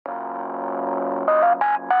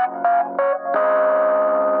Hey,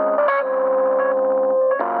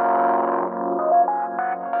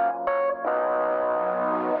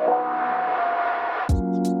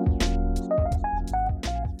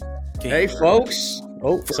 folks.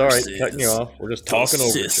 Oh, sorry, cutting you off. We're just talking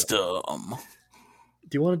over each other.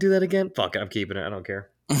 Do you want to do that again? Fuck it, I'm keeping it. I don't care.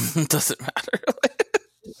 Doesn't matter.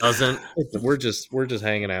 Doesn't. We're just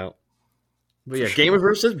hanging out. But yeah, Gamers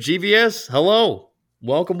vs. GVS. Hello.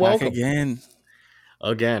 Welcome. Back again.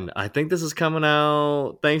 I think this is coming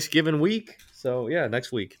out Thanksgiving week. So yeah,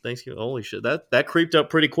 next week. Thanksgiving. Holy shit. That creeped up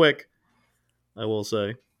pretty quick, I will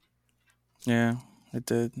say. Yeah, it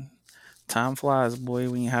did. Time flies, boy,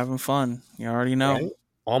 when you're having fun. You already know. Right?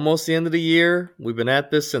 Almost the end of the year. We've been at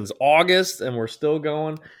this since August, and we're still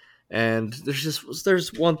going. And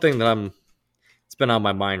there's one thing that it's been on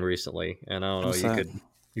my mind recently, and I don't know. What's that?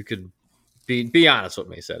 You could be honest with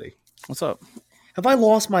me, Seti. What's up? Have I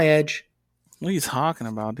lost my edge? What are you talking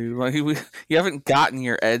about, dude? Like you haven't gotten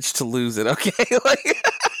your edge to lose it, okay?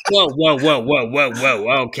 Whoa.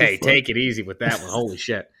 Okay, take it easy with that one. Holy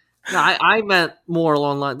shit. No, I meant more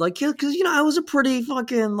along the line, like, because, I was a pretty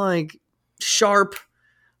fucking, like, sharp,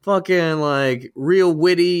 fucking, like, real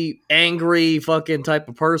witty, angry fucking type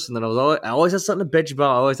of person that I always had something to bitch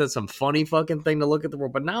about. I always had some funny fucking thing to look at the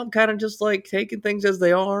world. But now I'm kind of just, like, taking things as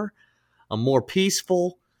they are. I'm more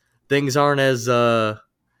peaceful. Things aren't as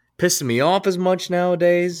pissing me off as much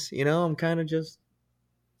nowadays. I'm kind of just...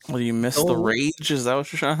 Well, you miss the rage? Is that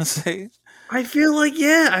what you're trying to say? I feel like,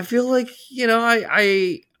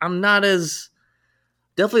 I'm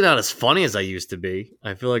definitely not as funny as I used to be.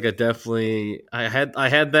 I feel like I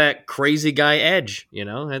had that crazy guy edge,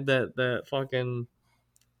 had that fucking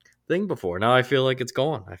thing before. Now I feel like it's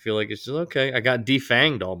gone. I feel like it's just okay. I got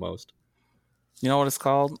defanged almost. You know what it's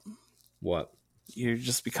called? What? You're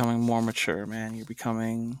just becoming more mature, man. You're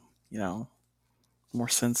becoming, more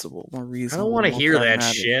sensible, more reasonable. I don't want to hear that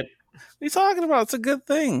shit. What are you talking about? It's a good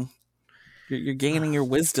thing. You're gaining your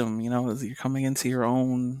wisdom, as you're coming into your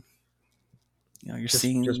own. You're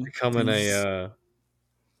seeing just becoming a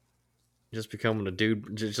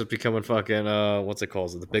dude, just becoming fucking what's it called?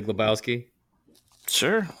 Is it The Big Lebowski?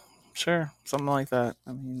 Sure, something like that.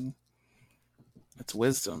 I mean, it's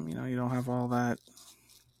wisdom. You don't have all that.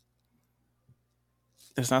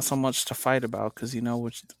 There's not so much to fight about because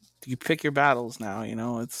you pick your battles now.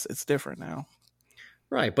 It's different now.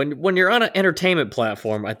 Right, but when you're on an entertainment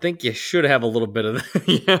platform, I think you should have a little bit of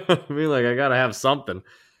that. I mean, like, I gotta have something.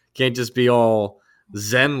 Can't just be all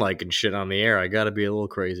zen-like and shit on the air. I gotta be a little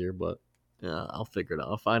crazier, but yeah, I'll figure it out.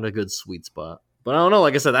 I'll find a good sweet spot. But I don't know.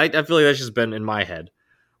 Like I said, I feel like that's just been in my head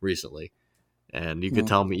recently. And you could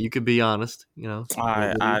tell me, you could be honest.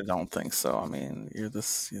 I don't think so. I mean, you're the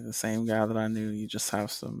same guy that I knew. You just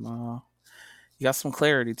have some. You got some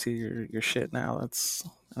clarity to your shit now.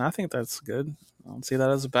 And I think that's good. I don't see that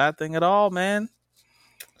as a bad thing at all, man.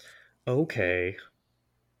 Okay.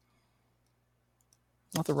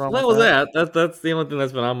 Nothing wrong with that. That's the only thing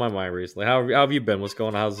that's been on my mind recently. How have you been? What's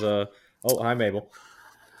going on? Hi, Mabel.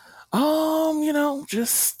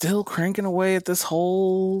 Just still cranking away at this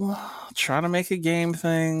whole trying to make a game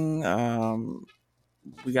thing.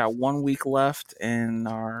 We got 1 week left in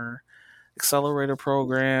our accelerator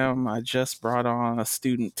program. I just brought on a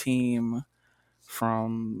student team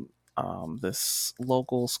from this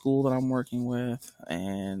local school that I'm working with,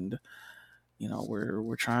 and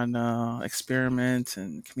we're trying to experiment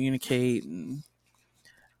and communicate and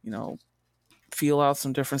feel out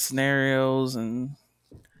some different scenarios, and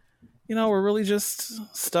we're really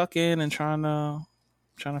just stuck in and trying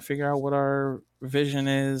to figure out what our vision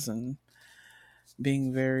is, and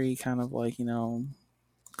being very kind of like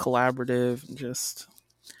collaborative and just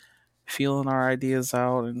feeling our ideas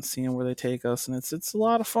out and seeing where they take us. And it's a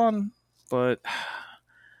lot of fun, but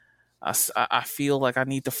I feel like I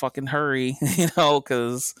need to fucking hurry,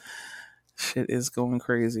 because shit is going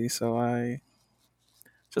crazy. So I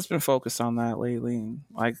just been focused on that lately, and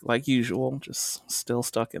like usual, just still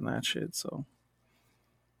stuck in that shit. So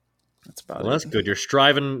that's about it. That's good. You're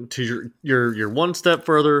striving to you're one step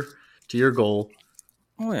further to your goal.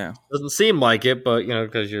 Oh yeah. Doesn't seem like it, but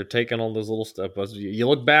because you're taking all those little steps. You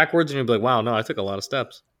look backwards and you'll be like, wow, no, I took a lot of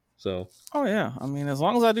steps. So. Oh yeah. I mean, as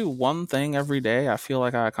long as I do one thing every day, I feel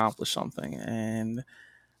like I accomplished something, and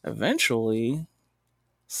eventually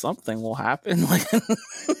something will happen. Like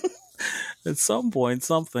at some point,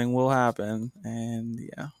 something will happen, and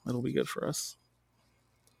yeah, it'll be good for us.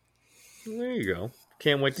 There you go.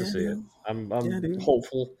 Can't wait to see it. I'm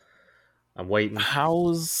hopeful. I'm waiting.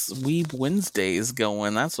 How's Weeb Wednesdays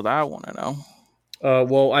going? That's what I want to know.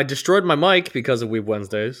 Well, I destroyed my mic because of Weeb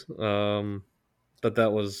Wednesdays.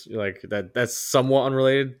 that was like that's somewhat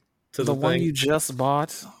unrelated to The the one thing. you just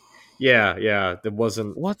bought? Yeah, it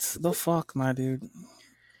wasn't. What the fuck, my dude?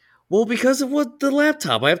 Well, because of what the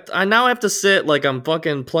laptop, I now have to sit like I'm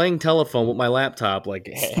fucking playing telephone with my laptop, like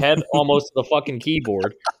head almost to the fucking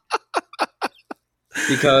keyboard,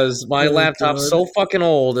 because my Oh laptop's god. so fucking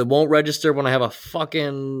old it won't register when I have a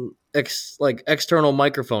fucking external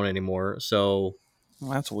microphone anymore. So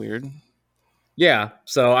That's weird. yeah,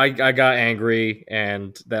 so I got angry,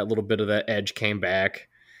 and that little bit of that edge came back,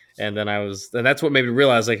 and then and that's what made me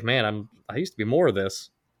realize, like, man, I used to be more of this.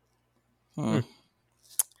 Hmm.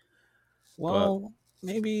 But Well,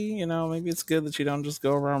 maybe it's good that you don't just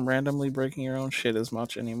go around randomly breaking your own shit as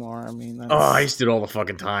much anymore. I mean, I that's used to do it all the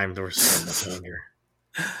fucking time. There was so much anger.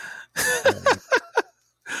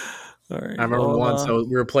 all right. I remember Well, once, so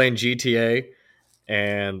we were playing GTA,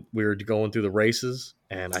 and we were going through the races,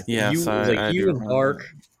 and yes, it was like I do you and remember Dark,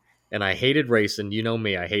 and I hated racing. You know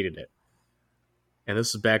me, I hated it. And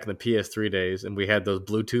this was back in the PS3 days, and we had those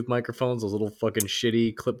Bluetooth microphones, those little fucking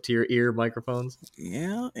shitty clip to your ear microphones.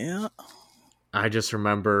 that. Yeah. I just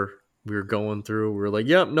remember we were going through. We were like,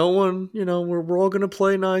 "Yep, no one, we're all gonna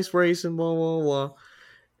play nice racing, blah blah blah."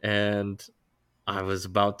 And I was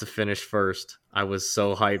about to finish first. I was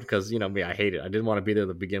so hyped because me, I hate it. I didn't want to be there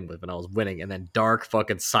to begin with, and I was winning. And then Dark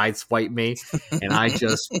fucking sideswiped me, and I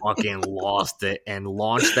just fucking lost it and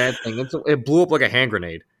launched that thing. It blew up like a hand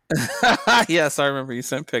grenade. Yes, I remember you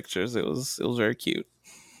sent pictures. It was very cute.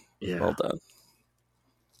 Yeah, Well done.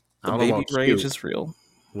 I The don't know baby about rage cute. is real.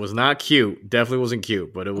 It was not cute. Definitely wasn't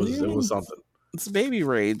cute, but What do you it was mean? something. It's baby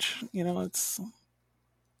rage. It's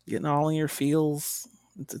getting all in your feels.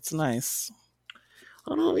 It's nice.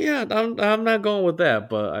 I don't know. Yeah, I'm not going with that,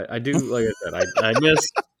 but I do, like I said, I miss.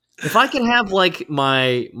 If I can have like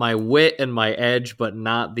my wit and my edge, but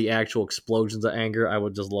not the actual explosions of anger, I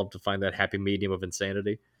would just love to find that happy medium of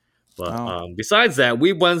insanity. But Oh, besides that,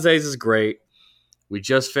 Weeb Wednesdays is great. We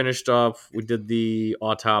just finished up. We did the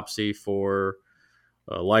autopsy for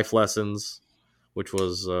Life Lessons, which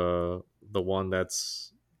was the one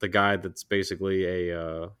that's the guy that's basically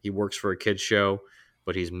he works for a kids show,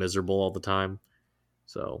 but he's miserable all the time.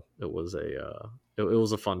 So it was it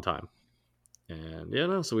was a fun time. And yeah,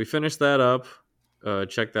 no, so we finished that up.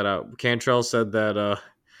 Check that out. Cantrell said that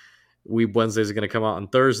Weeb Wednesdays are going to come out on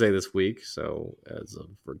Thursday this week. So as of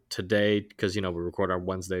for today, because we record our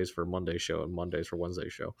Wednesdays for Monday show and Mondays for Wednesday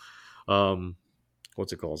show.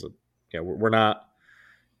 What's it called? Yeah, we're not.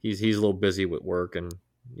 He's a little busy with work, and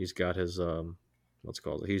he's got his what's it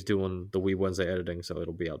called? He's doing the Weeb Wednesday editing, so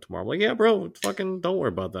it'll be out tomorrow. I'm like, yeah, bro, fucking don't worry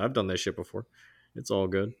about that. I've done that shit before. It's all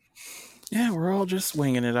good. yeah, we're all just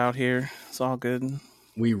winging it out here. It's all good.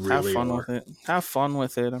 We Have really fun are. with it. Have fun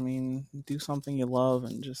with it. I mean, do something you love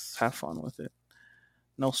and just have fun with it.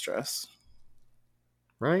 No stress.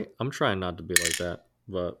 Right? I'm trying not to be like that,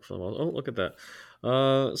 but look at that.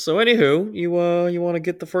 So anywho, you want to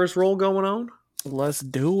get the first roll going on? Let's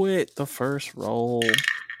do it. The first roll.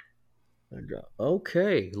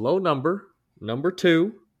 Okay, low number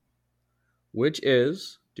 2, which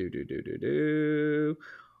is do.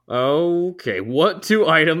 Okay, what 2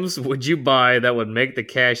 items would you buy that would make the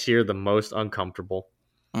cashier the most uncomfortable?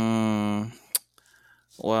 Well,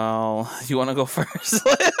 you want to go first?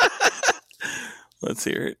 Let's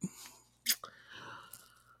hear it.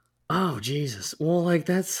 Oh Jesus! Well, like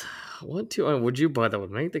that's what 2 items would you buy that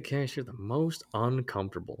would make the cashier the most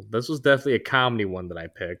uncomfortable? This was definitely a comedy one that I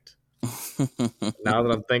picked. Now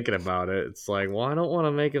that I'm thinking about it, it's like, well, I don't want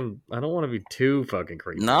to make him. I don't want to be too fucking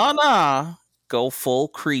creepy. Nah. Go full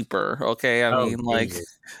creeper. Okay. I mean, like,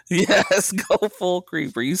 Jesus. yes, go full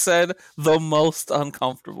creeper. You said the most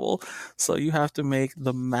uncomfortable. So you have to make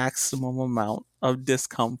the maximum amount of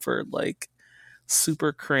discomfort, like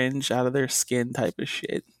super cringe out of their skin type of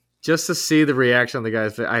shit. Just to see the reaction of the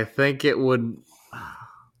guys, I think it would.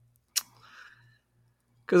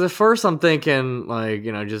 Because at first I'm thinking, like,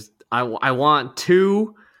 just I want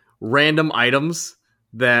 2 random items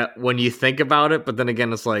that when you think about it, but then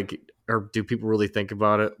again, it's like, or do people really think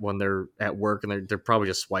about it when they're at work, and they're probably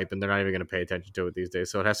just swiping? They're not even going to pay attention to it these days.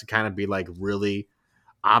 So it has to kind of be like really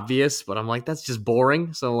obvious. But I'm like, that's just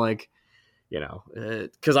boring. So like,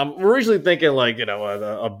 because I'm originally thinking like,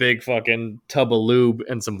 a big fucking tub of lube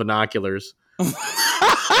and some binoculars. I'm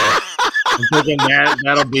thinking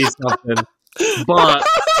that'll be something. But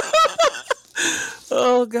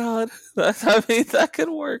oh god, I mean that could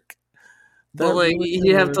work. But like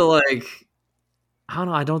you have to like, I don't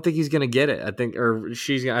know. I don't think he's gonna get it. I think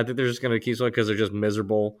I think they're just gonna keep going because they're just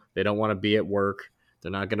miserable. They don't want to be at work.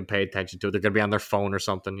 They're not gonna pay attention to it. They're gonna be on their phone or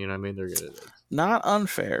something. You know what I mean? They're gonna. Not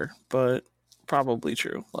unfair, but probably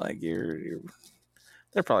true. Like you're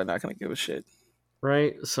they're probably not going to give a shit.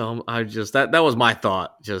 Right? So I just that was my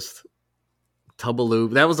thought. Just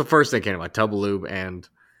Tubalube. That was the first thing that came to mind. Tubalube and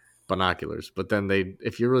binoculars. But then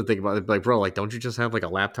if you really think about it, like, bro, like, don't you just have like a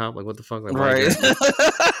laptop? Like, what the fuck? Like, why Right. is that? Like,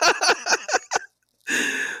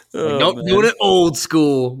 Oh, nope, man. doing it old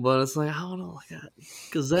school. But it's like, I don't know, like,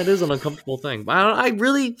 because that is an uncomfortable thing. But I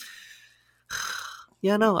really,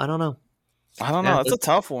 yeah, no, I don't know. I don't know. It's a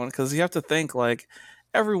tough one because you have to think like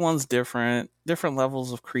everyone's different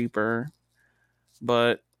levels of creeper.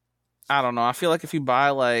 But I don't know. I feel like if you buy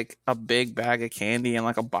like a big bag of candy and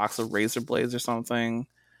like a box of razor blades or something,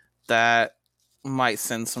 that might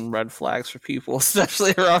send some red flags for people,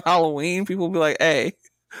 especially around Halloween. People will be like, "Hey,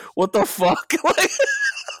 what the fuck?" Like,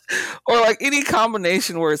 or like any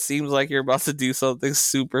combination where it seems like you're about to do something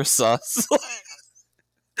super sus.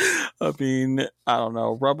 I mean, I don't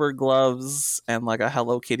know, rubber gloves and like a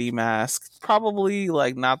Hello Kitty mask, probably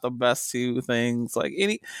like not the best two things. Like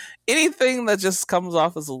anything that just comes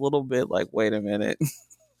off as a little bit like, wait a minute,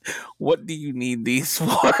 what do you need these for?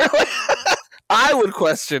 I would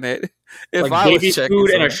question it if like I was baby checking food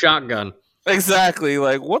something. and a shotgun. Exactly.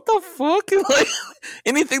 Like, what the fuck? Like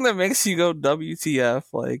anything that makes you go WTF,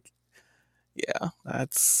 like, yeah,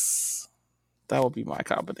 that would be my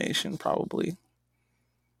combination, probably.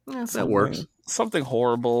 Yeah, that works. Something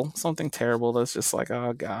horrible, something terrible that's just like,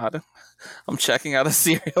 oh god, I'm checking out a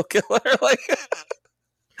serial killer. Like,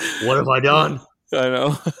 what have I done? I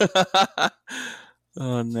know.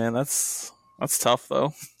 Oh man, that's tough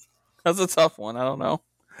though. That's a tough one. I don't know.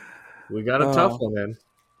 We got a tough one then,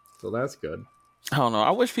 so that's good. I don't know. I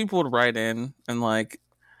wish people would write in and like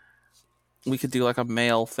we could do like a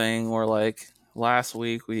mail thing where like last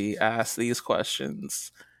week we asked these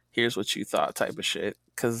questions. Here's what you thought, type of shit.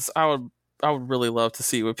 Because I would really love to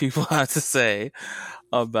see what people have to say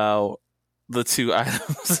about the two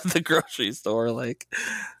items at the grocery store. Like,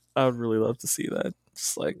 I would really love to see that.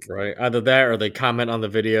 Just like, right, either that or they comment on the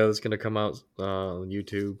video that's going to come out on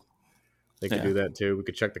YouTube. They could do that too. We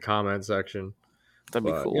could check the comment section. That'd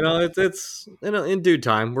be cool. You know, it's in due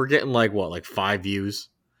time. We're getting like 5 views.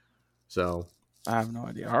 So I have no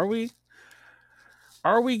idea. Are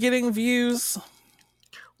we getting views?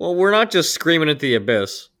 Well, we're not just screaming at the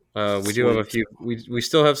abyss. We do have a few. We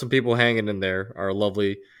still have some people hanging in there. Our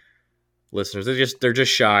lovely listeners. They're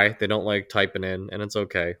just shy. They don't like typing in, and it's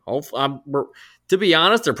okay. To be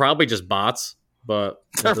honest, they're probably just bots. But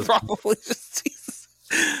they're probably just.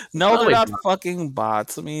 No, they're not fucking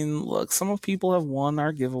bots. I mean, look, some people have won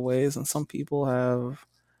our giveaways, and some people have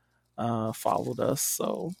followed us.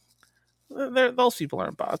 So those people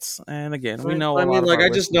aren't bots. And again, we know. I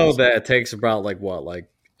just know that it takes about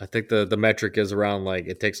I think the metric is around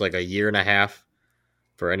it takes like a year and a half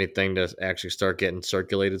for anything to actually start getting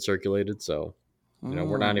circulated. So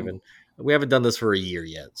we're not even. We haven't done this for a year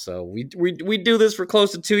yet. So we do this for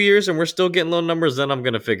close to 2 years, and we're still getting low numbers. Then I'm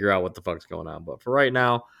gonna figure out what the fuck's going on. But for right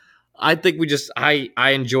now, I think I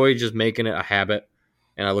enjoy just making it a habit,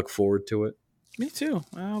 and I look forward to it. Me too.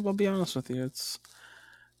 I'll be honest with you. It's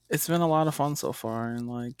been a lot of fun so far, and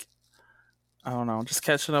I don't know, just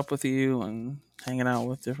catching up with you and hanging out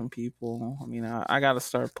with different people. I mean, I got to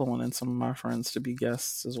start pulling in some of my friends to be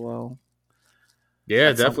guests as well.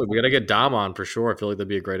 Yeah, definitely. We got to get Dom on for sure. I feel like that'd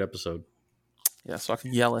be a great episode. Yeah, so I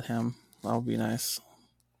can yell at him. That would be nice.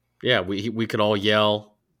 Yeah, we could all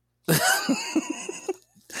yell. Yeah,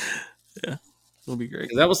 it'll be great.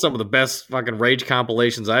 That was some of the best fucking rage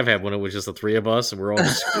compilations I've had when it was just the three of us and we're all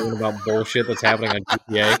just screaming about bullshit that's happening on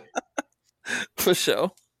GTA. For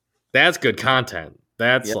sure. That's good content.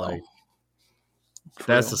 That's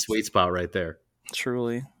that's the sweet spot right there.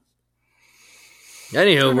 Truly.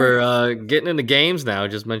 Anywho, we're getting into games now. I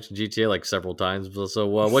just mentioned GTA like several times. So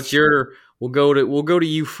what's your we'll go to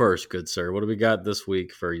you first, good sir. What do we got this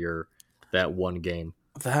week for that one game?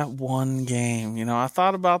 That one game. I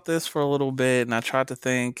thought about this for a little bit and I tried to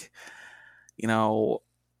think, because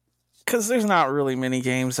there's not really many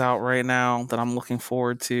games out right now that I'm looking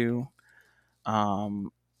forward to.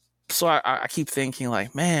 So I keep thinking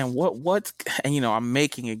like, man, what, and I'm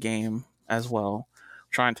making a game as well,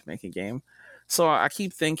 trying to make a game. So I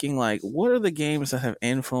keep thinking like, what are the games that have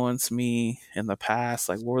influenced me in the past?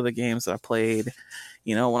 Like, what were the games that I played,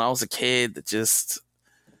 when I was a kid that just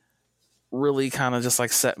really kind of just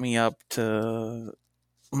like set me up to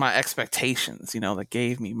my expectations, that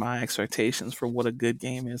gave me my expectations for what a good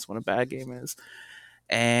game is, what a bad game is.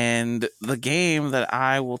 And the game that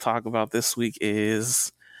I will talk about this week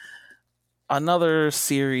is another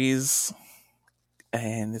series,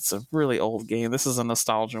 and it's a really old game. This is a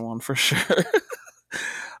nostalgia one for sure.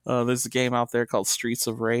 There's a game out there called Streets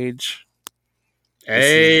of Rage.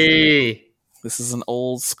 Hey, This is an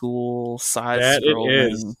old school side That it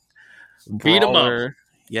scrolling is. Beat 'em up. brawler.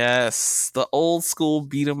 Yes, the old school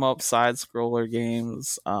beat 'em up side scroller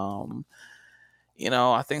games.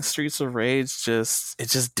 I think Streets of Rage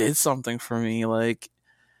just did something for me. Like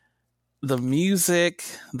the music,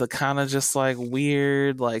 the kind of just like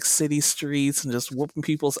weird like city streets and just whooping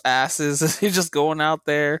people's asses and you're just going out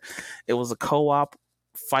there. It was a co-op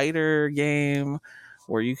fighter game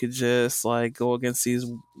where you could just like go against these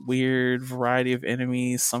weird variety of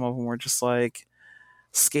enemies. Some of them were just like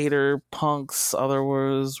skater punks,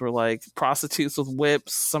 others were like prostitutes with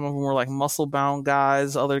whips, some of them were like muscle bound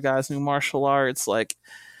guys, other guys knew martial arts. Like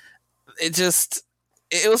it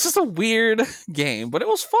was just a weird game, but it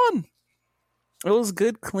was fun. It was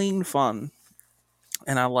good, clean fun.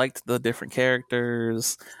 And I liked the different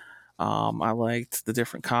characters. I liked the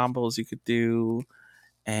different combos you could do.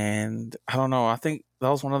 And I don't know, I think that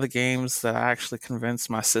was one of the games that I actually convinced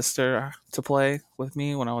my sister to play with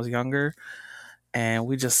me when I was younger. And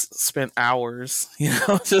we just spent hours,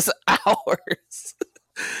 just hours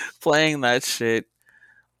playing that shit.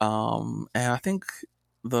 And I think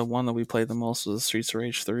the one that we played the most was Streets of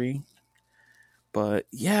Rage 3. But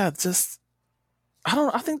yeah,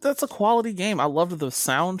 I think that's a quality game. I loved the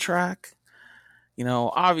soundtrack.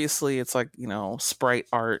 Obviously it's like, sprite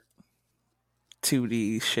art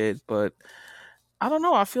 2D shit, but I don't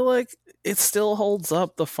know. I feel like it still holds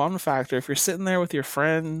up the fun factor. If you're sitting there with your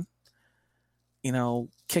friend,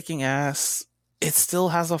 kicking ass, it still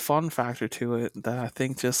has a fun factor to it that I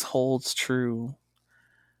think just holds true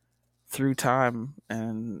through time.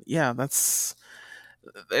 And yeah,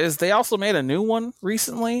 they also made a new one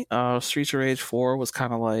recently. Streets of Rage 4 was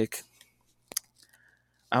kind of like,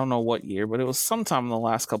 I don't know what year, but it was sometime in the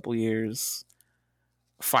last couple years.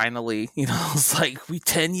 Finally, it's like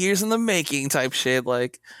 10 years in the making type shit,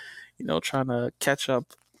 like, trying to catch up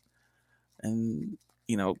and,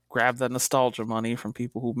 grab that nostalgia money from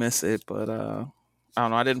people who miss it. But I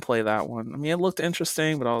don't know, I didn't play that one. I mean, it looked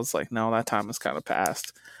interesting, but I was like, no, that time has kind of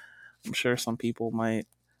passed. I'm sure some people might,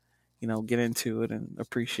 get into it and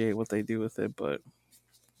appreciate what they do with it, but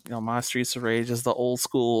my Streets of Rage is the old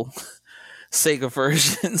school Sega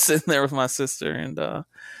version sitting there with my sister, and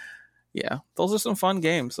yeah, those are some fun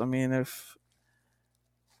games. I mean, if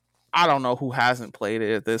I don't know who hasn't played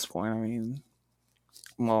it at this point. I mean,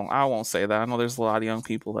 well, I won't say that. I know there's a lot of young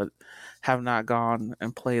people that have not gone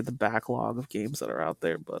and played the backlog of games that are out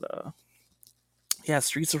there, but yeah,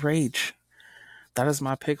 Streets of Rage. That is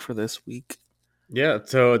my pick for this week. Yeah,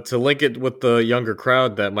 to link it with the younger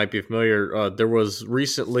crowd that might be familiar, there was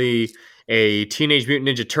recently a Teenage Mutant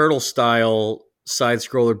Ninja Turtle style side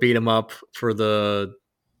scroller beat 'em up for the.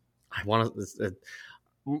 I want to.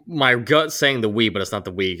 My gut saying the Wii, but it's not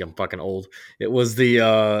the Wii. I'm fucking old. It was the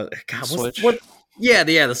God, Switch. What? Yeah,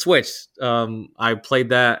 the Switch. I played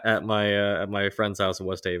that at my friend's house in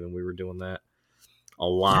West Haven. We were doing that a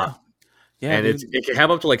lot. Yeah, and it can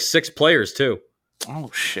have up to like 6 players too.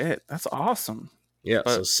 Oh shit, that's awesome. Yeah,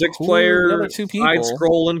 but so 6 player,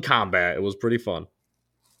 side-scrolling combat. It was pretty fun.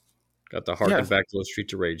 Got to harken back to those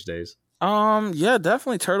Streets of Rage days. Yeah,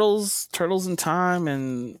 definitely Turtles in Time,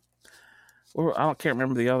 and I can't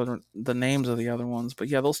remember the names of the other ones, but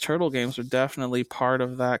yeah, those turtle games are definitely part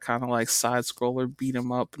of that kind of like side-scroller beat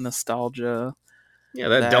 'em up nostalgia. Yeah,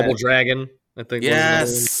 that Double Dragon, I think.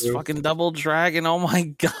 Yes, fucking Double Dragon. Oh my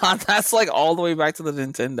god, that's like all the way back to the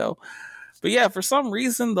Nintendo. But yeah, for some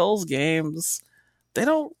reason, those games, they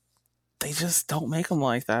just don't make them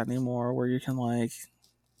like that anymore, where you can like,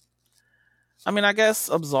 I mean, I guess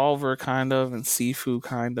Absolver kind of and Sifu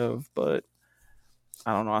kind of, but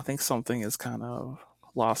I don't know. I think something is kind of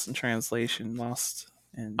lost in translation,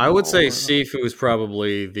 I would say Sifu is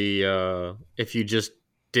probably the, if you just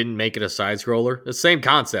didn't make it a side scroller, the same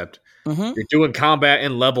concept. Mm-hmm. You're doing combat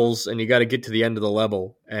in levels and you got to get to the end of the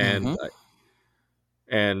level. And,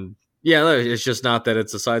 and yeah, it's just not that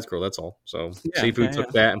it's a side scroll. That's all. So Sifu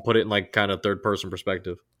took that and put it in like kind of third person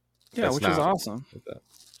perspective. Yeah, which is awesome.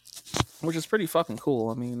 Which is pretty fucking cool.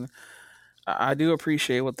 I mean, I do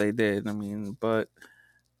appreciate what they did. I mean, but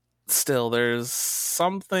still, there's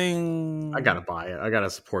something. I gotta buy it. I gotta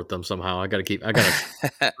support them somehow. I gotta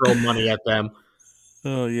throw money at them.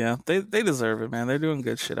 Oh yeah, they deserve it, man. They're doing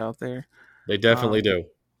good shit out there. They definitely do,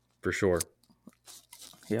 for sure.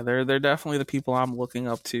 Yeah, they're definitely the people I'm looking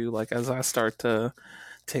up to. Like as I start to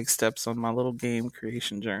take steps on my little game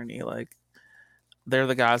creation journey, like they're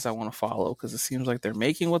the guys I want to follow because it seems like they're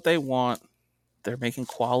making what they want. They're making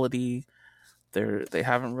quality. They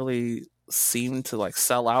haven't really seemed to like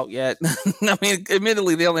sell out yet. I mean,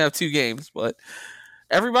 admittedly, they only have 2 games, but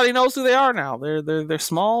everybody knows who they are now. They're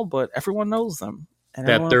small, but everyone knows them. And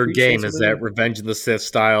that everyone third game appreciates is what they that do. Revenge of the Sith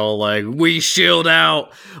style, like, we shield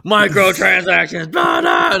out microtransactions, blah,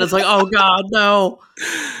 blah, and it's like, oh god, no.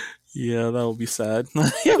 Yeah, that will be sad.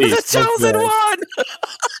 You're Please, the chosen one.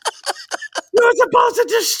 you were supposed to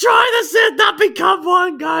destroy the Sith, not become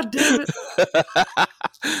one, god damn it.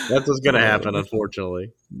 That's what's gonna happen,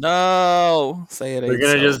 unfortunately. No, say it ain't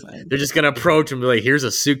so, man. They're just gonna approach him and be like, here's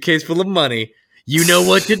a suitcase full of money. You know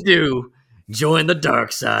what to do. Join the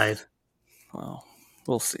dark side. Well,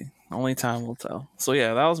 we'll see. Only time will tell. So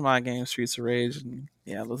yeah, that was my game, Streets of Rage, and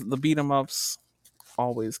yeah, the beat 'em ups,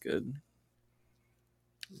 always good.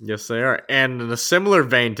 Yes, they are. And in a similar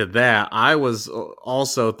vein to that, I was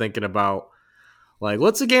also thinking about, like,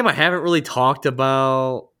 what's a game I haven't really talked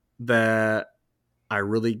about that I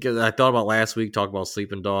thought about last week, talked about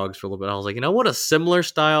Sleeping Dogs for a little bit. I was like, you know what, a similar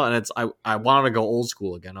style, and I wanted to go old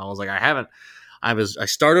school again. I was like, I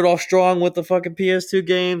started off strong with the fucking PS2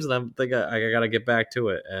 games, and I'm thinking I got to get back to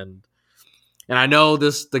it. And I know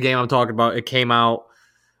the game I'm talking about, it came out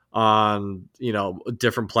on,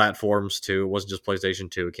 different platforms too. It wasn't just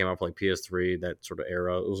PlayStation 2. It came out for like PS3, that sort of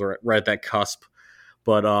era. It was right at that cusp.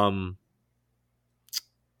 But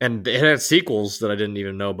and it had sequels that I didn't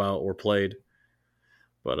even know about or played.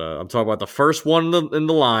 But I'm talking about the first one in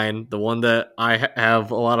the line, the one that I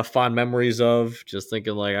have a lot of fond memories of. Just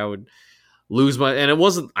thinking like I would lose and it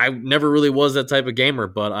wasn't. I never really was that type of gamer,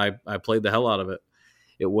 but I played the hell out of it.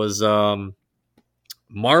 It was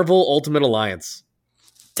Marvel Ultimate Alliance.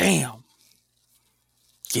 Damn.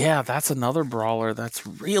 Yeah, that's another brawler that's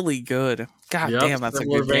really good. God damn, that's a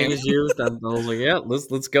good game. As you. I was like, yeah,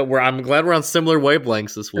 let's go. I'm glad we're on similar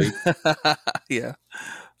wavelengths this week. Yeah,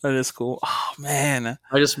 that is cool. Oh man,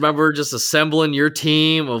 I just remember just assembling your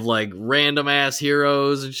team of like random ass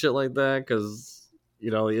heroes and shit like that, because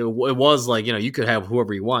it was like, you could have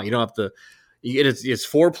whoever you want. You don't have to. It's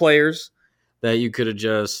 4 players that you could have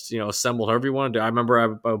just assembled however you wanted to. I remember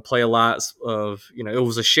I would play a lot of it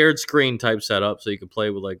was a shared screen type setup, so you could play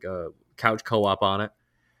with like a couch co-op on it,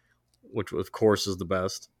 which of course is the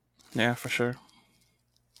best. Yeah, for sure.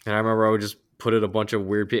 And I remember I would just put in a bunch of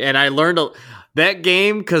weird people, and I learned that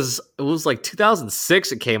game because it was like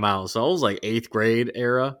 2006 it came out, so I was like 8th grade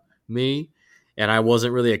era me, and I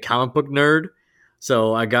wasn't really a comic book nerd,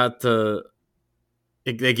 so I got to.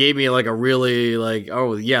 They gave me like a really like,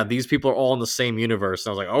 oh yeah, these people are all in the same universe. And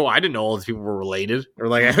I was like, oh, I didn't know all these people were related, or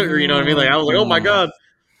like, or, you know what I mean? Like I was like, oh my god,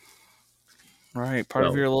 right, part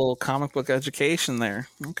of your little comic book education there.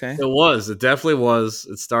 Okay, it definitely was.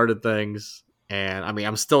 It started things, and I mean,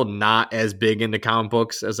 I'm still not as big into comic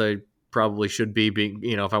books as I probably should be. Being,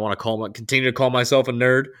 if I want to continue to call myself a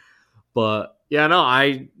nerd, but yeah, no,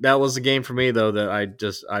 that was a game for me though that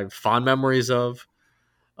I have fond memories of.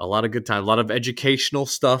 A lot of good time, a lot of educational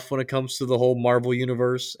stuff when it comes to the whole Marvel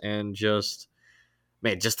universe, and just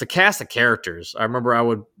the cast of characters. I remember I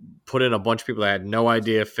would put in a bunch of people that I had no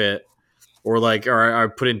idea fit, or I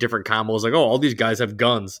put in different combos, like, oh, all these guys have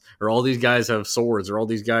guns, or all these guys have swords, or all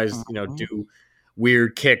these guys, do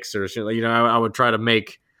weird kicks, or I would try to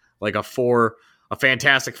make like a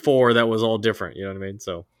Fantastic Four that was all different. You know what I mean?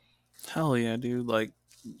 So, hell yeah, dude! Like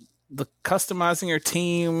the customizing your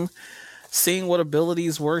team, seeing what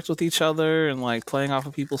abilities worked with each other, and like playing off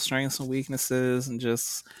of people's strengths and weaknesses, and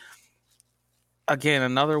just again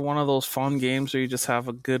another one of those fun games where you just have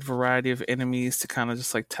a good variety of enemies to kind of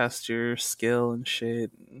just like test your skill and shit.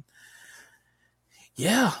 And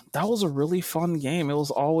yeah, that was a really fun game. It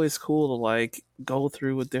was always cool to like go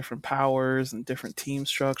through with different powers and different team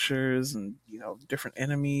structures and different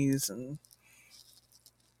enemies, and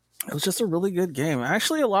it was just a really good game.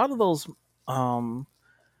 Actually, a lot of those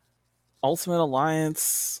Ultimate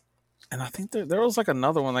Alliance, and I think there was like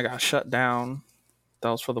another one that got shut down that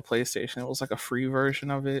was for the PlayStation. It was like a free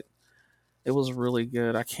version of it. It was really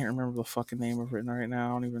good. I can't remember the fucking name of it right now.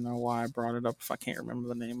 I don't even know why I brought it up if I can't remember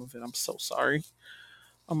the name of it. I'm so sorry.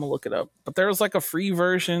 I'm gonna look it up. But there was like a free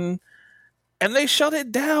version, and they shut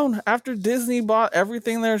it down after Disney bought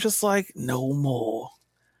everything. They're just like, no more.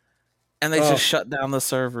 And they just shut down the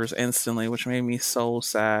servers instantly, which made me so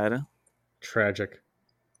sad. Tragic.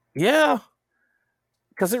 Yeah,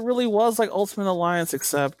 because it really was like Ultimate Alliance,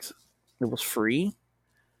 except it was free,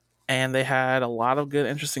 and they had a lot of good,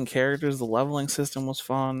 interesting characters. The leveling system was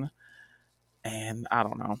fun, and I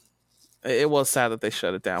don't know. It was sad that they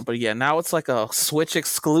shut it down, but yeah, now it's like a Switch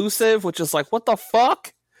exclusive, which is like, what the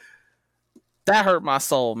fuck? That hurt my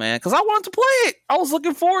soul, man, because I wanted to play it. I was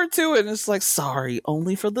looking forward to it, and it's like, sorry,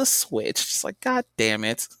 only for the Switch. Just like, god damn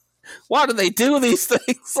it. Why do they do these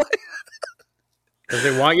things? Because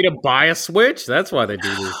they want you to buy a Switch? That's why they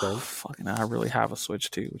do these things. Fucking, I really have a Switch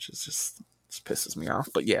too, which is just pisses me off.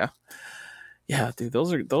 But yeah, Yeah, dude,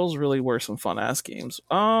 those really were some fun ass games.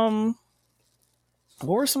 What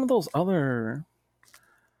were some of those other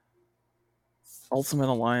Ultimate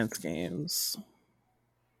Alliance games?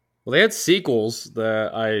 Well, they had sequels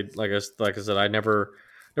that like I said, I never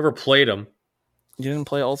played them. You didn't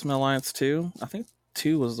play Ultimate Alliance 2? I think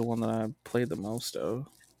 2 was the one that I played the most of.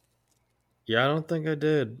 Yeah, I don't think I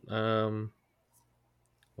did.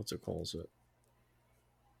 What's it called?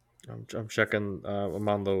 I'm checking. I'm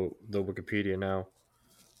on the Wikipedia now.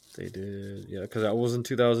 They did, yeah, because that was in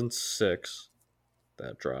 2006.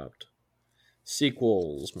 That dropped.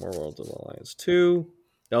 Sequels: More World of Alliance 2.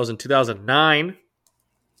 That was in 2009.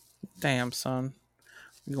 Damn, son.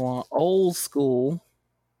 You going old school.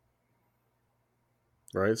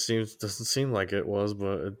 Right? Doesn't seem like it was,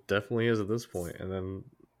 but it definitely is at this point. And then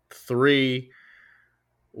 3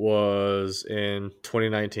 was in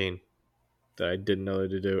 2019 that I didn't know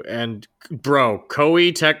to do. And bro,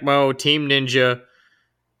 Koei, Tecmo, Team Ninja,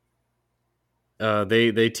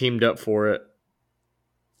 they teamed up for it.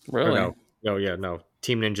 Or Really? no.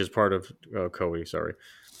 Team Ninja's part of Koei. Sorry,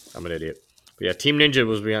 I'm an idiot. But yeah, Team Ninja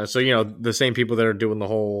was behind. So the same people that are doing the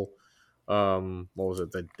whole. What was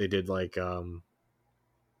it? They did like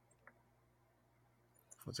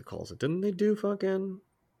what's it called? Didn't they do fucking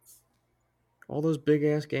all those big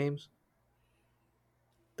ass games?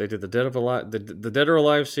 They did the Dead or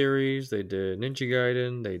Alive series. They did Ninja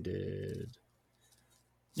Gaiden. They did.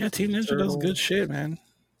 Yeah, Team Ninja does good shit, man.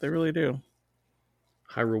 They really do.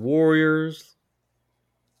 Hyrule Warriors.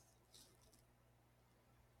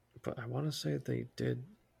 But I want to say they did.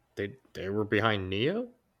 They were behind Neo.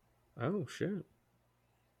 Oh shit!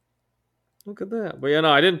 Look at that. But yeah,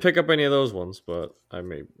 no, I didn't pick up any of those ones. But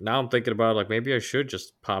now I'm thinking about like maybe I should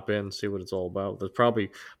just pop in and see what it's all about. There's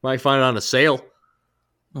probably might find it on a sale.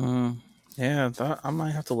 Yeah, I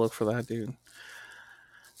might have to look for that, dude.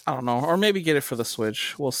 I don't know, or maybe get it for the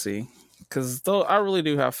Switch. We'll see. Because I really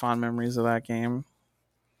do have fond memories of that game.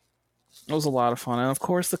 It was a lot of fun, and of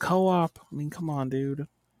course the co-op. I mean, come on, dude.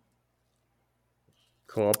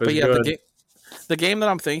 Co-op is good. The game that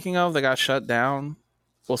I'm thinking of that got shut down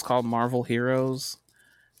was called Marvel Heroes.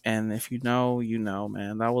 And if you know, you know,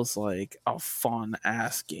 man. That was like a fun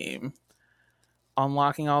ass game.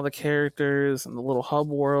 Unlocking all the characters and the little hub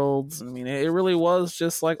worlds. I mean, it really was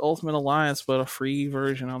just like Ultimate Alliance, but a free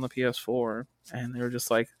version on the PS4. And they were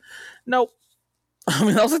just like, nope. I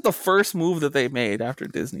mean, that was like the first move that they made after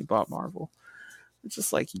Disney bought Marvel. It's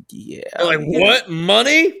just like, yeah. They're like, what?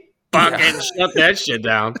 Money? Fucking shut that shit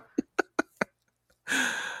down.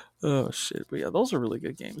 Oh, shit. But yeah, those are really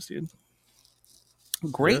good games, dude.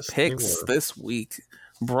 Great picks this week.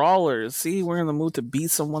 Brawlers. See, we're in the mood to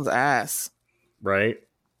beat someone's ass. Right.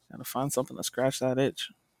 Gotta find something to scratch that itch.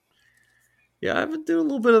 Yeah, I've been doing a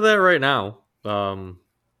little bit of that right now.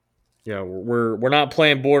 Yeah, we're not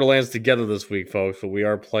playing Borderlands together this week, folks, but we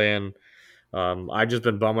are playing. I've just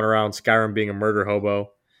been bumming around Skyrim being a murder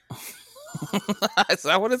hobo. Is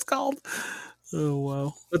that what it's called? Oh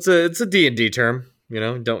wow. It's a D&D term, you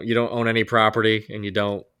don't own any property and you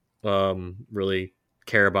don't really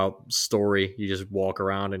care about story. You just walk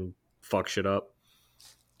around and fuck shit up.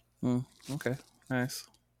 Okay. Nice.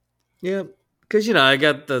 Yeah, because I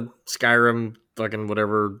got the Skyrim fucking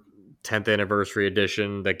whatever 10th anniversary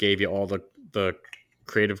edition that gave you all the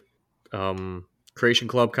creative creation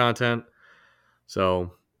club content.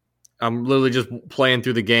 So I'm literally just playing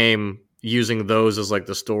through the game using those as like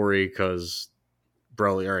the story because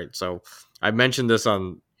Broly. All right, so I mentioned this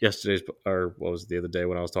on yesterday's, or what was it, the other day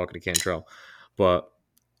when I was talking to Cantrell. But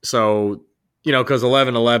so because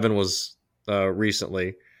 11/11 was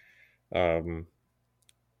recently.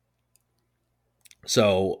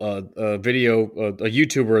 So a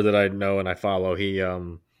YouTuber that I know and I follow,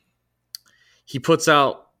 he puts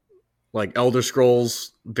out like Elder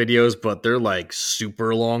Scrolls videos, but they're like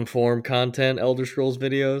super long form content Elder Scrolls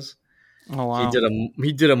videos. Oh wow.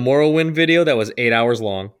 He did a Morrowind video that was 8 hours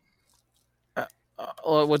long.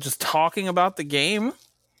 What, just talking about the game?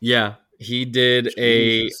 Yeah, he did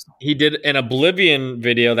an Oblivion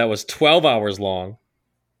video that was 12 hours long.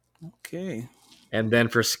 Okay. And then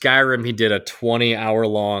for Skyrim, he did a 20-hour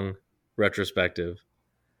long retrospective.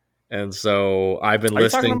 And so I've been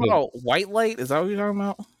listening. Are you talking about White Light? Is that what you're talking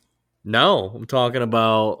about? No, I'm talking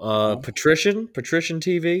about Patrician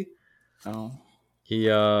TV. Oh. He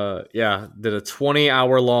did a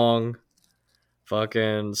 20-hour long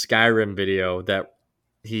fucking Skyrim video that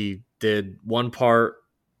he did one part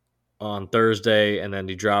on Thursday and then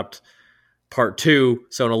he dropped part 2.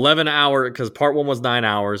 So an 11-hour, because part 1 was 9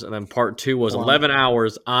 hours and then part 2 was 11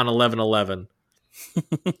 hours on 11/11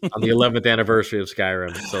 on the 11th anniversary of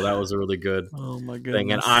Skyrim. So that was a really good my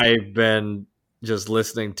thing. And I've been just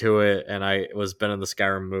listening to it, and I was been in the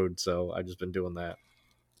Skyrim mood, so I've just been doing that.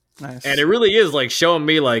 Nice. And it really is like showing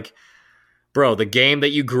me like, bro, the game that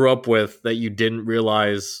you grew up with that you didn't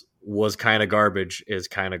realize was kind of garbage is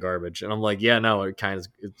kind of garbage. And I'm like, yeah, no, it kind of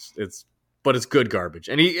it's but it's good garbage.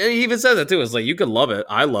 And he even says that too. It's like you could love it,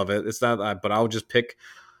 I love it. It's not, but I'll just pick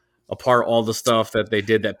apart all the stuff that they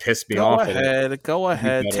did that pissed me off. Go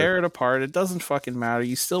ahead, tear it apart. It doesn't fucking matter.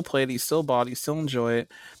 You still played it, you still bought it, you still enjoy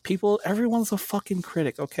it. Everyone's a fucking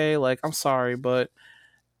critic, okay? Like, I'm sorry, but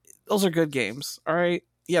those are good games, all right?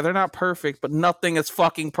 Yeah, they're not perfect, but nothing is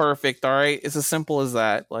fucking perfect, all right? It's as simple as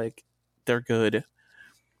that. Like, they're good.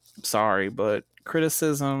 I'm sorry, but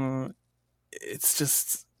criticism, it's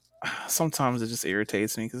just... sometimes it just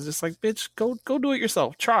irritates me because it's just like, bitch, go do it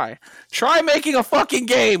yourself. Try making a fucking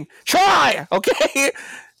game. Try, okay?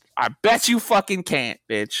 I bet you fucking can't,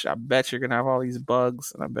 bitch. I bet you're gonna have all these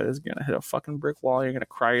bugs, and I bet it's gonna hit a fucking brick wall. You're gonna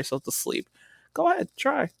cry yourself to sleep. Go ahead,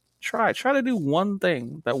 try to do one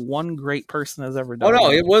thing that one great person has ever done. Oh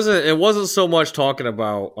no, it wasn't so much talking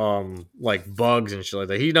about like bugs and shit like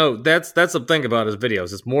that. That's the thing about his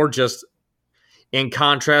videos. It's more just in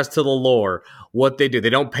contrast to the lore, what they do. They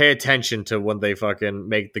don't pay attention to when they fucking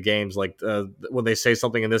make the games. Like when they say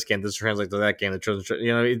something in this game, this translates to that game.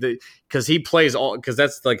 Because he plays all, because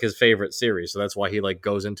that's like his favorite series. So that's why he like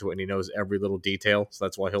goes into it and he knows every little detail. So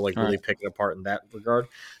that's why he'll like really pick it apart in that regard.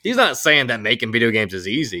 He's not saying that making video games is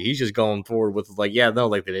easy. He's just going forward with like, yeah, no,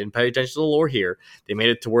 like they didn't pay attention to the lore here. They made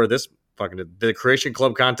it to where this fucking the Creation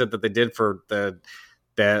Club content that they did for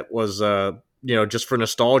that was just for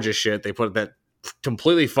nostalgia shit. They put that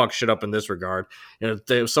completely fuck shit up in this regard.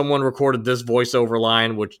 Someone recorded this voiceover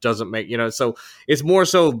line, which doesn't make, so it's more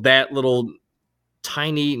so that little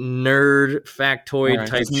tiny nerd factoid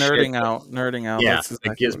type just nerding out. Yeah,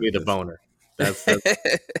 exactly, it gives me the boner. That's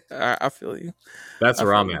I feel you. That's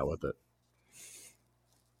where I'm at with it.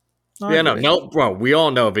 No, bro. We all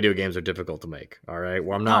know video games are difficult to make. All right.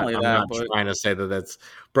 Well, I'm not trying to say that that's,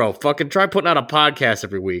 bro. Fucking try putting out a podcast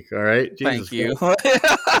every week. All right. Thank you.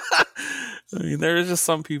 I mean, there are just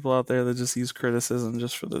some people out there that just use criticism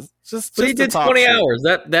just for the just. But he did 20 hours.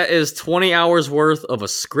 That is 20 hours worth of a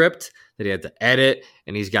script that he had to edit,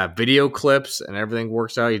 and he's got video clips, and everything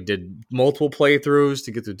works out. He did multiple playthroughs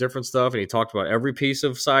to get through different stuff, and he talked about every piece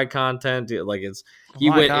of side content. Like he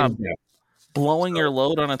went in depth. Blowing your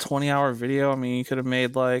load on a 20-hour video. I mean, you could have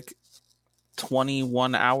made like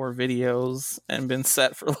 21-hour videos and been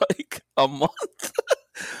set for like a month,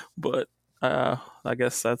 but. I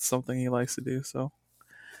guess that's something he likes to do, so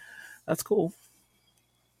that's cool.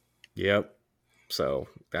 Yep. So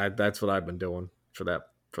that's what I've been doing for that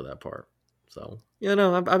part. So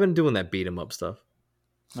I've been doing that beat 'em up stuff.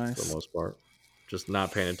 Nice. For the most part, just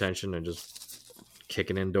not paying attention and just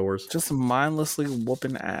kicking indoors, just mindlessly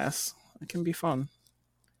whooping ass. It can be fun.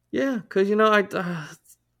 Yeah, because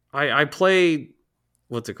I played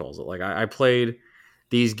what's it called? Like I played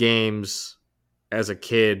these games as a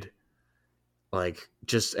kid. Like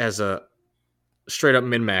just as a straight up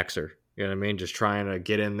min-maxer, you know what I mean? Just trying to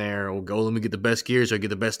get in there. Let me get the best gear so I get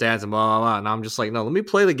the best stats and blah, blah, blah. And I'm just like, no, let me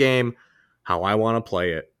play the game how I want to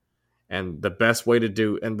play it. And the best way to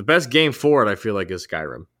do, and the best game for it, I feel like, is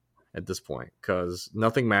Skyrim at this point. Because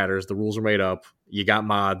nothing matters. The rules are made up. You got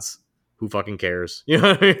mods. Who fucking cares? You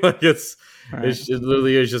know what I mean? Like it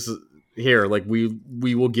literally is just here. Like we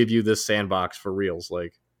will give you this sandbox for reals.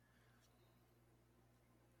 Like,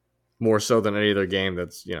 more so than any other game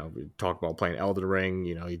that's, we talk about playing Elden Ring,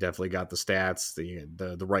 you definitely got the stats,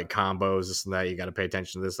 the right combos, this and that. You got to pay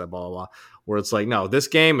attention to this, that, blah, blah, blah. Where it's like, no, this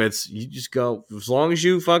game, you just go, as long as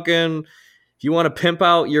you if you want to pimp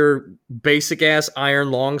out your basic ass iron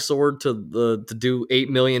longsword to do 8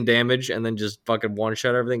 million damage and then just fucking one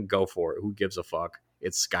shot everything, go for it. Who gives a fuck?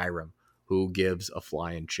 It's Skyrim. Who gives a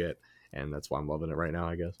flying shit? And that's why I'm loving it right now,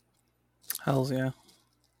 I guess. Hells yeah.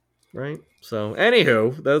 Right. So,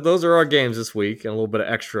 anywho, those are our games this week, and a little bit of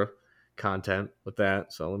extra content with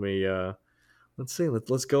that. So let's see.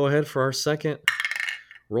 Let's go ahead for our second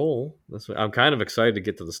roll. I'm kind of excited to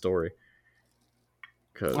get to the story.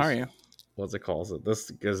 Are you? What's it called?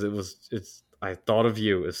 Because I thought of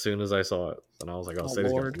you as soon as I saw it, and I was like,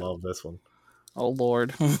 Sadie's gonna love this one. Oh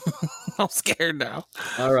Lord, I'm scared now.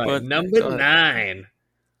 All right, but number 9.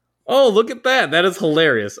 Oh, look at that. That is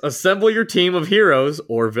hilarious. Assemble your team of heroes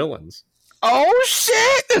or villains. Oh,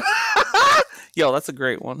 shit. Yo, that's a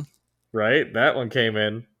great one. Right? That one came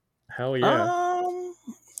in. Hell yeah.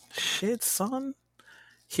 Shit, son.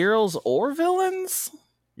 Heroes or villains?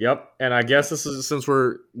 Yep. And I guess this is, since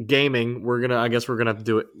we're gaming, we're going to have to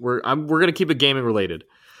do it. We're going to keep it gaming related.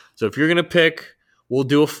 So if you're going to pick, we'll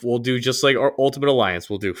do just like our Ultimate Alliance.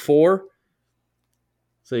 We'll do 4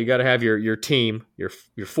 So you got to have your team, your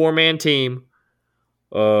 4-man team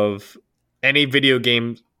of any video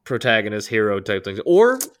game protagonist, hero type things,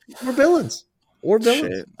 or villains,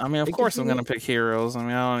 Shit. I mean, of It course could I'm be gonna pick heroes. I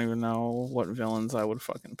mean, I don't even know what villains I would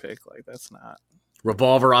fucking pick. Like, that's not.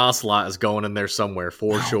 Revolver Ocelot is going in there somewhere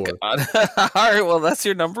for sure. God. All right, well, that's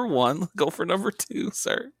your number one. Go for number two,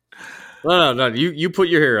 sir. No. You put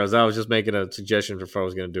your heroes. I was just making a suggestion for if I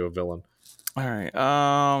was going to do a villain. All right.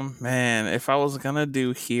 Man, if I was gonna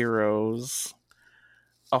do heroes,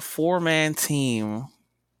 a 4-man team.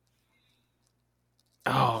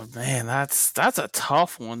 Oh man, that's a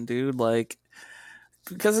tough one, dude. Like,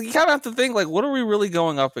 because you kind of have to think, like, what are we really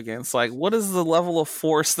going up against? Like, what is the level of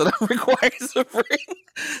force that I'm required to bring?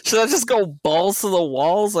 Should I just go balls to the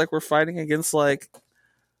walls, like we're fighting against like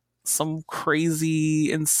some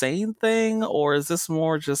crazy, insane thing, or is this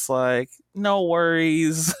more just like, no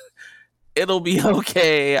worries, it'll be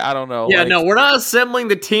okay? I don't know. Yeah, like, no, we're not assembling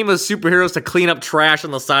the team of superheroes to clean up trash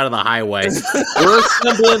on the side of the highway. We're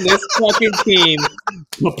assembling this fucking team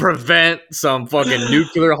to prevent some fucking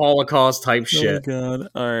nuclear holocaust type shit. Oh god.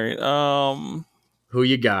 All right. Who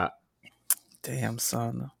you got? Damn,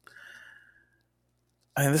 son.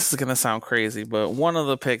 I mean, this is gonna sound crazy, but one of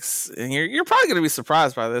the picks, and you're probably gonna be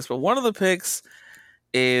surprised by this, but one of the picks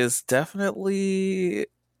is definitely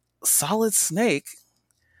Solid Snake.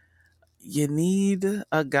 You need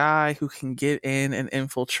a guy who can get in and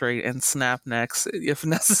infiltrate and snap necks if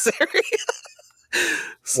necessary.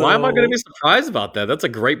 So, why am I going to be surprised about that? That's a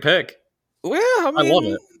great pick. Well, I love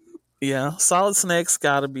it. Yeah, Solid Snake's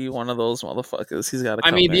got to be one of those motherfuckers. He's got to.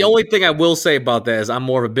 I mean, the only thing I will say about that is I'm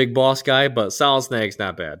more of a big boss guy, but Solid Snake's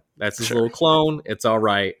not bad. That's his little clone. It's all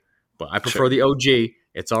right, but I prefer the OG.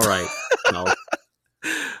 It's all right. No.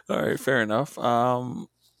 All right, fair enough.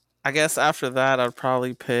 I guess after that, I'd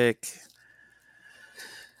probably pick.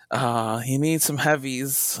 He needs some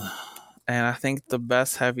heavies, and I think the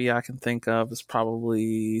best heavy I can think of is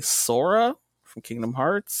probably Sora from Kingdom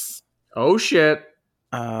Hearts. Oh shit!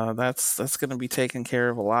 That's gonna be taking care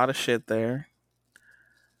of a lot of shit there.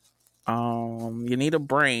 You need a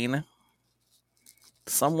brain,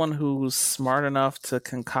 someone who's smart enough to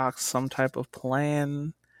concoct some type of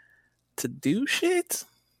plan to do shit.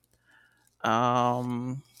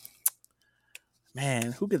 Man,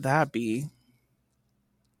 who could that be?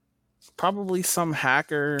 Probably some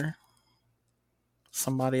hacker,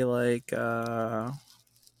 somebody like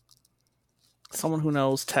someone who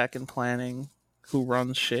knows tech and planning, who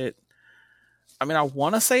runs shit. I mean, I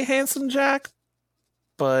want to say Handsome Jack,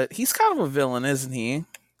 but he's kind of a villain, isn't he?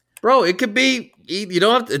 Bro, it could be. You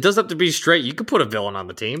don't have. It doesn't have to be straight. You could put a villain on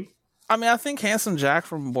the team. I mean, I think Handsome Jack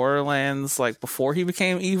from Borderlands, like before he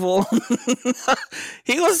became evil,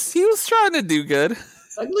 he was trying to do good.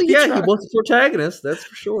 He was the protagonist. That's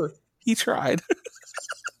for sure. He tried.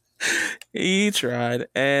 He tried.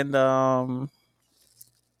 And I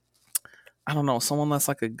don't know, someone that's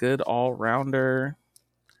like a good all-rounder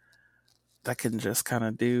that can just kind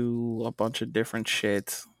of do a bunch of different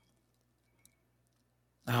shit.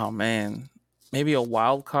 Oh man. Maybe a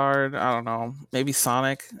wild card. I don't know. Maybe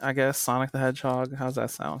Sonic, I guess. Sonic the Hedgehog. How's that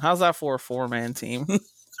sound? How's that for a 4-man team?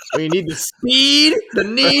 You need the speed, the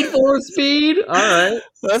need for speed. All right,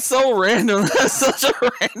 that's so random. That's such a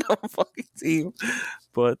random fucking team.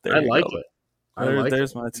 But there I like it.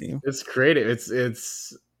 There's my team. It's creative. It's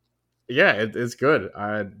good.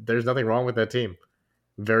 There's nothing wrong with that team.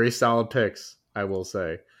 Very solid picks, I will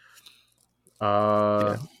say.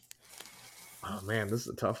 Oh man, this is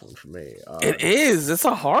a tough one for me. It is. It's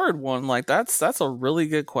a hard one. Like that's a really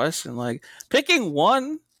good question. Like picking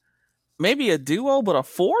one. Maybe a duo, but a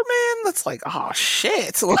 4-man? That's like, oh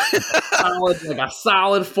shit! Like a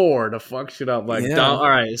solid 4 to fuck shit up. Like, all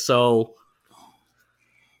right, so,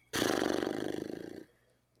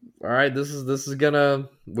 all right, this is gonna.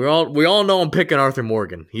 We all know I'm picking Arthur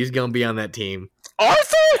Morgan. He's gonna be on that team.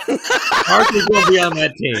 Arthur? Arthur's gonna be on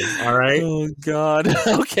that team. All right. Oh god.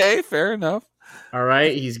 Okay, fair enough. All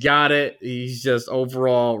right, he's got it. He's just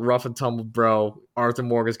overall rough and tumble, bro. Arthur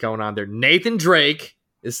Morgan's going on there. Nathan Drake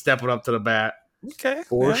is stepping up to the bat. Okay.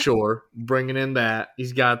 For sure. Bringing in that.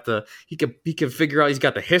 He can figure out, he's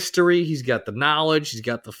got the history, he's got the knowledge, he's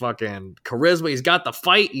got the fucking charisma, he's got the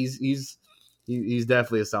fight. He's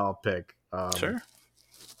definitely a solid pick. Sure.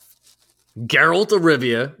 Geralt of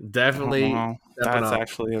Rivia, definitely. That's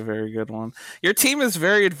actually a very good one. Your team is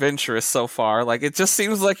very adventurous so far. Like it just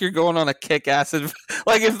seems like you're going on a kick-ass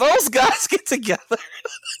like if those guys get together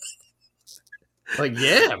Like,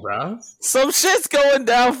 yeah, bro. Some shit's going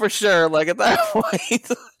down for sure. Like at that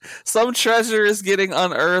point, some treasure is getting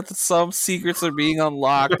unearthed. Some secrets are being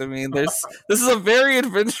unlocked. I mean, this is a very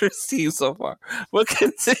adventurous team so far. But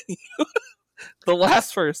continue. The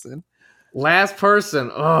last person. Last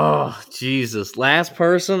person. Oh, Jesus. Last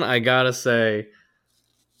person, I gotta say,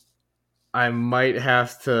 I might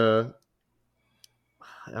have to.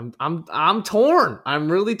 I'm torn.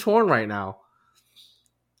 I'm really torn right now.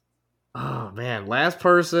 Oh man, last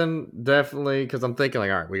person definitely because I'm thinking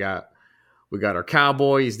like, all right, we got our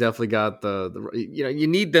cowboy. He's definitely got the you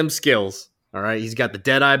need them skills. All right, he's got the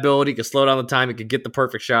dead eye ability. He can slow down the time. He can get the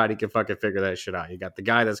perfect shot. He can fucking figure that shit out. You got the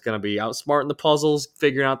guy that's gonna be outsmarting the puzzles,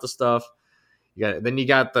 figuring out the stuff. You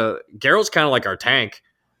got the Geralt's kind of like our tank.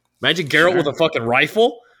 Imagine Geralt with a fucking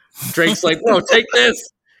rifle. Drake's like, bro, take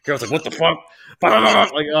this. Geralt's like, what the fuck?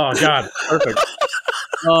 Like, oh god, perfect.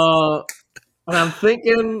 And I'm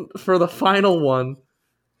thinking for the final one,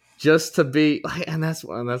 just to be, and that's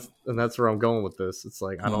where I'm going with this. It's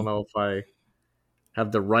like I don't know if I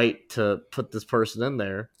have the right to put this person in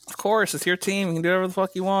there. Of course, it's your team. You can do whatever the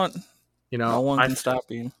fuck you want. You know, no one can stop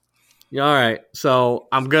you. Yeah, all right. So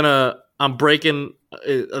I'm breaking.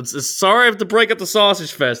 Sorry I have to break up the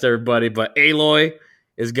sausage fest, everybody, but Aloy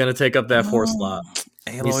is gonna take up that fourth slot.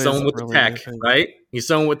 Aloy He's someone with really tech, right? He's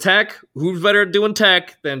someone with tech. Who's better at doing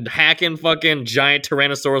tech than hacking fucking giant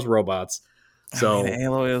Tyrannosaurus robots? So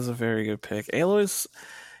Aloy is a very good pick. Aloy's,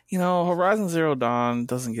 Horizon Zero Dawn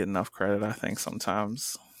doesn't get enough credit, I think,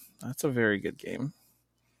 sometimes. That's a very good game.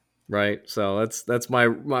 Right. So that's my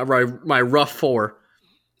rough four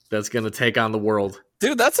that's gonna take on the world.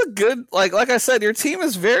 Dude, that's a good like I said, your team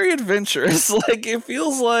is very adventurous. Like it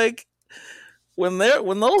feels like when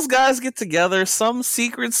those guys get together, some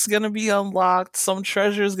secret's gonna be unlocked, some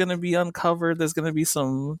treasure's gonna be uncovered, there's gonna be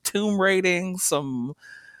some tomb raiding, some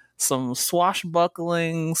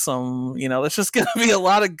swashbuckling, there's just gonna be a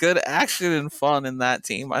lot of good action and fun in that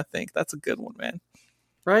team. I think that's a good one, man.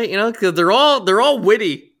 Right? Because they're all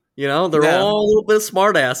witty. They're all a little bit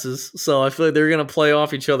smart asses. So I feel like they're gonna play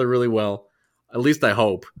off each other really well. At least I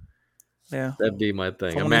hope. Yeah, that'd be my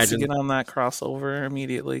thing. Someone needs to get on that crossover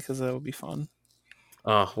immediately because that would be fun.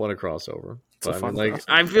 Oh, what a crossover! Crossover.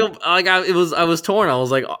 I feel like I was torn.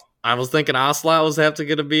 I was thinking Ocelot was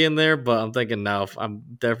gonna be in there, but I'm thinking no. I'm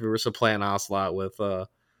definitely supplanting Ocelot with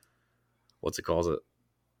what's it called?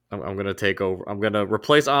 I'm gonna take over. I'm gonna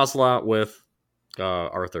replace Ocelot with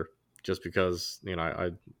Arthur, just because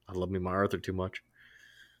I love me my Arthur too much.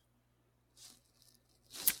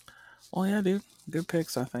 Oh yeah, dude. Good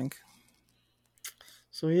picks, I think.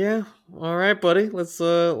 So yeah, all right, buddy.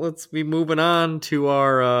 Let's be moving on to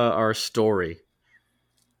our story.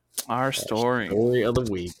 Our story of the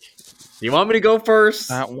week. Do you want me to go first?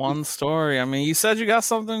 That one story. I mean, you said you got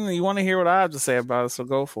something. You want to hear what I have to say about it, so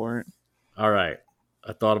go for it. All right.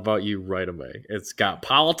 I thought about you right away. It's got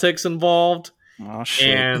politics involved. Oh, shit.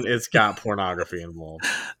 And it's got pornography involved.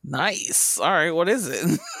 Nice. All right, what is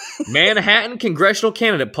it? Manhattan congressional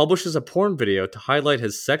candidate publishes a porn video to highlight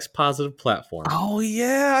his sex-positive platform. Oh,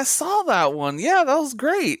 yeah, I saw that one. Yeah, that was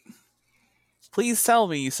great. Please tell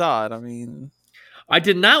me you saw it. I mean... I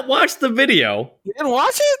did not watch the video. You didn't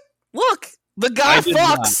watch it? Look, the guy fucks.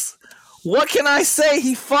 Not. What can I say?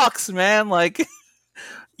 He fucks, man. Like,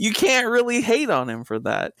 you can't really hate on him for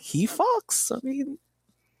that. He fucks. I mean...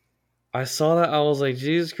 I saw that. I was like,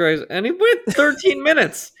 Jesus Christ. And he went 13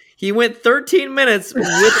 minutes. He went 13 minutes with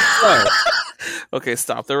a flow. Okay,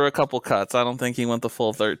 stop. There were a couple cuts. I don't think he went the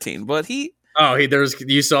full 13, but he... Oh,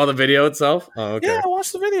 you saw the video itself? Oh, okay. Yeah, I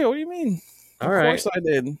watched the video. What do you mean? All right. Of course I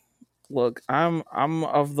did. Look, I'm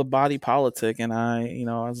of the body politic, and I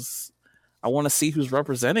want to see who's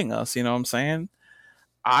representing us. You know what I'm saying?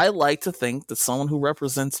 I like to think that someone who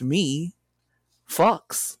represents me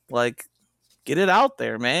fucks. Like, get it out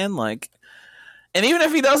there, man. Like, and even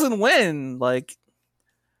if he doesn't win, like,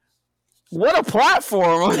 what a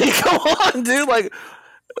platform. I mean, come on, dude. Like,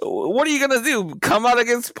 what are you going to do? Come out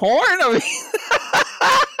against porn? I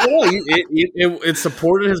mean, it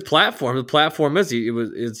supported his platform. The platform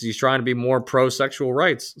he's trying to be more pro sexual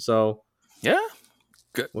rights. So, yeah.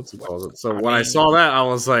 Good. What's it called? So when I saw that, I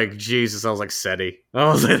was like, Jesus. I was like, SETI. I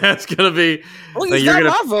was like, that's going to be. Well, he's got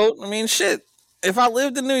my vote. I mean, shit. If I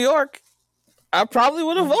lived in New York, I probably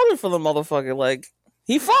would have voted for the motherfucker. Like,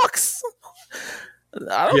 he fucks.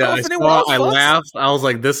 I don't know if anyone else fucks. I laughed. I was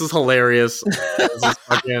like, this is hilarious. This is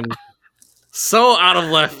fucking so out of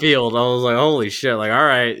left field. I was like, holy shit. Like, all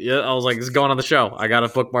right. Yeah. I was like, this is going on the show. I got to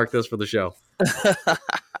bookmark this for the show.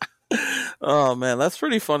 Oh, man. That's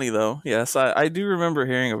pretty funny, though. Yes, I do remember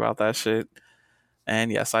hearing about that shit.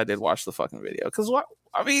 And yes, I did watch the fucking video. Because,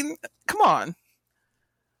 I mean, come on.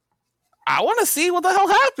 I want to see what the hell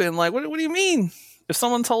happened. Like, what do you mean? If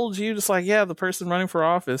someone told you, just like, yeah, the person running for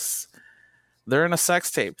office, they're in a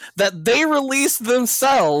sex tape that they released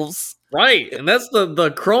themselves. Right, and that's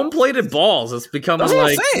the chrome-plated balls. It's becoming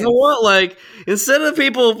like, you know what? Like, instead of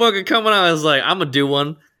people fucking coming out as like, I'm gonna do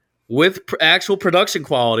one with actual production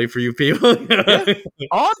quality for you people. Yeah,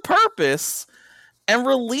 on purpose, and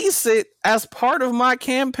release it as part of my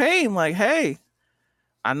campaign. Like, hey,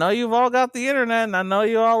 I know you've all got the internet, and I know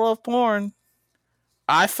you all love porn.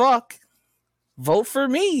 I fuck. Vote for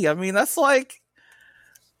me. I mean, that's like,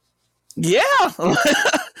 yeah.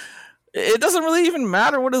 It doesn't really even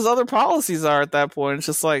matter what his other policies are at that point. It's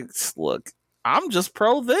just like, look, I'm just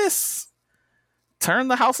pro this. Turn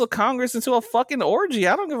the House of Congress into a fucking orgy.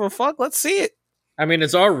 I don't give a fuck. Let's see it. I mean,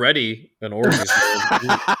 it's already an orgy.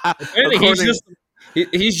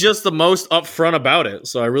 He's just the most upfront about it,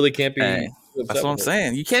 so I really can't be. Hey, that's what I'm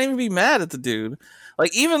saying. You can't even be mad at the dude.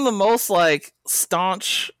 Like, even the most like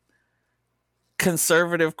staunch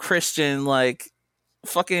conservative Christian, like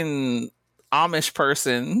fucking Amish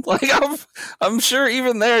person, like I'm sure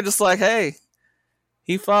even they're just like, hey,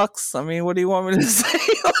 he fucks. I mean, what do you want me to say?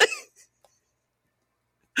 Like,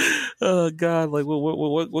 oh god, like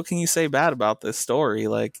what can you say bad about this story?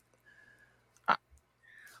 Like,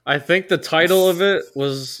 I think the title of it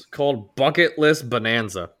was called Bucket List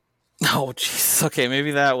Bonanza. Oh jeez. Okay,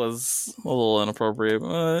 maybe that was a little inappropriate.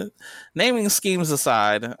 But naming schemes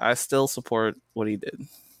aside, I still support what he did.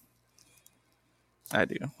 I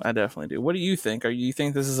do. I definitely do. What do you think? You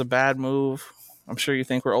think this is a bad move? I'm sure you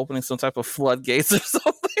think we're opening some type of floodgates or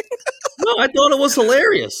something. No, I thought it was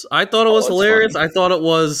hilarious. I thought it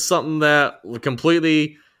was something that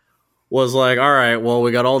completely was like, all right, well,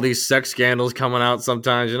 we got all these sex scandals coming out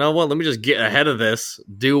sometimes. You know what? Let me just get ahead of this.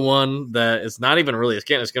 Do one that it's not even really a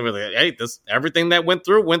scandal. It's going to be like, hey, everything that went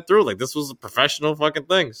through. Like, this was a professional fucking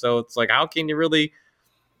thing. So it's like, how can you really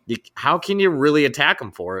attack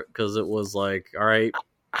him for it? Because it was like, all right.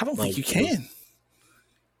 I don't think you can.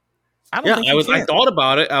 I thought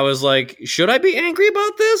about it. I was like, should I be angry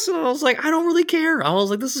about this? And I was like, I don't really care. I was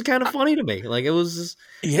like, this is kind of funny to me. Like, it was just,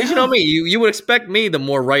 you know me. You would expect me, the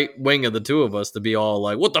more right wing of the two of us, to be all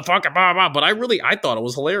like, what the fuck, blah, blah. But I thought it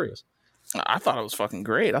was hilarious. I thought it was fucking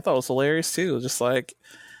great. I thought it was hilarious too. Just like,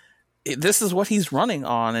 this is what he's running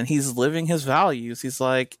on, and he's living his values. He's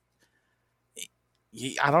like,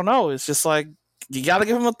 I don't know. It's just like, you got to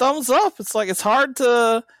give him a thumbs up. It's like, it's hard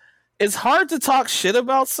to talk shit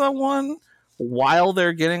about someone while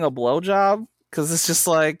they're getting a blowjob, because it's just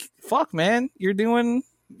like, fuck, man, you're doing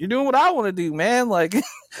what I want to do, man. Like,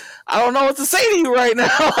 I don't know what to say to you right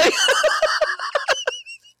now.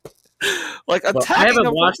 Like, I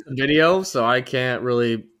haven't watched the video, so I can't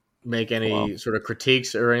really make any sort of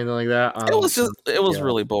critiques or anything like that. It was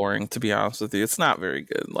really boring, to be honest with you. It's not very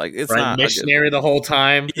good. Like, it's not missionary the whole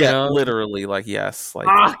time. Yeah, you know? Literally. Like, yes. Like,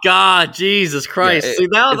 oh God, Jesus Christ! Yeah, See,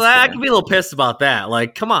 I can be a little pissed about that.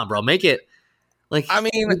 Like, come on, bro, make it. Like, I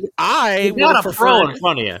mean, I got a pro in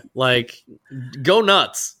front of you. Like, go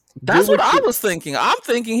nuts. That's what I was thinking. I'm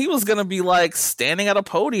thinking he was gonna be like standing at a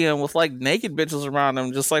podium with like naked bitches around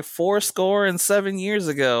him, just like 7 years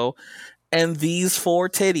ago. And these 4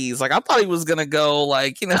 titties. Like, I thought he was gonna go,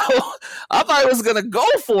 like, you know, I thought he was gonna go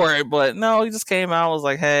for it, but no, he just came out and was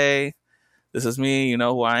like, hey, this is me, you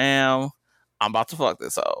know who I am. I'm about to fuck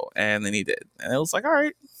this hoe. And then he did. And it was like, all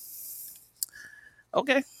right.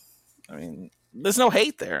 Okay. I mean, there's no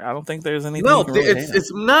hate there. I don't think there's anything. No,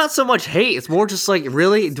 it's not so much hate. It's more just like,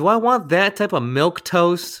 really, do I want that type of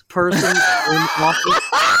milquetoast person in office?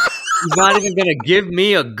 He's not even gonna give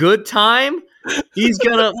me a good time. He's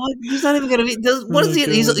not even gonna be. What is he?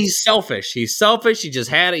 He's selfish. He's selfish. He just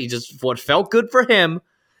had it. He just what felt good for him.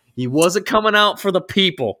 He wasn't coming out for the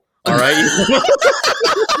people. All right.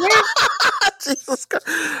 Jesus Christ.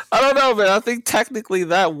 I don't know, man. I think technically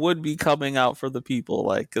that would be coming out for the people,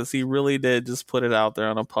 like, because he really did just put it out there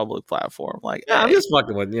on a public platform. Like, yeah, hey, I'm just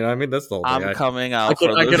fucking with you know. I mean, that's the whole thing. I'm coming out. I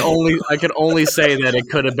could only say that it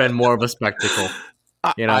could have been more of a spectacle.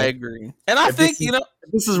 You know? I agree, and I think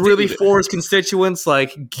this is really for his constituents.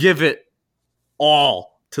 Like, give it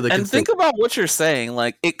all to the. And think about what you're saying.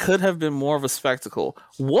 Like, it could have been more of a spectacle.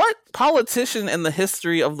 What politician in the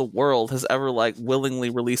history of the world has ever like willingly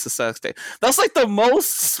released a sex tape? That's like the most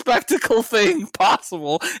spectacle thing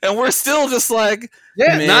possible, and we're still just like,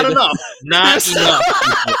 not enough,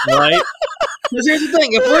 right? Because here's the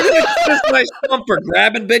thing: if we're gonna criticize Trump for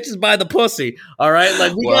grabbing bitches by the pussy, all right,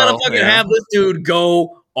 like we gotta fucking have this dude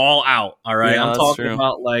go all out. All right, Yeah, I'm that's talking true.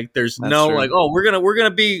 about like there's That's no true. like, oh, we're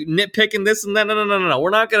gonna be nitpicking this and that. No. We're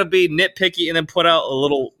not gonna be nitpicky and then put out a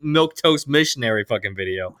little milquetoast missionary fucking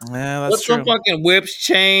video. Yeah, that's Put true. some fucking whips,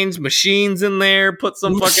 chains, machines in there. Put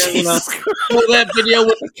some fucking Jesus put that video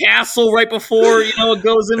with the castle right before it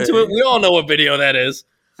goes into it. We all know what video that is.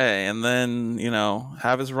 Hey, and then,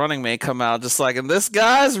 have his running mate come out just like, and this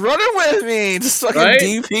guy's running with me. Just fucking Right?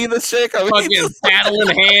 DP the chick. I mean, Fucking paddle in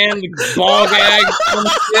hand, ball gag, some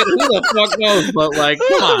shit. Who the fuck knows? But like,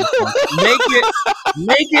 come on,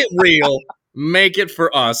 make it real. Make it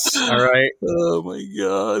for us. All right. Oh my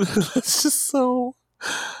god, that's just so.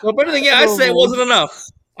 Well, but anything, I say it wasn't enough.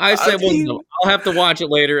 I say it wasn't enough. I'll have to watch it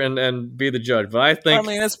later and be the judge. But I think,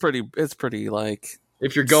 it's pretty like.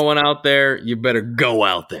 If you're going out there, you better go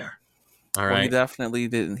out there. All right. Well, he definitely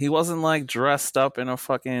didn't. He wasn't like dressed up in a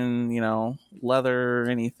fucking, leather or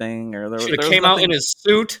anything. Or should have came out in his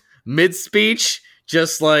suit mid speech,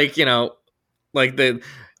 just like like the.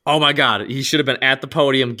 Oh my god, he should have been at the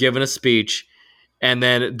podium giving a speech, and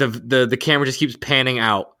then the camera just keeps panning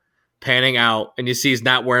out, and you see he's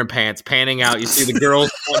not wearing pants. Panning out, you see the girls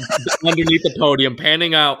underneath the podium.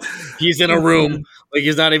 Panning out, he's in a room. Like,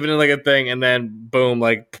 he's not even in, like, a thing. And then, boom,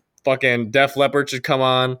 like, fucking Def Leppard should come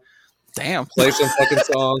on. Damn. Play some fucking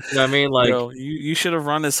songs. You know what I mean? Like, you should have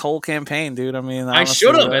run this whole campaign, dude. I mean, I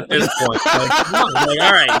should have at this point. Like, come on. Like,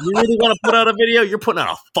 all right, you really want to put out a video? You're putting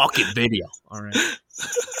out a fucking video. All right.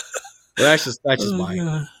 But that's just that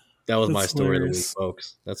was my story of the week,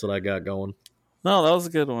 folks. That's what I got going. No, that was a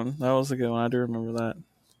good one. I do remember that.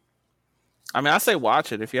 I mean, I say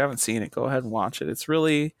watch it. If you haven't seen it, go ahead and watch it. It's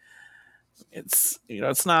really...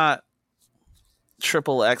 It's not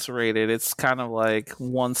triple X rated. It's kind of like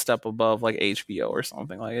one step above like HBO or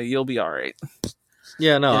something. Like, you'll be all right.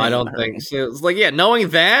 Yeah, no, I don't think so. It's like, knowing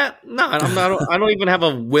that, no, I don't even have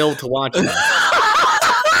a will to watch that.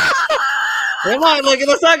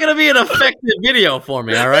 That's not going to be an effective video for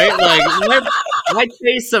me. All right, like my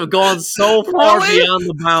tastes have gone so far beyond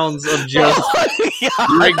the bounds of just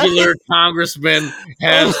regular congressman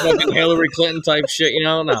has fucking Hillary Clinton type shit.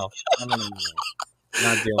 No. Not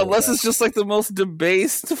unless it's just like the most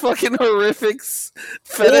debased fucking horrific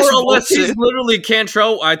fetish or unless he's literally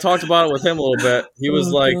Cantrell. I talked about it with him a little bit. He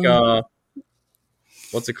was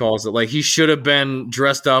what's it called? Like, he should have been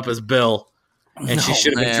dressed up as Bill. And she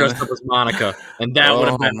should have been dressed up as Monica, and that would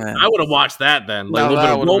have been. Man. I would have watched that then. Like, a little bit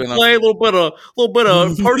of role play, a little bit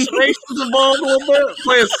of impersonations involved, a little bit.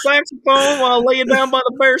 Play a saxophone while laying down by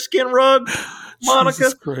the bearskin rug,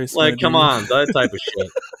 Monica. Christ, like, come on, that type of shit.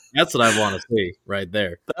 That's what I want to see right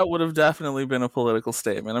there. That would have definitely been a political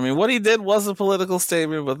statement. I mean, what he did was a political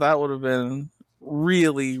statement, but that would have been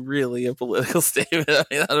really, really a political statement. I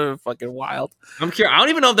mean, that would have been fucking wild. I'm curious. I don't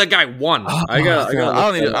even know if that guy won. I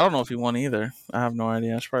don't know if he won either. I have no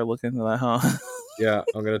idea. I should probably look into that, huh? Yeah,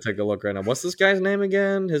 I'm gonna take a look right now. What's this guy's name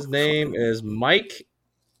again? His name is Mike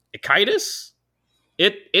Ikitis?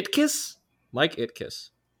 Itkis? Mike Itkis.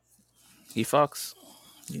 He fucks.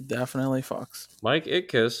 He definitely fucks. Mike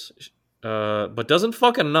Itkis, but doesn't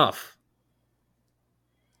fuck enough.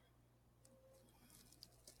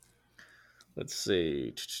 Let's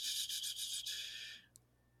see.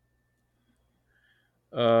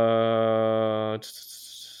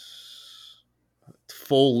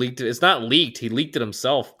 Full leaked. It's not leaked. He leaked it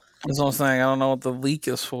himself. That's what I'm saying. I don't know what the leak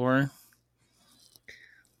is for.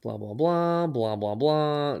 Blah blah blah blah blah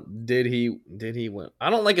blah. Did he win? I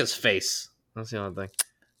don't like his face. That's the only thing.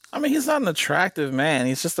 I mean, he's not an attractive man.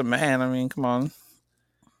 He's just a man. I mean, come on.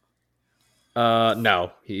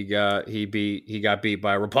 No, he got beat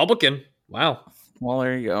by a Republican. Wow. Well,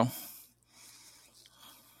 there you go.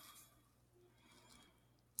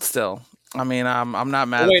 Still, I mean, I'm not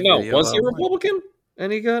mad. Wait, no, was he a Republican?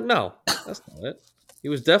 And he got no. That's not it. He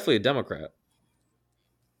was definitely a Democrat.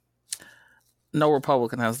 No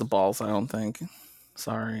Republican has the balls, I don't think.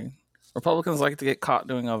 Sorry, Republicans like to get caught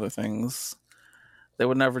doing other things. They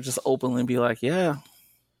would never just openly be like, "Yeah,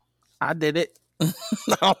 I did it." I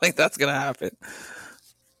don't think that's gonna happen.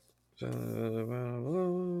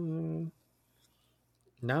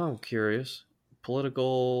 Now I'm curious.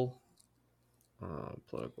 Political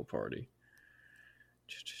party.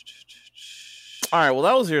 All right, well,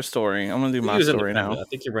 that was your story. I'm going to do my story now. I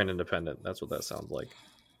think he ran independent. That's what that sounds like.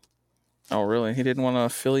 Oh, really? He didn't want to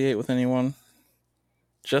affiliate with anyone?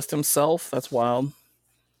 Just himself? That's wild.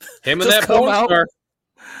 Him and that porn star.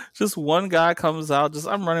 Just one guy comes out.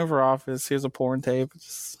 I'm running for office. Here's a porn tape.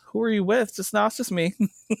 Who are you with? It's just me.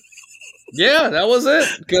 Yeah, that was it.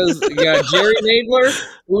 Because you got Jerry Nadler,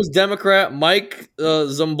 who was Democrat. Mike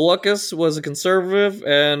Zumblukis was a conservative.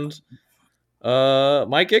 And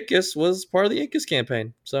Mike Ickes was part of the Ickes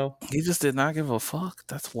campaign. So He just did not give a fuck.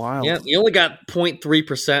 That's wild. yeah, he only got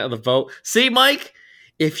 0.3% of the vote. See, Mike,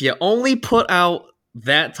 if you only put out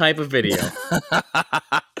that type of video,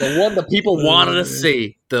 the one that people wanted to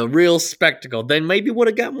see, the real spectacle, then maybe would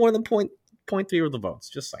have got more than 0.3 of the votes.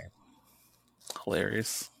 Just saying.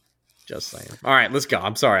 Hilarious. Just saying. All right, let's go.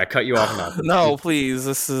 I'm sorry, I cut you off now. No, please.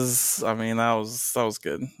 This is. I mean, that was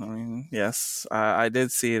good. I mean, yes, I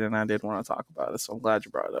did see it, and I did want to talk about it. So I'm glad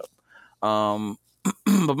you brought it up.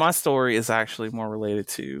 But my story is actually more related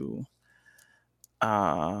to,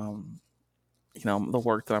 the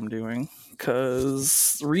work that I'm doing.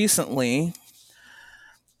 Because recently,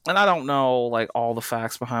 and I don't know like all the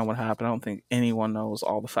facts behind what happened. I don't think anyone knows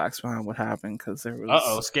all the facts behind what happened because there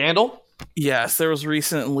was scandal. Yes, there was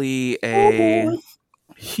recently a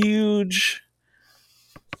huge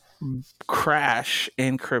crash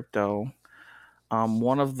in crypto.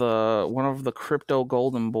 One of the crypto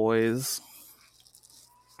golden boys.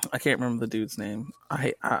 I can't remember the dude's name.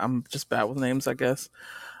 I'm just bad with names, I guess.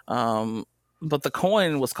 But the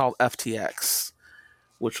coin was called FTX,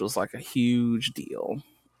 which was like a huge deal.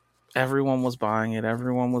 Everyone was buying it.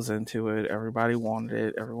 Everyone was into it. Everybody wanted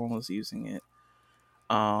it. Everyone was using it.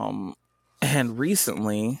 And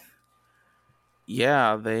recently,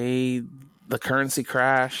 the currency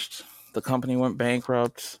crashed. The company went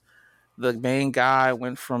bankrupt. The main guy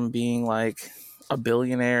went from being like a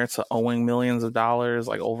billionaire to owing millions of dollars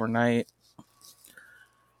like overnight.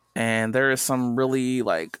 And there is some really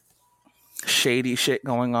like shady shit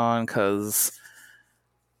going on because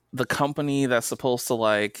the company that's supposed to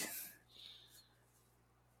like,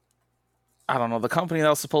 I don't know, the company that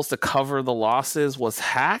was supposed to cover the losses was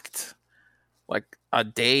hacked like a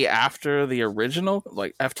day after the original,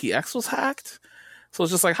 like FTX was hacked. So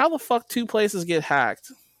it's just like, how the fuck two places get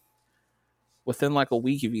hacked within like a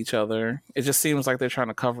week of each other? It just seems like they're trying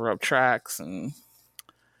to cover up tracks, and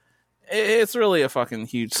it's really a fucking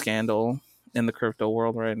huge scandal in the crypto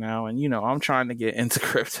world right now. And I'm trying to get into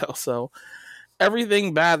crypto, so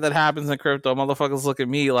everything bad that happens in crypto, motherfuckers look at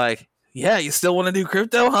me like, yeah, you still want to do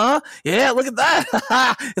crypto, huh? Yeah, look at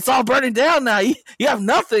that. It's all burning down now. You have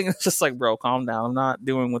nothing. It's just like, bro, calm down. I'm not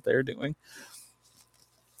doing what they're doing.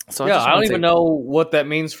 So yeah, I don't even know what that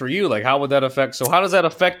means for you. Like, how would that affect? So, how does that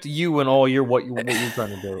affect you and all what you're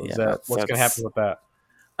trying to do? Is what's going to happen with that?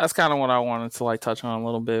 That's kind of what I wanted to like touch on a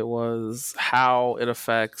little bit, was how it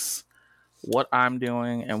affects what I'm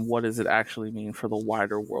doing and what does it actually mean for the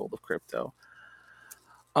wider world of crypto.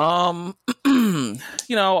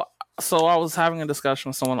 So I was having a discussion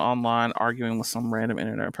with someone online, arguing with some random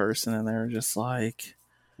internet person, and they were just like,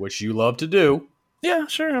 which you love to do. Yeah,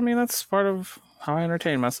 sure. I mean, that's part of how I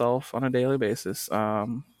entertain myself on a daily basis.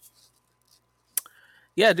 Dude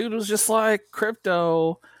was just like,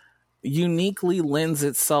 crypto uniquely lends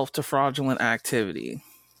itself to fraudulent activity.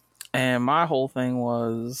 And my whole thing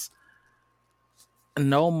was,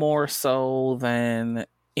 no more so than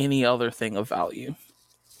any other thing of value.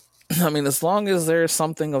 I mean, as long as there's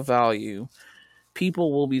something of value,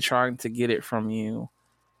 people will be trying to get it from you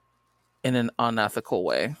in an unethical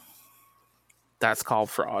way. That's called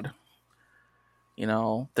fraud. There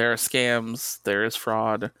are scams, there is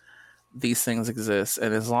fraud. These things exist.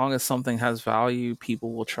 And as long as something has value,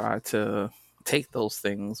 people will try to take those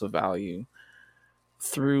things of value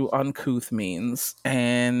through uncouth means.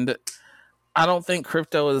 And I don't think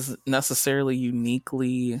crypto is necessarily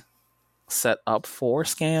uniquely set up for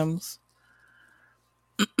scams.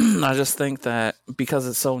 I just think that because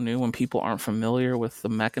it's so new and people aren't familiar with the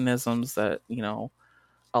mechanisms that,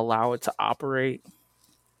 allow it to operate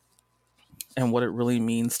and what it really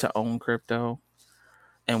means to own crypto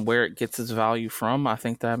and where it gets its value from, I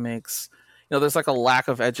think that makes, there's like a lack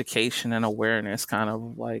of education and awareness kind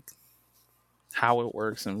of like how it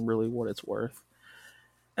works and really what it's worth.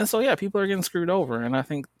 And so, yeah, people are getting screwed over. And I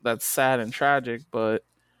think that's sad and tragic, but,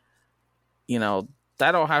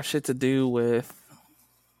 that don't have shit to do with,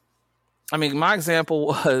 I mean, my example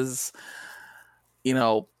was,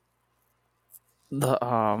 the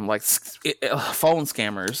phone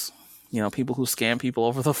scammers, people who scam people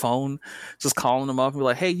over the phone, just calling them up and be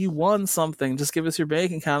like, hey, you won something, just give us your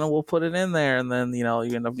bank account and we'll put it in there. And then, you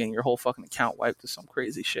end up getting your whole fucking account wiped to some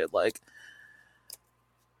crazy shit. Like,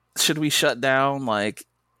 should we shut down like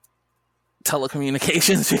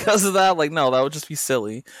telecommunications because of that? Like, no, that would just be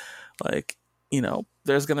silly. Like,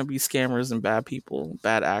 there's going to be scammers and bad people,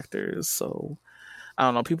 bad actors. So I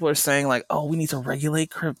don't know. People are saying like, oh, we need to regulate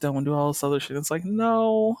crypto and do all this other shit. It's like,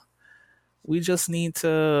 no, we just need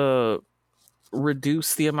to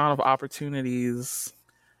reduce the amount of opportunities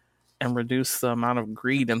and reduce the amount of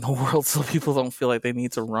greed in the world so people don't feel like they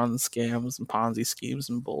need to run scams and Ponzi schemes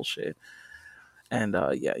and bullshit. And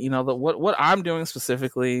yeah, you know, what I'm doing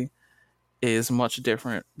specifically is much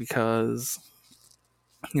different because,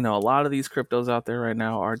 you know, a lot of these cryptos out there right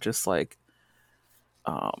now are just like,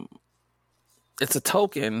 it's a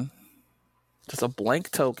token, just a blank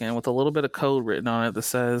token with a little bit of code written on it that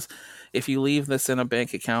says, if you leave this in a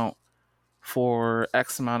bank account for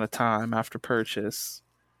X amount of time after purchase,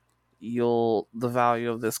 the value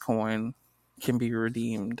of this coin can be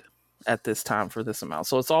redeemed at this time for this amount.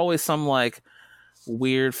 So it's always some like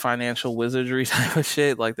weird financial wizardry type of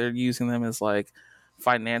shit. Like they're using them as like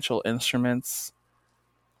financial instruments.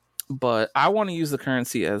 But I want to use the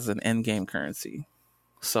currency as an end game currency.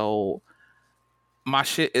 So my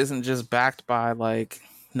shit isn't just backed by like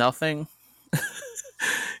nothing.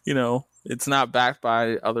 You know, it's not backed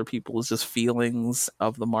by other people's just feelings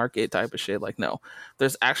of the market type of shit. Like, no,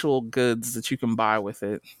 there's actual goods that you can buy with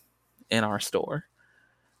it in our store.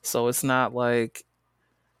 So it's not like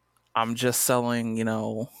I'm just selling, you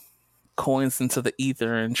know, coins into the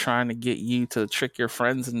ether and trying to get you to trick your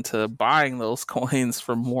friends into buying those coins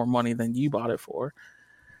for more money than you bought it for,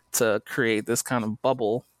 to create this kind of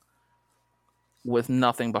bubble with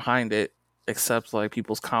nothing behind it except like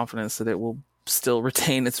people's confidence that it will still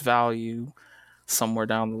retain its value somewhere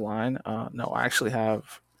down the line. No, I actually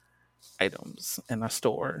have items in a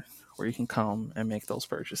store where you can come and make those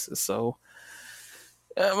purchases. So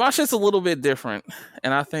my shit's a little bit different,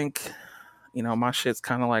 and I think, you know, my shit's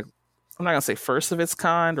kind of like, I'm not gonna say first of its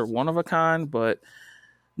kind or one of a kind, but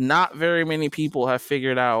not very many people have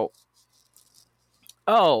figured out,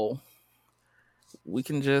 oh, we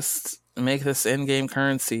can just make this in-game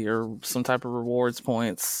currency or some type of rewards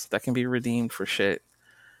points that can be redeemed for shit,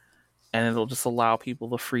 and it'll just allow people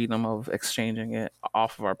the freedom of exchanging it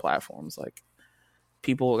off of our platforms. Like,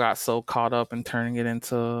 people got so caught up in turning it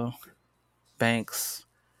into banks,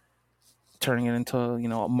 turning it into, you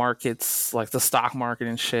know, markets like the stock market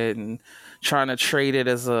and shit, and trying to trade it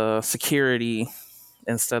as a security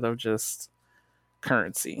instead of just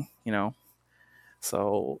currency, you know.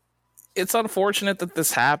 So it's unfortunate that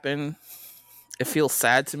this happened. It feels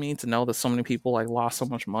sad to me to know that so many people like lost so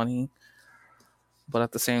much money, but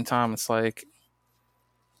at the same time, it's like,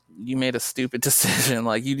 you made a stupid decision.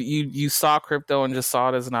 Like you saw crypto and just saw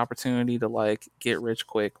it as an opportunity to like get rich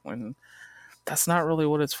quick, when that's not really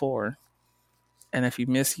what it's for. And if you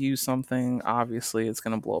misuse something, obviously it's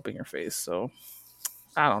going to blow up in your face. So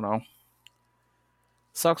I don't know.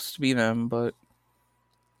 Sucks to be them, but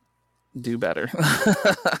do better.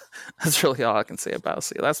 That's really all I can say about it.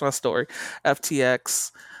 So that's my story.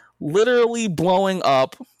 FTX literally blowing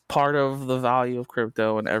up part of the value of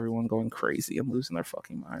crypto and everyone going crazy and losing their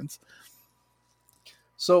fucking minds.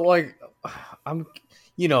 So like, I'm,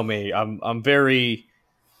 you know me, I'm very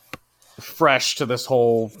fresh to this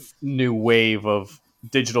whole new wave of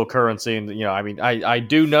digital currency, and you know, I mean, I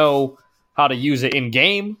do know how to use it in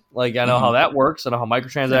game. Like, I know how that works. I know how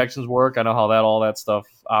microtransactions work. I know how all that stuff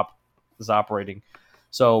is operating.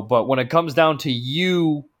 So, but when it comes down to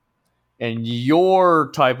you and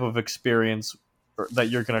your type of experience that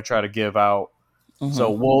you're going to try to give out,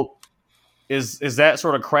 so is that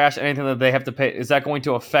sort of crash anything that they have to pay? Is that going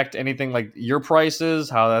to affect anything like your prices?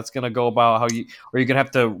 How that's going to go about? How you are you going to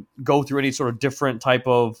have to go through any sort of different type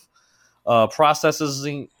of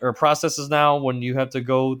processes now when you have to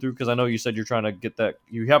go through? Because I know you said you're trying to get that.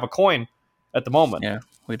 You have a coin at the moment. Yeah,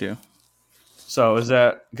 we do. So is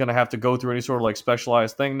that going to have to go through any sort of like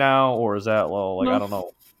specialized thing now, or is that like No. I don't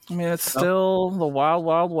know? I mean, it's still the wild,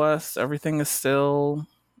 wild west. Everything is still,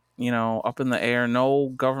 you know, up in the air. No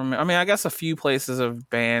government. I mean, I guess a few places have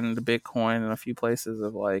banned Bitcoin, and a few places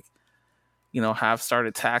have like, you know, have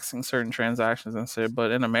started taxing certain transactions and shit.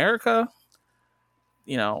 But in America,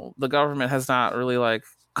 you know, the government has not really like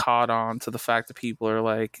caught on to the fact that people are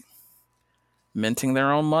like minting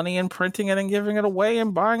their own money and printing it and giving it away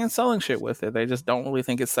and buying and selling shit with it. They just don't really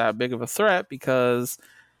think it's that big of a threat because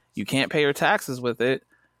you can't pay your taxes with it.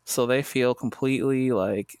 So they feel completely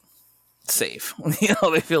like safe. You know,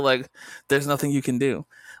 they feel like there's nothing you can do.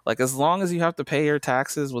 Like, as long as you have to pay your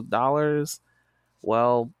taxes with dollars,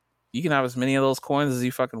 well, you can have as many of those coins as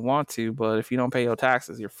you fucking want to, but if you don't pay your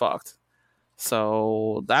taxes, you're fucked.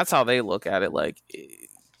 So that's how they look at it. Like,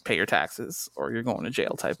 pay your taxes or you're going to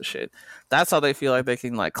jail type of shit. That's how they feel like they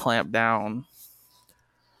can like clamp down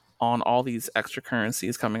on all these extra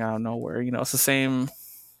currencies coming out of nowhere. You know, it's the same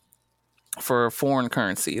for foreign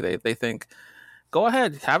currency. They think, go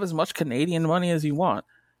ahead, have as much Canadian money as you want.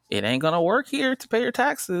 It ain't gonna work here to pay your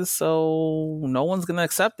taxes, so no one's gonna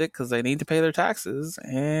accept it because they need to pay their taxes.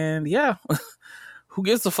 And yeah, who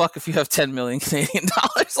gives a fuck if you have 10 million Canadian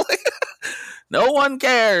dollars? Like, no one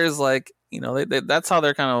cares. Like, that's how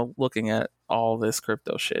they're kind of looking at all this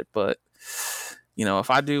crypto shit. But, if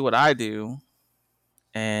I do what I do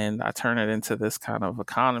and I turn it into this kind of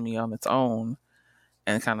economy on its own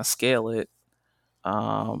and kind of scale it,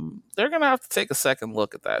 they're going to have to take a second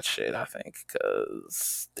look at that shit, I think,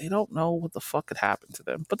 because they don't know what the fuck could happen to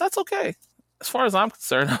them. But that's okay. As far as I'm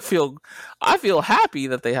concerned, I feel happy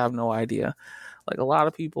that they have no idea. Like a lot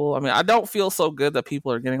of people, I mean, I don't feel so good that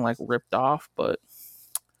people are getting like ripped off, but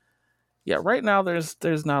yeah, right now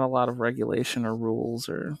there's not a lot of regulation or rules,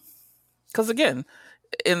 or because again,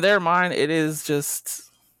 in their mind, it is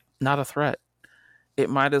just not a threat. It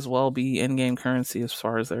might as well be in-game currency as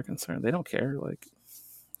far as they're concerned. They don't care. Like,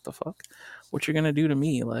 the fuck? What you're gonna do to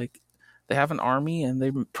me? Like, they have an army and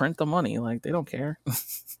they print the money. Like, they don't care.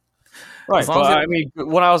 Right. But I mean,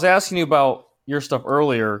 when I was asking you about your stuff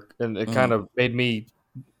earlier, and it kind of made me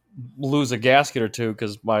lose a gasket or two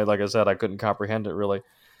because like I said, I couldn't comprehend it really.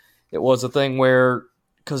 It was a thing where,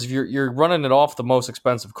 because you're running it off the most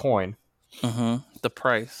expensive coin, the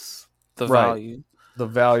price, the value. The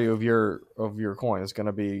value of your coin is going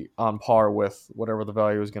to be on par with whatever the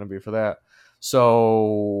value is going to be for that.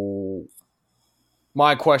 So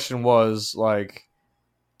my question was, like,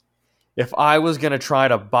 if I was going to try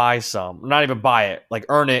to buy some, not even buy it, like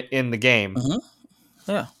earn it in the game,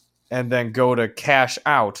 yeah, and then go to cash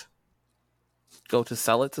out, go to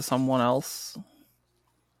sell it to someone else.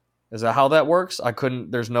 Is that how that works? I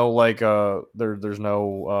couldn't. There's no like there's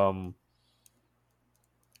no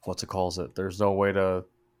what's it calls it? There's no way to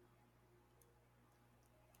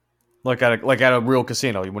like at a real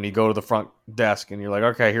casino when you go to the front desk and you're like,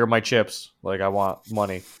 okay, here are my chips. Like, I want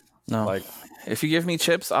money. No, like, if you give me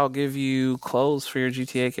chips, I'll give you clothes for your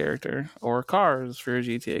GTA character, or cars for your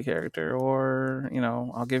GTA character, or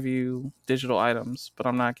I'll give you digital items, but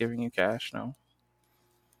I'm not giving you cash. No.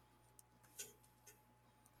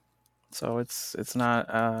 So it's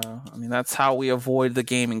not. I mean, that's how we avoid the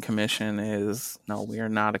gaming commission. Is no, we are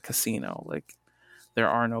not a casino. Like, there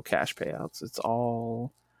are no cash payouts. It's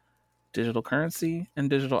all digital currency and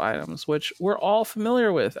digital items, which we're all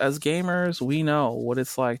familiar with as gamers. We know what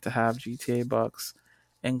it's like to have GTA bucks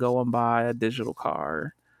and go and buy a digital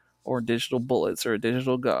car, or digital bullets, or a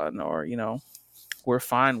digital gun, or we're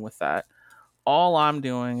fine with that. All I'm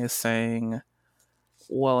doing is saying,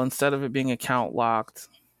 well, instead of it being account locked,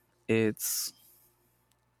 you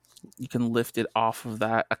can lift it off of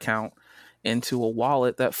that account into a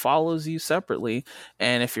wallet that follows you separately.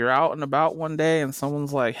 And if you're out and about one day and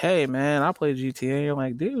someone's like, hey man, I play GTA, you're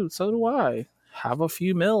like, dude, so do I. Have a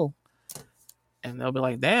few mil. And they'll be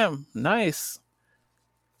like, damn, nice.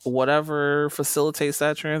 Whatever facilitates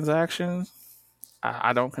that transaction,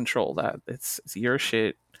 I don't control that. It's your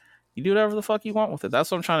shit. You do whatever the fuck you want with it. That's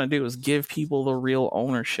what I'm trying to do, is give people the real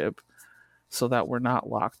ownership so that we're not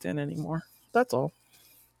locked in anymore. That's all.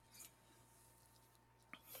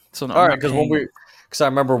 So no, all right, because I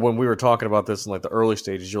remember when we were talking about this in like the early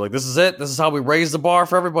stages, you're like, this is it. This is how we raise the bar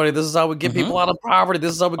for everybody. This is how we get people out of poverty.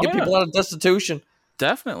 This is how we get people out of destitution.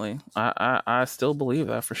 Definitely. I still believe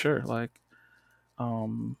that for sure. Like,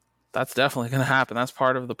 that's definitely going to happen. That's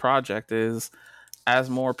part of the project, is as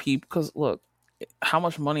more people, because look, how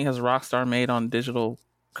much money has Rockstar made on digital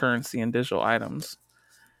currency and digital items?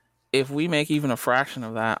 If we make even a fraction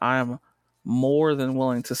of that, I am more than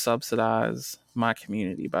willing to subsidize my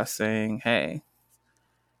community by saying, hey,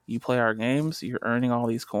 you play our games, you're earning all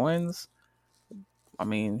these coins. I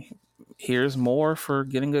mean, here's more for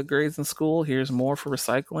getting good grades in school. Here's more for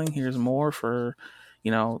recycling. Here's more for,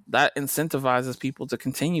 that incentivizes people to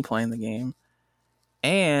continue playing the game.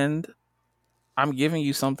 And I'm giving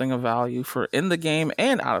you something of value for in the game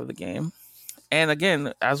and out of the game. And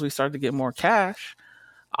again, as we start to get more cash,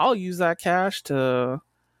 I'll use that cash to,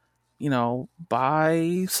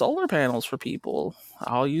 buy solar panels for people.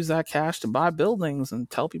 I'll use that cash to buy buildings and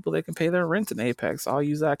tell people they can pay their rent in Apex. I'll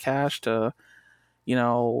use that cash to,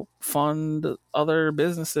 fund other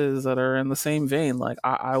businesses that are in the same vein. Like,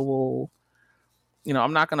 I will,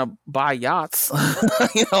 I'm not going to buy yachts.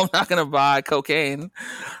 I'm not going to buy cocaine.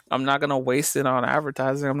 I'm not going to waste it on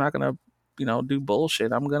advertising. I'm not going to, do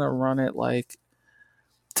bullshit. I'm going to run it like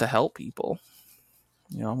to help people.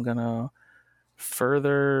 I'm going to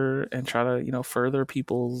further and try to, further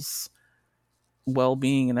people's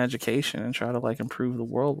well-being and education and try to like improve the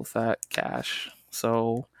world with that cash.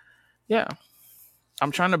 So, yeah,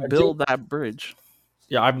 I'm trying to build that bridge.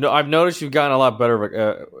 Yeah, I've noticed you've gotten a lot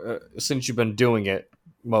better since you've been doing it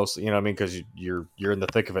mostly. You know what I mean? Because you're in the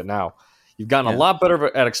thick of it now. You've gotten a lot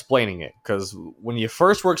better at explaining it. Because when you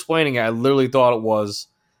first were explaining it, I literally thought it was,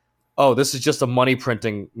 oh, this is just a money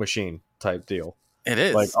printing machine type deal. It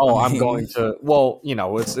is. Like, oh, I'm going to, well, you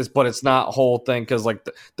know, it's but it's not a whole thing, because like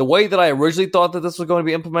the way that I originally thought that this was going to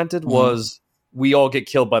be implemented was we all get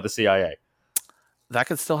killed by the CIA. That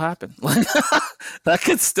could still happen. That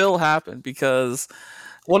could still happen because...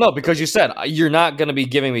 Well, no, because you said you're not going to be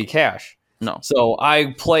giving me cash. No. So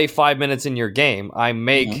I play 5 minutes in your game. I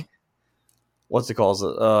make, what's it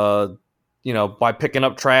called? You know, by picking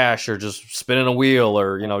up trash or just spinning a wheel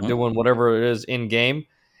or, you know, doing whatever it is in game.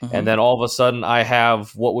 And then all of a sudden I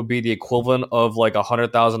have what would be the equivalent of like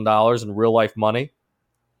 $100,000 in real life money.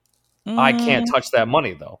 I can't touch that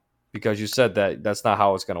money though, because you said that that's not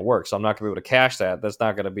how it's going to work. So I'm not going to be able to cash that. That's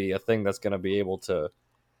not going to be a thing that's going to be able to.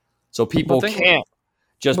 So people can't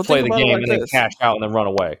just play the game and then cash out and then run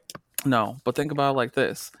away. No, but think about it like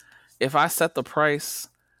this. If I set the price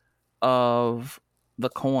of the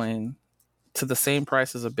coin to the same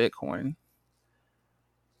price as a Bitcoin,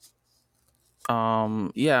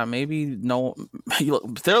 maybe no.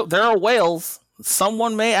 There are whales.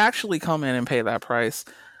 Someone may actually come in and pay that price.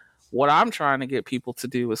 What I'm trying to get people to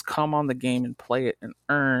do is come on the game and play it and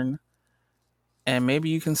earn, and maybe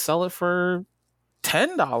you can sell it for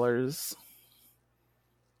 $10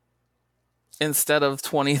 instead of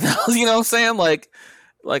 $20,000. You know what I'm saying? Like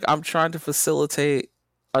I'm trying to facilitate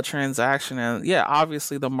a transaction, and yeah,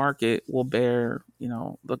 obviously the market will bear, you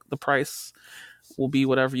know, the price will be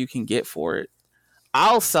whatever you can get for it.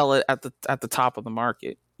 I'll sell it at the top of the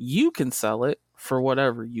market. You can sell it for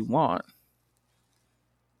whatever you want.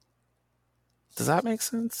 Does that make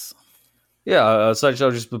sense? Yeah, essentially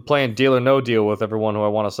I've just been playing deal or no deal with everyone who I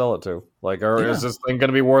want to sell it to. Like, is this thing going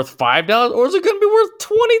to be worth $5 or is it going to be worth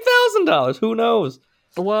 $20,000? Who knows?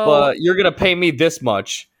 Well, but you're going to pay me this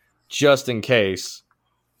much just in case.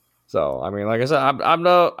 So, I mean, like I said,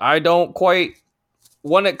 I don't quite,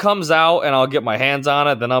 when it comes out and I'll get my hands on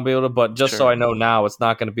it, then I'll be able to, but just so I know now, it's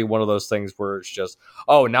not going to be one of those things where it's just,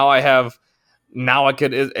 oh, now I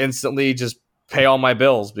could instantly just pay all my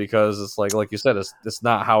bills, because it's like you said, it's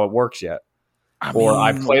not how it works yet. I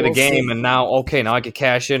play the game and now I could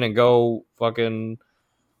cash in and go fucking,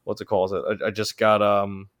 what's it called? I just got,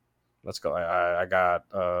 let's go. I got,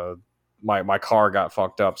 my car got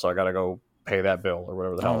fucked up, so I got to go pay that bill or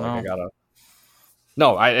whatever the hell. I gotta.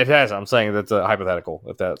 No, it has. I'm saying that's a hypothetical.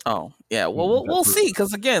 If that. Oh yeah. Well, we'll see.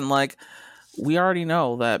 Because again, like we already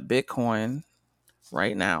know that Bitcoin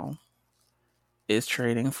right now is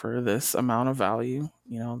trading for this amount of value.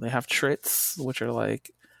 You know, they have trits, which are like,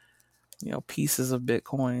 you know, pieces of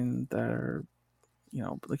Bitcoin that are, you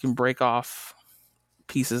know, they can break off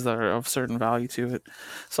pieces that are of certain value to it.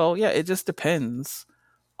 So yeah, it just depends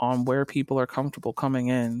on where people are comfortable coming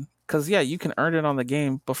in. Because yeah, you can earn it on the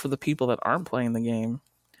game, but for the people that aren't playing the game,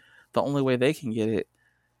 the only way they can get it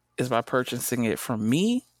is by purchasing it from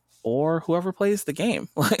me or whoever plays the game.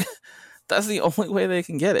 Like that's the only way they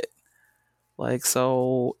can get it. Like,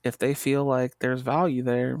 so if they feel like there's value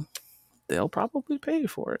there, they'll probably pay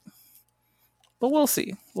for it. But we'll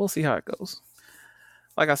see. We'll see how it goes.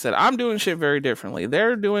 Like I said, I'm doing shit very differently.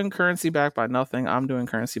 They're doing currency backed by nothing. I'm doing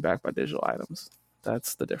currency backed by digital items.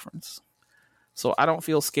 That's the difference. So I don't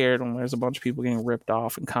feel scared when there's a bunch of people getting ripped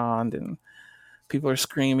off and conned and people are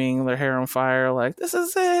screaming their hair on fire like, this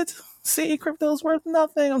is it. See, crypto's worth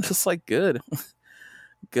nothing. I'm just like, good.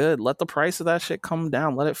 Good. Let the price of that shit come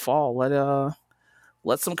down. Let it fall.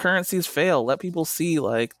 Let some currencies fail. Let people see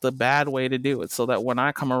like the bad way to do it, so that when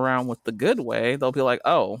I come around with the good way, they'll be like,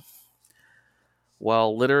 oh,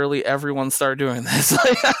 well, literally everyone start doing this.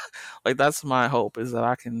 Like that's my hope, is that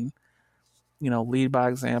I can, you know, lead by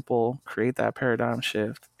example, create that paradigm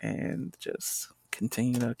shift, and just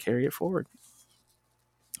continue to carry it forward.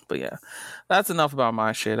 But yeah, that's enough about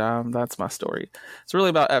my shit. That's my story. It's really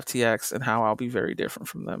about FTX and how I'll be very different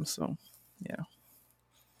from them. So yeah.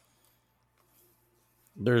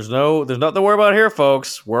 There's nothing to worry about here,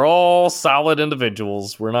 folks. We're all solid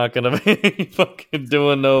individuals. We're not gonna be fucking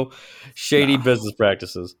doing no shady business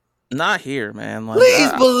practices. Not here, man. Like,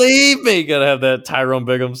 please believe me. Gotta have that Tyrone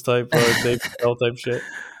Biggums type, Dave Chappelle type shit.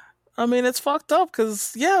 I mean, it's fucked up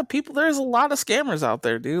because there's a lot of scammers out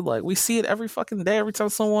there, dude. Like we see it every fucking day. Every time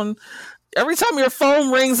your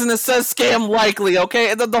phone rings and it says scam likely,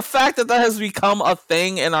 okay? And the fact that has become a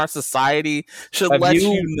thing in our society should let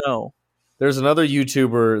you know. There's another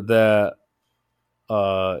YouTuber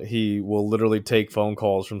that he will literally take phone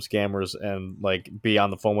calls from scammers and like be on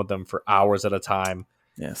the phone with them for hours at a time.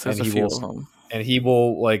 Yes, and he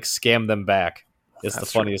will like scam them back. It's the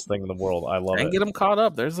funniest thing in the world. I love it. And get them caught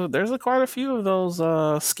up. There's quite a few of those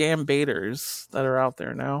scam baiters that are out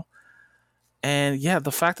there now. And yeah,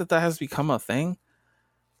 the fact that has become a thing,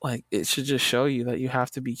 like it should just show you that you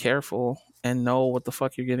have to be careful and know what the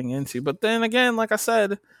fuck you're getting into. But then again, like I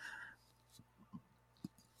said,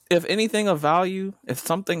 if anything of value, if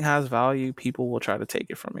something has value, people will try to take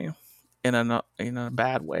it from you in a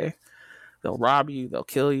bad way. They'll rob you, they'll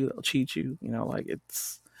kill you, they'll cheat you. Like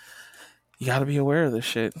you got to be aware of this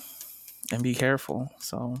shit and be careful.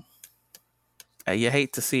 So you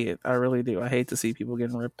hate to see it. I really do. I hate to see people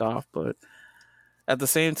getting ripped off, but at the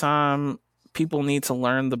same time, people need to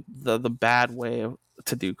learn the bad way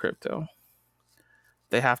to do crypto.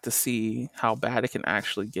 They have to see how bad it can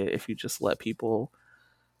actually get if you just let people,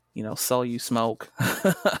 sell you smoke.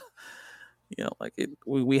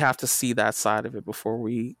 We have to see that side of it before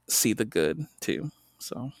we see the good too.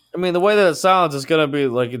 So I mean, the way that it sounds is going to be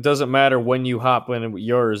like, it doesn't matter when you hop in with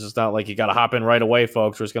yours. It's not like you got to hop in right away,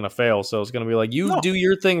 folks, or it's going to fail. So it's going to be like, you do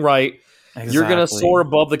your thing right. Exactly. You're going to soar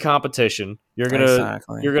above the competition. You're going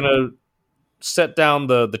to set down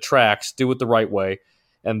the tracks, do it the right way.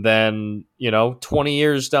 And then, 20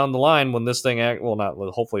 years down the line when this thing,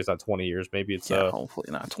 hopefully it's not 20 years. Maybe it's hopefully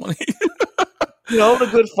not 20. A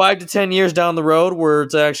good 5 to 10 years down the road where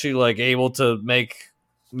it's actually like able to make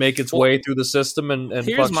its way through the system and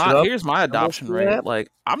here's my adoption rate.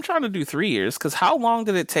 Like, I'm trying to do 3 years, because how long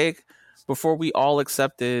did it take before we all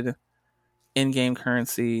accepted in-game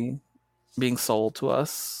currency being sold to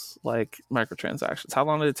us, like microtransactions? How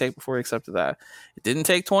long did it take before we accepted that? It didn't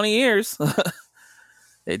take 20 years.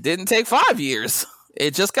 It didn't take 5 years.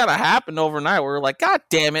 It just kind of happened overnight. We're like, God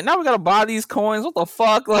damn it! Now we gotta buy these coins. What the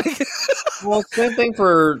fuck? Like, well, same thing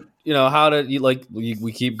for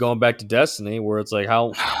we keep going back to Destiny, where it's like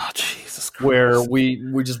how Jesus Christ, where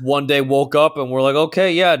we just one day woke up and we're like,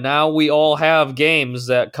 okay, yeah, now we all have games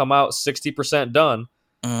that come out 60% done,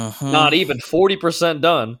 not even 40%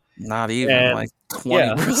 done, not even like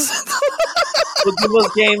 20%. We'll give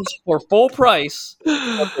those games for full price,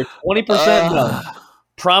 20% done.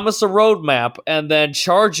 Promise a roadmap, and then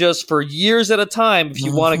charge us for years at a time if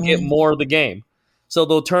you want to get more of the game. So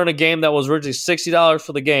they'll turn a game that was originally $60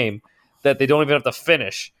 for the game that they don't even have to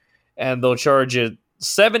finish, and they'll charge you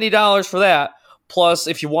 $70 for that. Plus,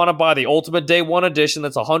 if you want to buy the Ultimate Day 1 edition,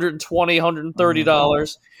 that's $120,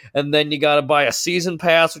 $130. And then you got to buy a season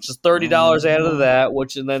pass, which is $30 added to that,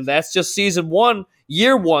 and then that's just season 1,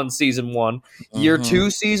 year 1, season 1, year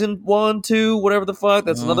 2, season 1, 2, whatever the fuck.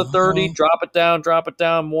 That's another $30. Drop it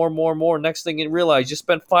down, more. Next thing you realize, you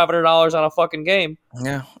spent $500 on a fucking game.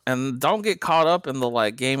 Yeah, and don't get caught up in the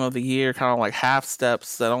like game of the year kind of like half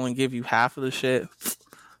steps that only give you half of the shit.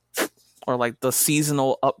 Or like the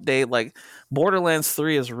seasonal update. Like Borderlands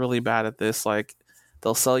 3 is really bad at this. Like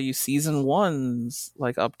they'll sell you season 1's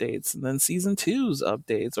like updates and then season 2's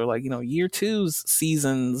updates, or like, year 2's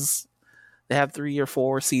seasons. They have 3 or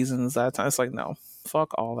 4 seasons that time. It's like, no,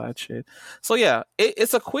 fuck all that shit. So yeah,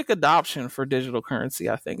 it's a quick adoption for digital currency.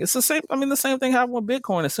 I think it's the same. I mean, the same thing happened with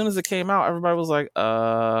Bitcoin. As soon as it came out, everybody was like,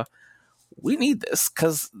 we need this,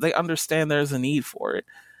 because they understand there's a need for it.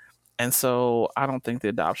 And so I don't think the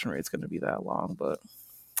adoption rate is going to be that long, but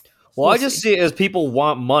I just see it as people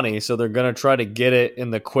want money, so they're going to try to get it in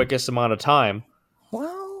the quickest amount of time.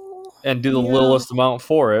 Well, and do the littlest amount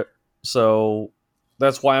for it. So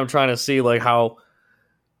that's why I'm trying to see like how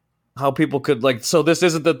people could like. So this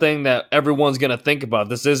isn't the thing that everyone's going to think about.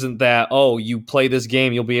 This isn't that, oh, you play this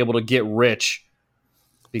game, you'll be able to get rich,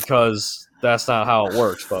 because that's not how it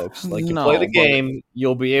works, folks. Like, you play the game,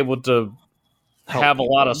 you'll be able to have a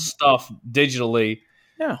lot of stuff digitally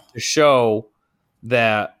to show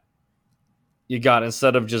that you got,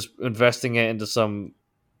 instead of just investing it into some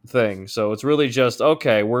thing. So it's really just,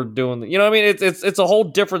 okay, we're doing, you know what I mean? It's a whole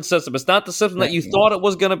different system. It's not the system that you thought it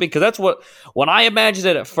was going to be, because that's when I imagined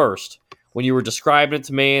it at first, when you were describing it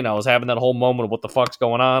to me and I was having that whole moment of what the fuck's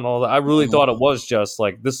going on, all that, I really thought it was just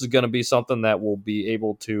like, this is going to be something that will be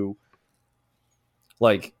able to,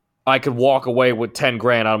 like, I could walk away with 10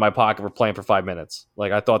 grand out of my pocket for playing for 5 minutes.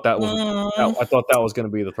 Like, I thought that was, I thought that was going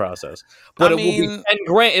to be the process. But will be 10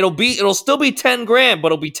 grand. It'll still be 10 grand, but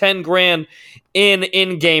it'll be 10 grand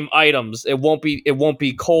in-game items. It won't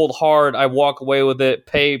be cold hard. I walk away with it,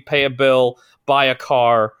 pay a bill, buy a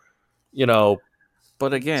car,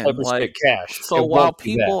 But again, like, cash. So while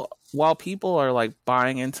people are like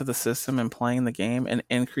buying into the system and playing the game and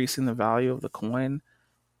increasing the value of the coin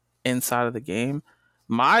inside of the game,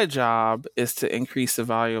 my job is to increase the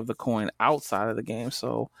value of the coin outside of the game.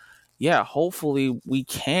 So yeah, hopefully we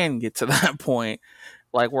can get to that point,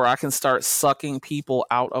 like where I can start sucking people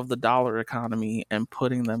out of the dollar economy and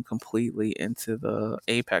putting them completely into the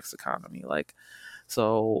Apex economy. Like,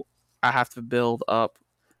 so I have to build up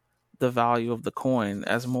the value of the coin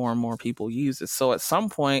as more and more people use it. So at some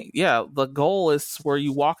point, yeah, the goal is where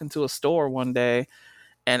you walk into a store one day,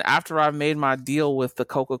 and after I've made my deal with the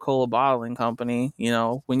Coca-Cola bottling company, you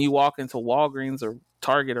know, when you walk into Walgreens or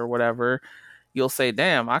Target or whatever, you'll say,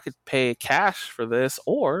 damn, I could pay cash for this,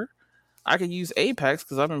 or I could use Apex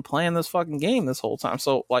because I've been playing this fucking game this whole time.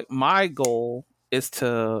 So like my goal is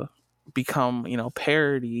to become, you know,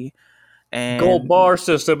 parity Gold and bar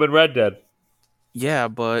system in Red Dead. yeah,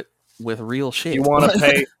 but with real shit. Do you want to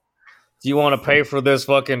pay? Do you want to pay for this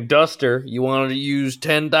fucking duster? You want to use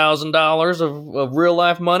 $10,000 of real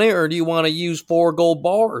life money, or do you want to use 4 gold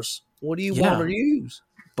bars? What do you want to use?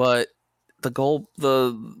 But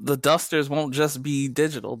the dusters won't just be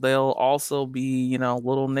digital. They'll also be, you know,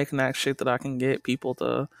 little knickknack shit that I can get people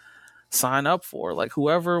to sign up for. Like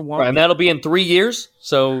whoever wants. Right, and that'll be in 3 years.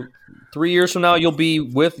 So 3 years from now, you'll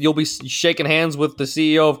be shaking hands with the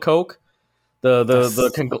CEO of Coke,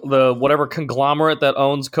 the whatever conglomerate that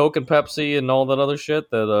owns Coke and Pepsi and all that other shit.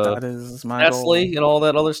 That is my Nestle goal. and all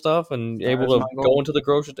that other stuff, and able to go into the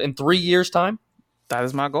grocery in 3 years' time. That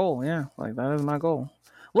is my goal. Yeah, like that is my goal.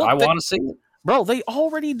 Look, I want to see it. Bro, they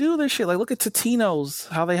already do this shit. Like, look at Totino's,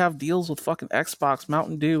 how they have deals with fucking Xbox.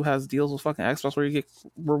 Mountain Dew has deals with fucking Xbox where you get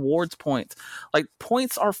rewards points. Like,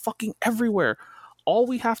 points are fucking everywhere. All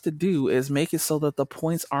we have to do is make it so that the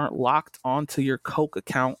points aren't locked onto your Coke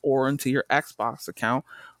account or into your Xbox account.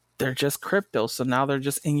 They're just crypto. So now they're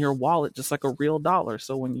just in your wallet, just like a real dollar.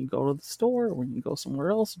 So when you go to the store, or when you go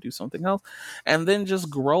somewhere else, do something else, and then just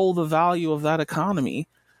grow the value of that economy.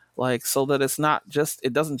 Like, so that it's not just,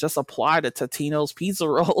 it doesn't just apply to Totino's pizza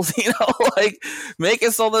rolls, you know, like make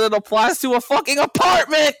it so that it applies to a fucking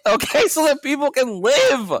apartment, okay, so that people can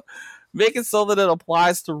live. Make it so that it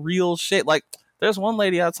applies to real shit. Like, there's one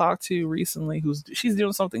lady I talked to recently she's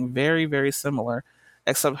doing something very, very similar,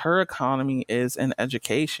 except her economy is in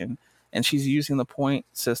education, and she's using the point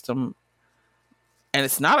system, and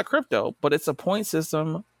it's not a crypto, but it's a point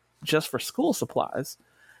system just for school supplies.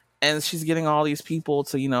 And she's getting all these people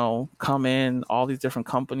to, you know, come in, all these different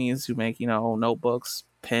companies who make, you know, notebooks,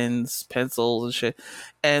 pens, pencils, and shit.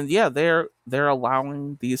 And yeah, they're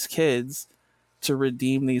allowing these kids to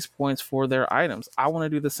redeem these points for their items. I want to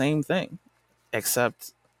do the same thing,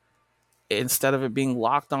 except instead of it being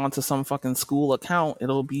locked onto some fucking school account,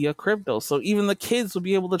 it'll be a crypto. So even the kids will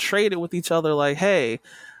be able to trade it with each other. Like, hey,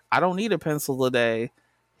 I don't need a pencil today.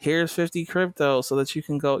 Here's 50 crypto so that you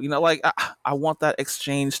can go, you know, like I want that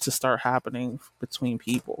exchange to start happening between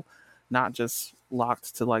people, not just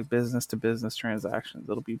locked to like business to business transactions.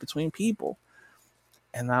 It'll be between people,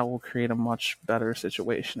 and that will create a much better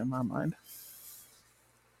situation in my mind.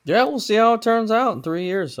 Yeah, we'll see how it turns out in 3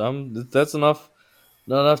 years. That's enough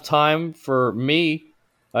time for me,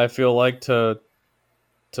 I feel like, to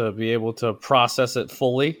be able to process it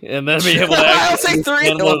fully and then be able to actually say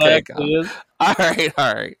 3. Okay,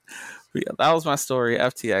 all right. Yeah, that was my story.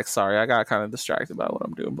 FTX. Sorry, I got kind of distracted by what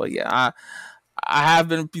I'm doing, but yeah, I have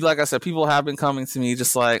been, like I said, people have been coming to me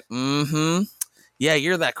just like, yeah,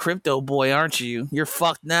 you're that crypto boy, aren't you? You're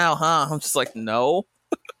fucked now, huh? I'm just like, no,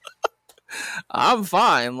 I'm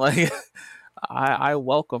fine. Like, I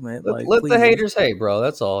welcome it. Let the haters hate, bro.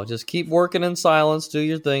 That's all. Just keep working in silence. Do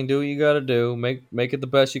your thing. Do what you got to do. Make it the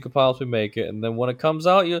best you could possibly make it. And then when it comes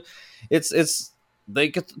out,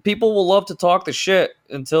 people will love to talk the shit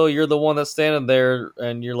until you're the one that's standing there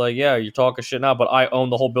and you're like, yeah, you're talking shit now, but I own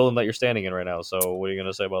the whole building that you're standing in right now. So what are you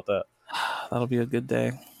gonna say about that? That'll be a good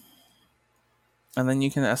day. And then you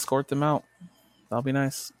can escort them out. That'll be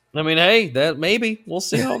nice. I mean, hey, that maybe we'll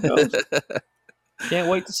see how it goes. Can't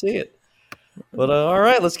wait to see it. But all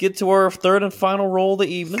right, let's get to our third and final roll of the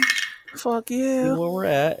evening. Fuck yeah. See where we're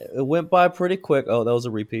at. It went by pretty quick. Oh, that was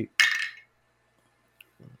a repeat.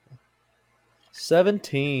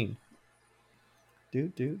 17.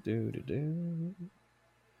 Do.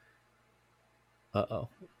 Uh-oh.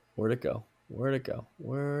 Where'd it go?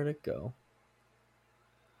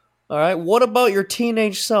 All right, what about your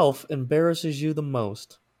teenage self embarrasses you the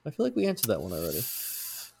most? I feel like we answered that one already.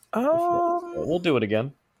 We'll do it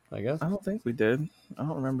again, I guess. I don't think we did. I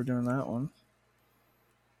don't remember doing that one.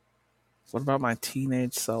 What about my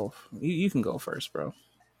teenage self? You can go first, bro.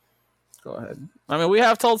 Go ahead. I mean, we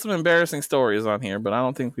have told some embarrassing stories on here, but I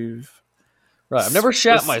don't think we've... Right, I've never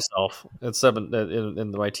shat myself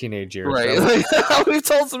in my teenage years. Right, so. We've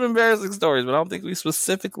told some embarrassing stories, but I don't think we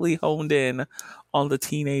specifically honed in on the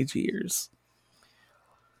teenage years.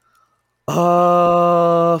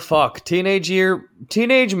 Fuck. Teenage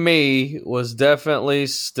me was definitely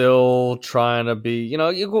still trying to be, you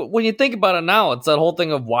know, when you think about it now, it's that whole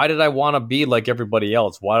thing of why did I want to be like everybody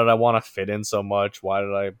else? Why did I want to fit in so much?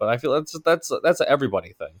 But I feel that's an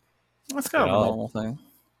everybody thing. That's kind of a normal thing.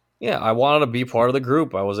 Yeah, I wanted to be part of the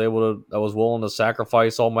group. I was willing to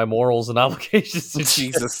sacrifice all my morals and obligations and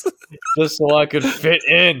Jesus. just so I could fit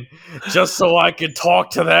in, just so I could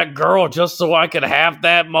talk to that girl, just so I could have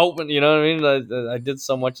that moment. You know what I mean? I did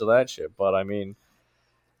so much of that shit. But I mean,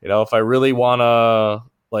 you know, if I really want to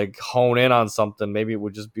like hone in on something, maybe it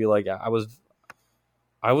would just be like I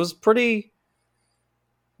was pretty.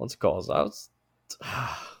 What's it called?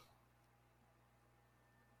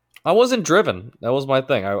 I wasn't driven. That was my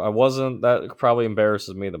thing. I wasn't. That probably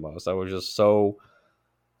embarrasses me the most. I was just so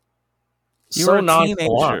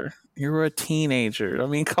nonchalant. You were a teenager. I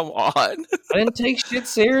mean, come on. I didn't take shit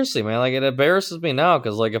seriously, man. Like, it embarrasses me now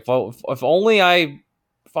because, like, if only I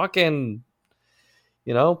fucking,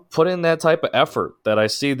 you know, put in that type of effort that I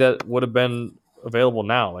see that would have been available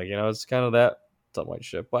now. Like, you know, it's kind of that type of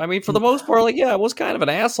shit. But I mean, for the most part, like, yeah, I was kind of an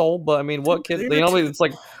asshole. But I mean, what kid? You know, it's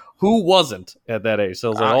like, who wasn't at that age?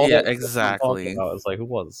 So it's like, yeah, exactly. It's like, who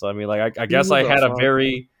wasn't? So I mean, like, I guess I had a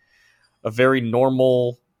very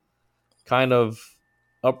normal kind of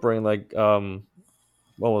upbringing. Like,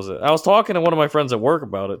 what was it? I was talking to one of my friends at work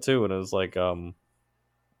about it too, and it was like,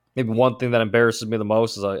 maybe one thing that embarrasses me the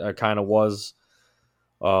most is I kind of was,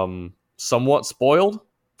 somewhat spoiled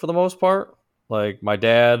for the most part. Like, my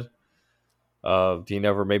dad, he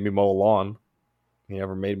never made me mow a lawn. He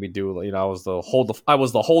never made me do, you know, I was the hold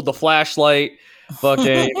the flashlight,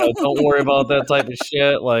 fucking, you know, don't worry about that type of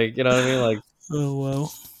shit. Like, you know what I mean? Like, oh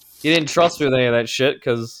well, he didn't trust me with any of that shit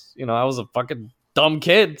because, you know, I was a fucking dumb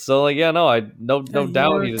kid. So like, yeah, no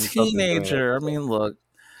doubt he didn't trust me. Teenager. I mean, look,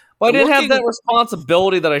 well, I didn't have that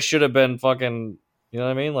responsibility that I should have been fucking. You know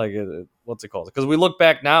what I mean? Like, what's it called? Because we look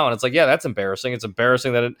back now and it's like, yeah, that's embarrassing. It's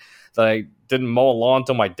embarrassing that I didn't mow a lawn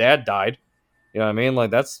until my dad died. You know what I mean? Like,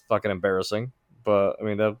 that's fucking embarrassing. But I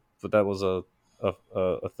mean, that was a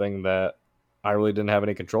thing that I really didn't have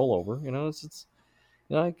any control over. You know, it's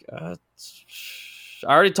you know, like, I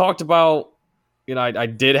already talked about. You know, I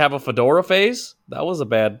did have a fedora phase. That was a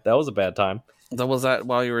bad time. Was that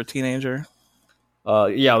while you were a teenager?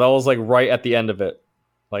 Yeah, that was like right at the end of it.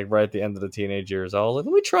 Like right at the end of the teenage years. I was like,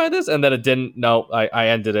 let me try this. And then it didn't. No, I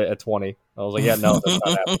ended it at 20. I was like, yeah, no, that's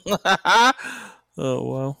not happening. Oh,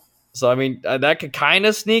 wow. So, I mean, that could kind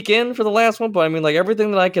of sneak in for the last one. But I mean, like,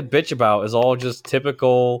 everything that I could bitch about is all just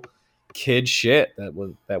typical kid shit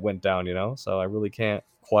that went down, you know? So I really can't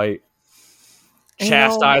quite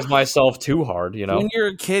chastise myself too hard, you know? When you're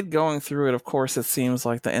a kid going through it, of course, it seems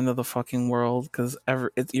like the end of the fucking world because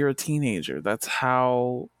you're a teenager. That's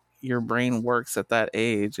how your brain works at that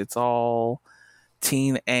age. It's all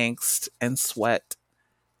teen angst and sweat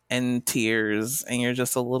and tears, and you're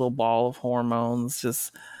just a little ball of hormones.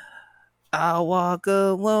 Just, I walk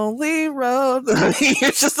a lonely road.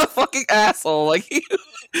 You're just a fucking asshole. Like,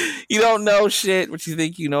 you don't know shit, but you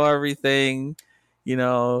think you know everything. You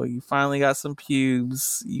know, you finally got some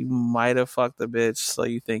pubes. You might have fucked a bitch, so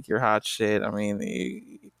you think you're hot shit. I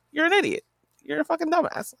mean, you're an idiot. You're a fucking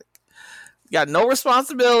dumbass. Like, you got no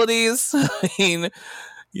responsibilities. I mean,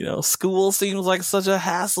 you know, school seems like such a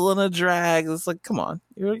hassle and a drag. It's like, come on,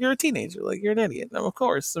 you're a teenager. Like, you're an idiot. And of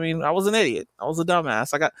course, I mean, I was an idiot. I was a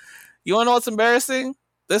dumbass. You want to know what's embarrassing?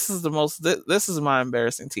 This is my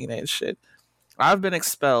embarrassing teenage shit. I've been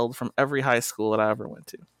expelled from every high school that I ever went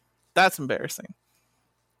to. That's embarrassing.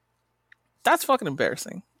 That's fucking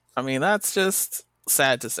embarrassing. I mean, that's just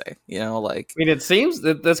sad to say, you know, like. I mean, it seems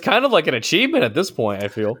that's kind of like an achievement at this point, I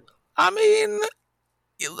feel. I mean,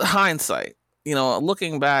 hindsight, you know,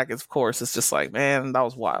 looking back, of course, it's just like, man, that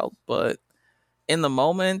was wild. But in the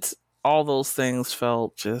moment, all those things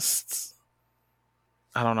felt just,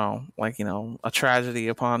 I don't know, like, you know, a tragedy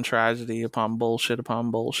upon bullshit,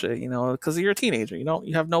 you know, because you're a teenager,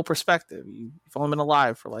 you have no perspective. You've only been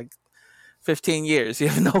alive for like 15 years. You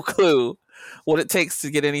have no clue what it takes to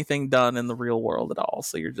get anything done in the real world at all.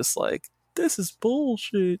 So you're just like, this is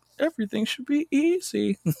bullshit. Everything should be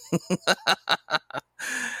easy.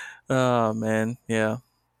 Oh, man. Yeah.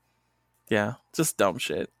 Yeah. Just dumb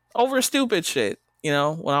shit. Over stupid shit. You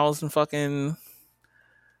know, when I was in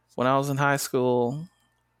high school,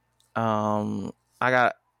 I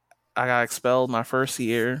got expelled my first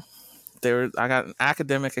year. I got an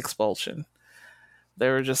academic expulsion. They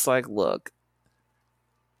were just like, look,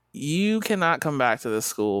 you cannot come back to this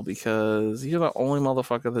school because you're the only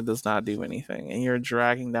motherfucker that does not do anything, and you're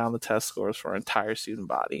dragging down the test scores for our entire student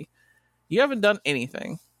body. You haven't done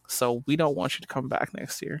anything, so we don't want you to come back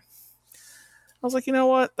next year. I was like, you know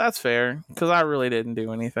what? That's fair, because I really didn't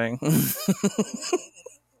do anything. I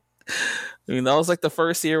mean, that was like the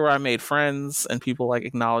first year where I made friends and people like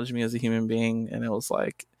acknowledged me as a human being, and it was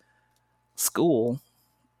like, school?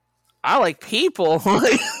 I like people.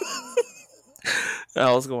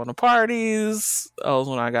 I was going to parties. That was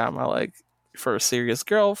when I got my like first serious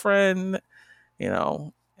girlfriend.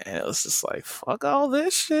 And it was just like, fuck all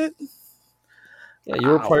this shit. Yeah,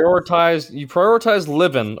 you prioritize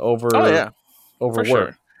living Oh yeah, over for work.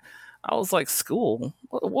 sure. I was like, school?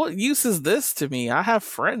 What use is this to me? I have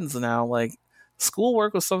friends now. Like,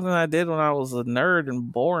 schoolwork was something I did when I was a nerd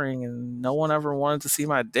and boring, and no one ever wanted to see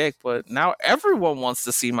my dick. But now everyone wants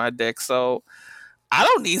to see my dick, so I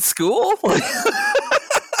don't need school.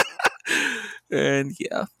 And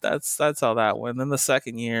yeah, that's how that went. Then the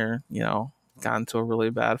second year, got into a really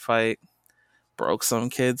bad fight, broke some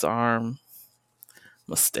kid's arm,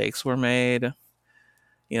 mistakes were made.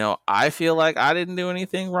 I feel like I didn't do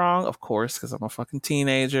anything wrong, of course, because I'm a fucking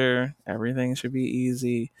teenager. Everything should be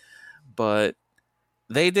easy. But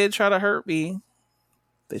they did try to hurt me.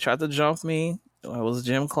 They tried to jump me. It was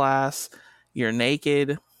gym class. You're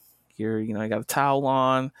naked. You got a towel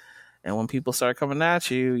on. And when people start coming at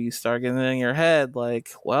you, you start getting in your head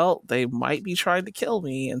like, well, they might be trying to kill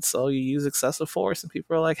me. And so you use excessive force. And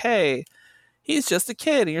people are like, hey, he's just a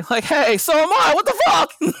kid. And you're like, hey, so am I. What the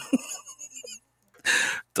fuck?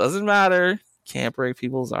 Doesn't matter. Can't break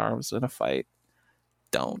people's arms in a fight.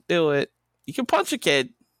 Don't do it. You can punch a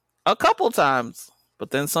kid a couple times,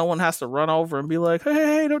 but then someone has to run over and be like,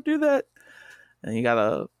 hey, don't do that. And you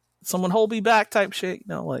gotta, someone hold me back type shit.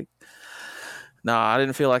 Like, nah, I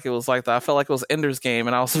didn't feel like it was like that. I felt like it was Ender's Game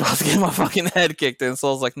and I was about to get my fucking head kicked in. So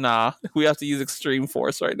I was like, nah, we have to use extreme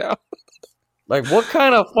force right now. Like, what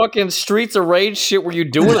kind of fucking Streets of Rage shit were you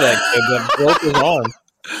doing to that kid that broke his arm?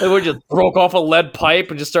 Like, we just broke off a lead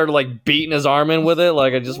pipe and just started like beating his arm in with it.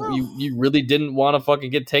 Like, you really didn't want to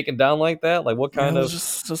fucking get taken down like that. Like, what kind of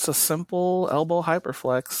just a simple elbow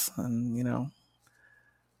hyperflex, and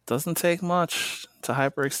doesn't take much to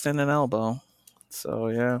hyperextend an elbow. So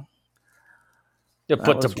yeah. Yeah,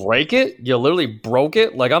 but to break it, you literally broke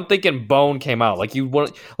it. Like, I'm thinking bone came out. Like you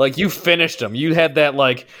finished him. You had that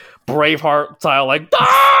like Braveheart style, like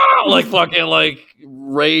like fucking like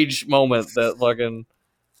rage moment. That fucking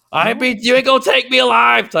I beat you, ain't gonna take me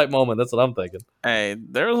alive type moment. That's what I'm thinking. Hey,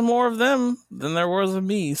 there was more of them than there was of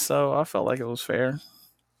me, so I felt like it was fair.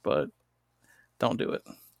 But don't do it.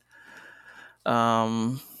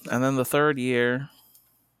 And then the third year,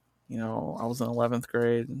 I was in 11th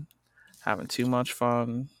grade, having too much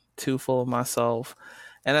fun, too full of myself.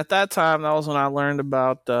 And at that time, that was when I learned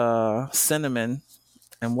about cinnamon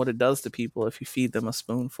and what it does to people if you feed them a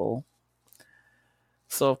spoonful.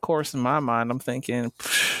 So, of course, in my mind, I'm thinking,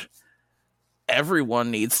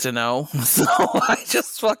 everyone needs to know. So I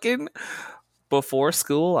just fucking, before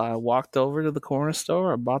school, I walked over to the corner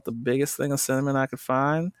store. I bought the biggest thing of cinnamon I could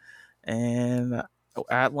find. And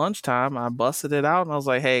at lunchtime, I busted it out and I was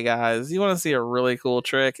like, hey guys, you want to see a really cool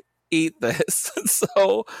trick? Eat this.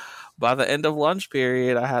 So by the end of lunch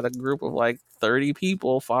period, I had a group of like 30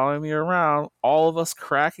 people following me around, all of us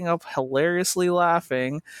cracking up, hilariously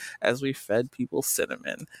laughing as we fed people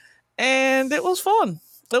cinnamon. And it was fun.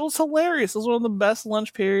 It was hilarious. It was one of the best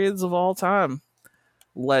lunch periods of all time.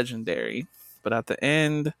 Legendary. But at the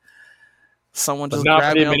end, someone just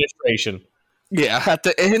grabbed me. Administration. Yeah, at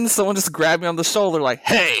the end, someone just grabbed me on the shoulder, like,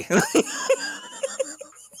 "Hey!"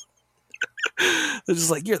 They're just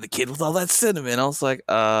like, "You're the kid with all that cinnamon." I was like,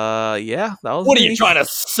 yeah, that was." What me. Are you trying to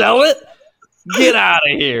sell it? Get out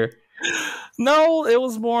of here! No, it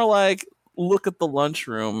was more like, look at the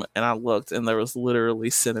lunchroom, and I looked, and there was literally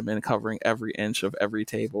cinnamon covering every inch of every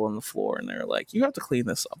table on the floor, and they're like, "You have to clean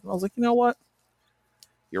this up." And I was like, "You know what?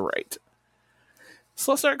 You're right."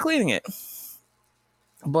 So I started cleaning it.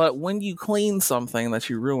 But when you clean something that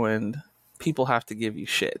you ruined, people have to give you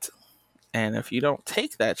shit. And if you don't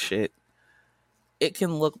take that shit, it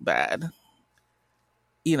can look bad.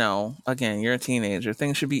 Again, you're a teenager.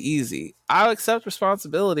 Things should be easy. I'll accept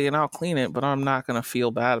responsibility and I'll clean it, but I'm not going to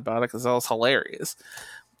feel bad about it because that was hilarious.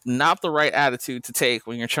 Not the right attitude to take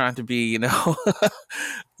when you're trying to be,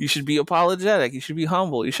 you should be apologetic. You should be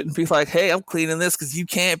humble. You shouldn't be like, hey, I'm cleaning this because you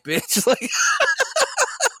can't, bitch. Like,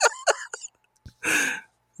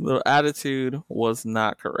 the attitude was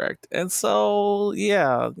not correct. And so,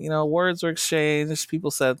 yeah, words were exchanged. People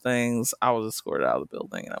said things. I was escorted out of the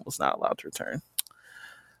building and I was not allowed to return.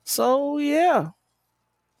 So, yeah.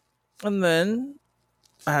 And then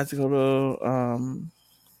I had to go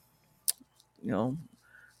to,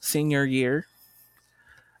 senior year.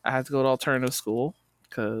 I had to go to alternative school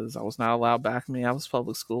because I was not allowed back in Minneapolis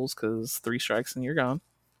public schools because 3 strikes and you're gone.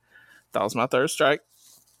 That was my 3rd strike.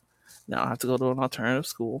 Now I have to go to an alternative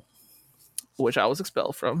school, which I was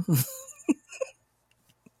expelled from.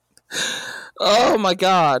 Oh my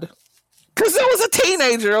god. Because I was a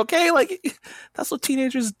teenager, okay? Like, that's what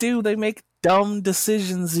teenagers do. They make dumb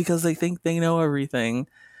decisions because they think they know everything.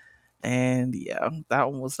 And yeah,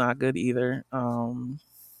 that one was not good either.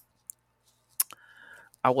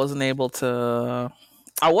 I was able to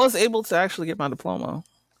actually get my diploma,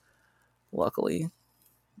 luckily,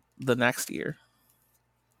 the next year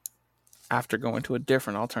after going to a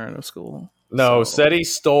different alternative school. No, So, said he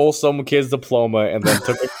stole some kid's diploma and then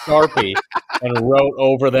took a Sharpie and wrote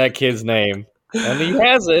over that kid's name. And he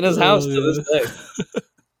has it in his house to this day.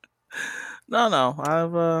 No,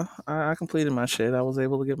 I completed my shit. I was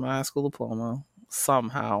able to get my high school diploma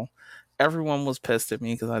somehow. Everyone was pissed at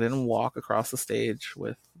me because I didn't walk across the stage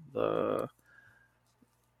with the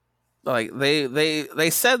like they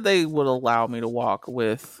said they would allow me to walk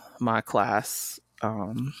with my class,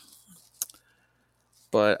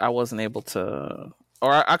 but I wasn't able to.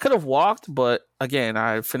 Or I could have walked, but again,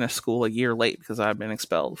 I finished school a year late because I've been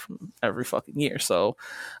expelled from every fucking year. So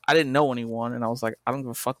I didn't know anyone, and I was like, I don't give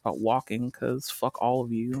a fuck about walking because fuck all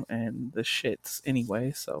of you and the shits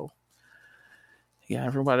anyway. So yeah,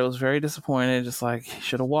 everybody was very disappointed. Just like, you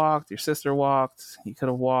should have walked. Your sister walked. You could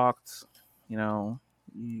have walked. You know,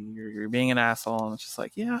 you're being an asshole. And it's just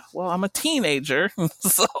like, yeah, well, I'm a teenager,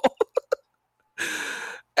 so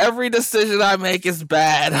every decision I make is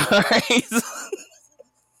bad. All right.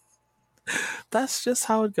 That's just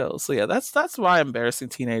how it goes. So yeah, that's my embarrassing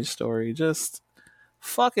teenage story. Just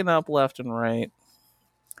fucking up left and right.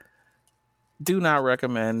 Do not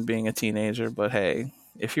recommend being a teenager, but hey,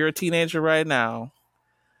 if you're a teenager right now,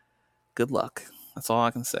 good luck. That's all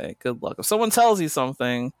I can say. Good luck. If someone tells you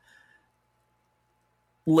something,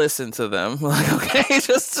 listen to them. Like, okay,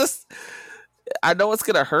 just I know it's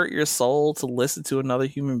gonna hurt your soul to listen to another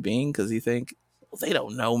human being because you think, well, they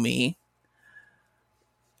don't know me.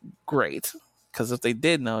 Great. Because if they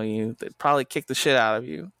did know you, they'd probably kick the shit out of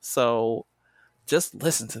you. So just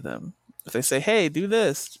listen to them. If they say, hey, do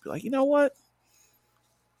this, just be like, you know what?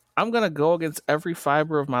 I'm going to go against every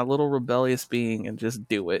fiber of my little rebellious being and just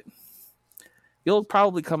do it. You'll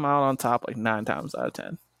probably come out on top like 9 times out of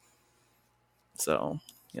 10. So,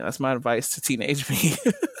 yeah, that's my advice to teenage me.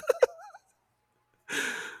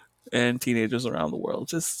 And teenagers around the world.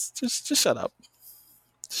 Just shut up.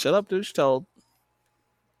 Shut up, do what you're told.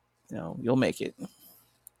 You know, you'll make it.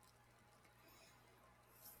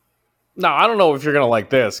 Now, I don't know if you're going to like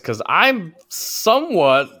this, because I'm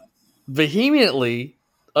somewhat vehemently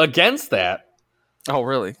against that. Oh,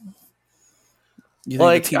 really? You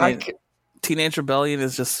think like, teenage rebellion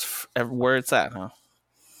is just where it's at, huh?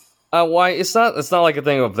 Why? It's not like a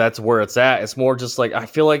thing of that's where it's at. It's more just like, I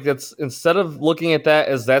feel like that's, instead of looking at that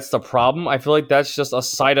as that's the problem, I feel like that's just a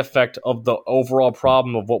side effect of the overall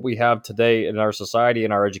problem of what we have today in our society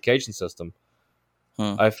and our education system.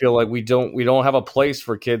 I feel like we don't have a place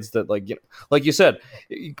for kids that, like, you know, like you said,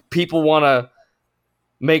 people want to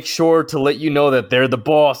make sure to let you know that they're the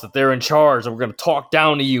boss, that they're in charge, and we're going to talk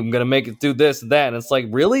down to you. I'm going to make it do this and that. And it's like,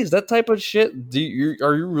 really? Is that type of shit?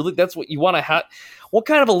 Are you really, that's what you want to have? What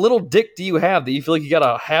kind of a little dick do you have that you feel like you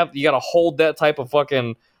gotta hold that type of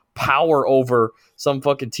fucking power over some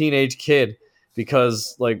fucking teenage kid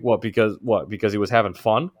because he was having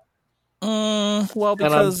fun? Well,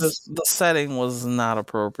 because the setting was not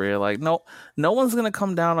appropriate. Like, no one's gonna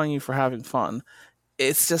come down on you for having fun.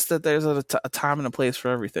 It's just that there's a time and a place for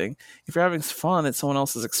everything. If you're having fun at someone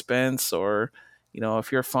else's expense, or, you know,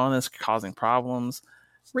 if your fun is causing problems,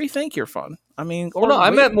 rethink your fun. I mean, or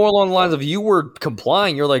I meant more along the lines of you were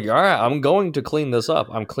complying. You're like, all right, I'm going to clean this up.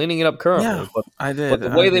 I'm cleaning it up currently. Yeah, but I did. But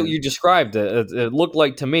the way that you described it looked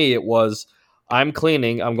like to me it was, I'm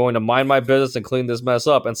cleaning. I'm going to mind my business and clean this mess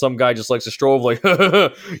up. And some guy just likes to stroll like,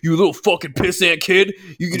 you little fucking pissant kid.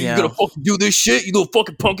 You're gonna fucking do this shit. You little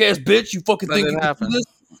fucking punk ass bitch. You fucking think you can do this?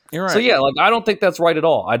 You're right. So yeah, like, I don't think that's right at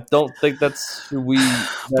all. I don't think that's should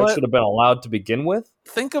have been allowed to begin with.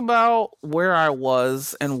 Think about where I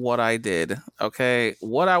was and what I did. Okay,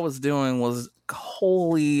 what I was doing was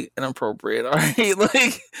wholly inappropriate. All right,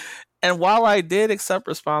 like, and while I did accept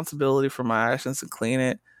responsibility for my actions and clean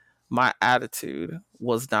it, my attitude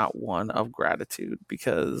was not one of gratitude,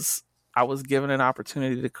 because I was given an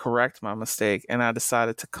opportunity to correct my mistake, and I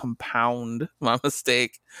decided to compound my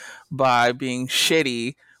mistake by being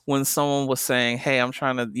shitty when someone was saying, hey, I'm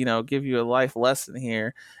trying to, you know, give you a life lesson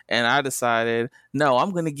here. And I decided, no,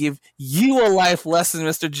 I'm going to give you a life lesson,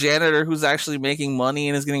 Mr. Janitor, who's actually making money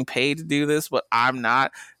and is getting paid to do this, but I'm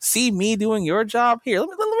not. See me doing your job? Here, let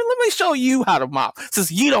me show you how to mop,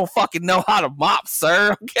 since you don't fucking know how to mop,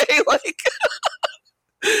 sir. Okay, like,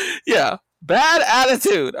 yeah, bad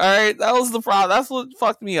attitude. All right, that was the problem. That's what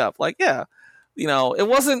fucked me up. Like, yeah, you know, it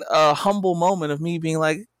wasn't a humble moment of me being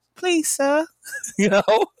like, please, sir, you know.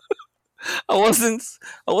 I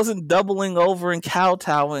wasn't doubling over and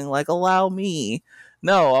kowtowing like allow me.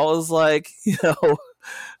 No, I was like,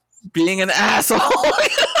 being an asshole.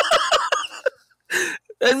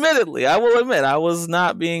 Admittedly, I will admit I was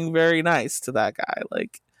not being very nice to that guy.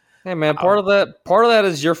 Like, hey man, part of that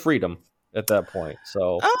is your freedom at that point.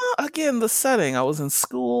 So again, the setting. I was in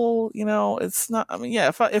school. It's not. I mean,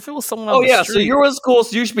 yeah. If it was someone oh on the yeah, street, so you were in school,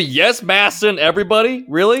 so you should be yes massing everybody.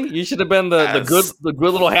 Really, you should have been the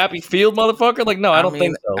good little happy field motherfucker. Like, no, I don't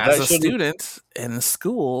think so. As a student in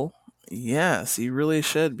school, yes, you really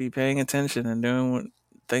should be paying attention and doing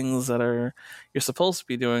things that you're supposed to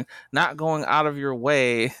be doing, not going out of your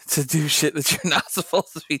way to do shit that you're not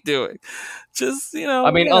supposed to be doing. Just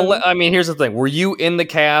I mean, here's the thing: were you in the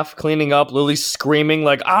calf cleaning up, literally screaming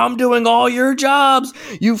like, "I'm doing all your jobs,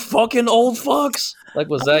 you fucking old fucks"? Like,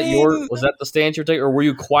 was that the stance you're taking, or were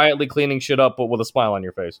you quietly cleaning shit up but with a smile on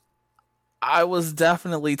your face? I was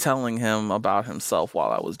definitely telling him about himself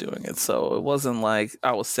while I was doing it, so it wasn't like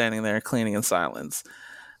I was standing there cleaning in silence.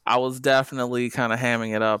 I was definitely kind of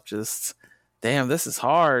hamming it up, just, damn, this is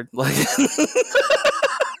hard. Like,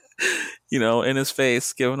 in his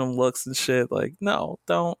face, giving him looks and shit. Like, no,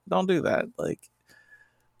 don't do that. Like,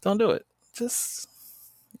 don't do it. Just,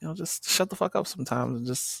 just shut the fuck up sometimes and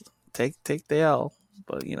just take the L.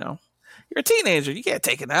 But, you're a teenager. You can't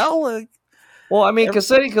take an L. Like, well, I mean, because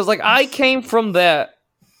like I came from that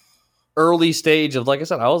early stage of, like I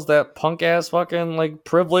said, I was that punk ass fucking like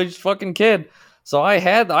privileged fucking kid. So I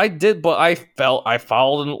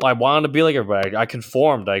followed, and I wanted to be like everybody. I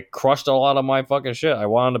conformed. I crushed a lot of my fucking shit. I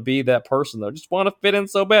wanted to be that person that just want to fit in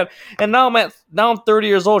so bad. And now I'm 30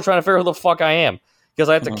 years old trying to figure out who the fuck I am. Because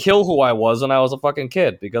I had to kill who I was when I was a fucking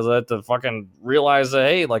kid. Because I had to fucking realize that,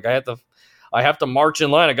 hey, like I have to march in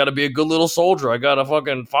line. I got to be a good little soldier. I got to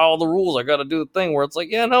fucking follow the rules. I got to do the thing where it's like,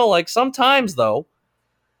 yeah, no, like sometimes though,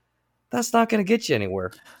 that's not going to get you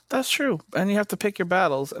anywhere. That's true. And you have to pick your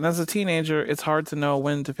battles. And as a teenager, it's hard to know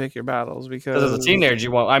when to pick your battles because as a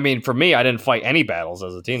teenager, I mean, for me, I didn't fight any battles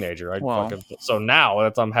as a teenager. So now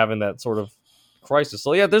I'm having that sort of crisis.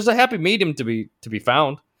 So yeah, there's a happy medium to be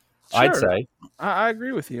found. Sure. I'd say. I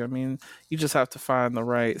agree with you. I mean, you just have to find the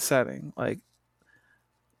right setting. Like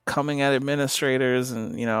coming at administrators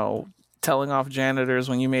and, telling off janitors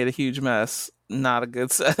when you made a huge mess. Not a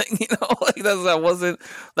good setting, like that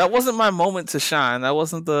wasn't my moment to shine. That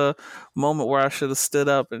wasn't the moment where I should have stood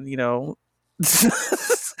up and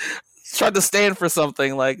tried to stand for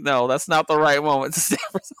something. Like, no, that's not the right moment to stand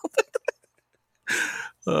for something.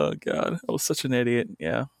 Oh god, I was such an idiot.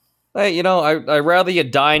 Yeah. Hey, I'd rather you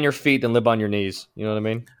die on your feet than live on your knees. You know what I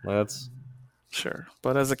mean? Like, that's sure.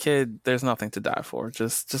 But as a kid, there's nothing to die for.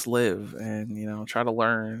 Just live and try to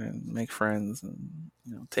learn and make friends and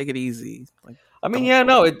take it easy. Like, I mean, yeah,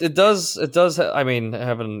 no, it does. I mean,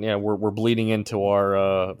 we're bleeding into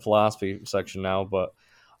our philosophy section now, but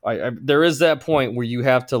there is that point where you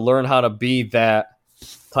have to learn how to be that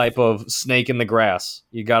type of snake in the grass.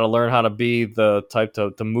 You got to learn how to be the type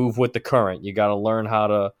to move with the current. You got to learn how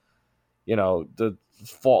to,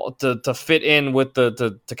 to fit in with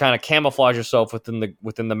to kind of camouflage yourself within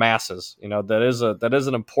the masses. That is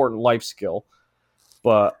an important life skill.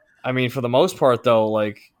 But I mean, for the most part, though,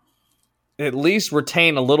 like at least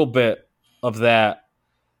retain a little bit of that.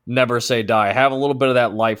 Never say die. Have a little bit of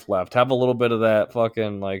that life left. Have a little bit of that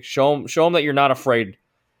fucking like show them that you're not afraid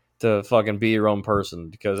to fucking be your own person.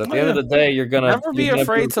 Because at the end of the day, you're gonna never be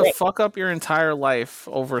afraid to fuck up your entire life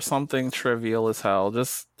over something trivial as hell.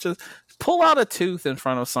 Just pull out a tooth in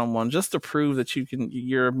front of someone just to prove that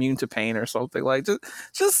you're immune to pain or something. Like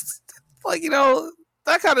just like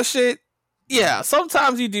that kind of shit. Yeah,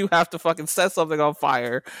 sometimes you do have to fucking set something on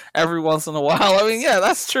fire every once in a while. I mean, yeah,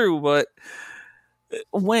 that's true, but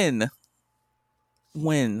when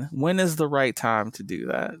is the right time to do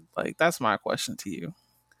that? Like, that's my question to you.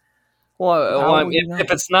 Well,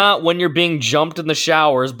 if it's not when you're being jumped in the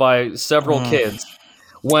showers by several kids,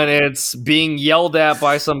 when it's being yelled at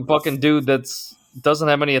by some fucking dude doesn't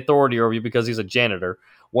have any authority over you because he's a janitor,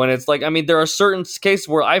 when it's like, I mean, there are certain cases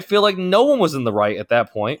where I feel like no one was in the right at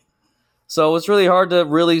that point. So it's really hard to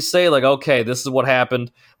really say, like, okay, this is what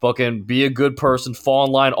happened. Fucking be a good person, fall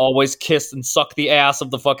in line, always kiss and suck the ass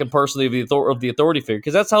of the fucking person of the authority figure,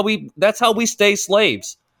 because that's how we stay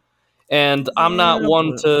slaves. And I'm not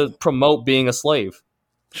one to promote being a slave.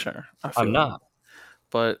 Sure, I'm not.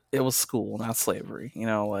 But it was school, not slavery.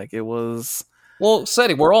 Like it was. Well,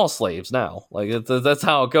 Seti, we're all slaves now. Like that's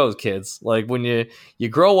how it goes, kids. Like when you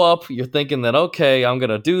grow up, you're thinking that, okay, I'm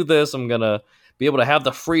gonna do this. I'm gonna be able to have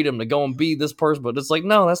the freedom to go and be this person. But it's like,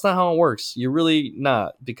 no, that's not how it works. You're really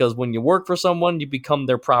not. Because when you work for someone, you become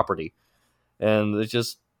their property. And it's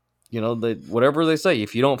just, whatever they say,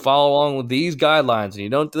 if you don't follow along with these guidelines and you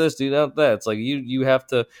don't do this, do that, it's like you have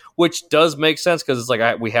to, which does make sense because it's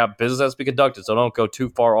like we have business has to be conducted, so don't go too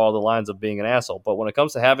far all the lines of being an asshole. But when it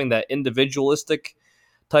comes to having that individualistic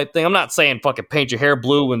type thing, I'm not saying fucking paint your hair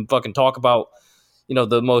blue and fucking talk about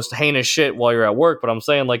the most heinous shit while you're at work, but I'm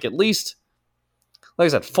saying like at least, like I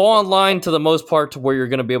said, fall in line to the most part to where you're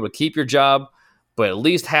going to be able to keep your job, but at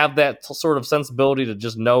least have that sort of sensibility to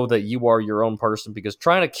just know that you are your own person, because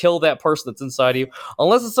trying to kill that person that's inside of you,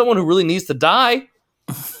 unless it's someone who really needs to die,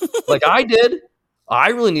 like I did, I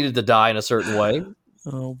really needed to die in a certain way.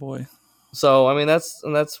 Oh boy. So, I mean, it's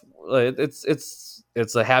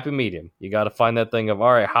a happy medium. You got to find that thing of,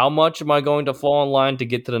 all right, how much am I going to fall in line to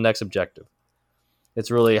get to the next objective? It's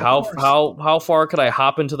really how far could I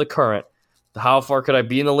hop into the current? How far could I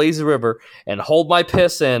be in the lazy river and hold my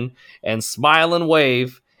piss in and smile and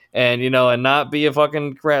wave and and not be a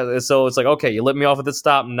fucking crap? So it's like, okay, you let me off at the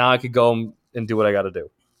stop, and now I could go and do what I got to do.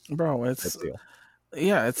 Bro,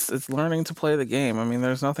 it's learning to play the game. I mean,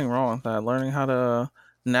 there's nothing wrong with that. Learning how to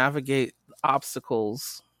navigate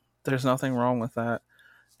obstacles, there's nothing wrong with that.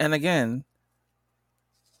 And again,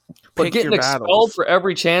 but getting expelled for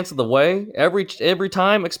every chance of the way, every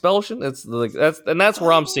time expulsion, it's like that's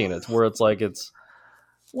where I'm seeing it. Where it's like it's.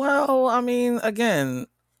 Well, I mean, again,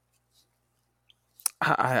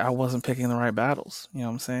 I wasn't picking the right battles. You know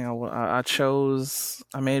what I'm saying?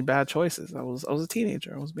 I made bad choices. I was a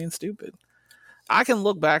teenager. I was being stupid. I can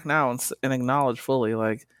look back now and acknowledge fully,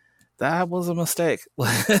 like, that was a mistake.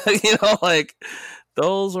 Like,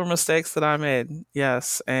 those were mistakes that I made.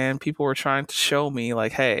 Yes. And people were trying to show me,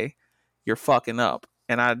 like, hey, you're fucking up.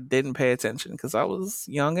 And I didn't pay attention because I was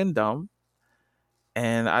young and dumb.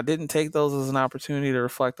 And I didn't take those as an opportunity to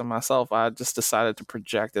reflect on myself. I just decided to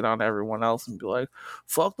project it on everyone else and be like,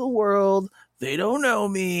 fuck the world. They don't know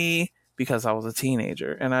me, because I was a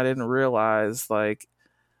teenager. And I didn't realize, like,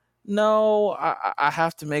 no, I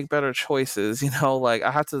have to make better choices. Like,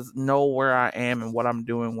 I have to know where I am and what I'm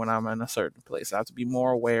doing when I'm in a certain place. I have to be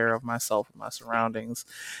more aware of myself and my surroundings,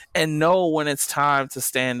 and know when it's time to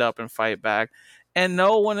stand up and fight back, and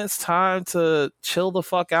know when it's time to chill the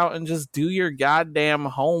fuck out and just do your goddamn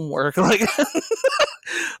homework. Like, I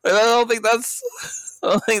don't think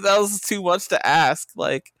that was too much to ask.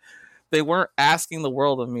 Like, they weren't asking the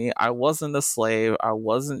world of me. I wasn't a slave. I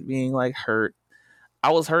wasn't being, like, hurt. I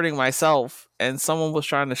was hurting myself, and someone was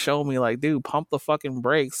trying to show me, like, dude, pump the fucking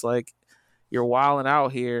brakes. Like, you're wilding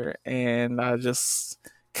out here. And I just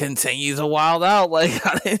continue to wild out. Like,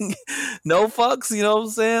 I didn't, no fucks, you know what I'm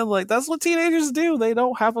saying? Like, that's what teenagers do. They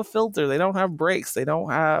don't have a filter. They don't have brakes. They don't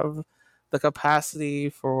have the capacity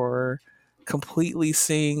for completely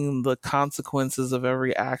seeing the consequences of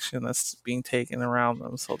every action that's being taken around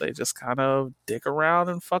them. So they just kind of dick around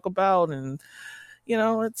and fuck about, and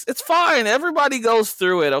it's fine. Everybody goes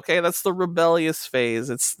through it. Okay, that's the rebellious phase.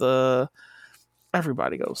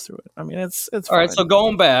 Everybody goes through it. I mean, it's all fine. Right. So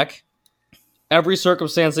going back, every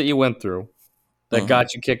circumstance that you went through that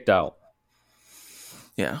got you kicked out.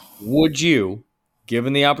 Yeah. Would you,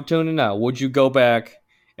 given the opportunity now, would you go back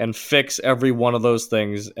and fix every one of those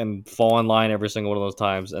things and fall in line every single one of those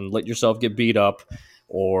times and let yourself get beat up,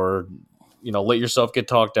 or let yourself get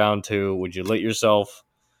talked down to? Would you let yourself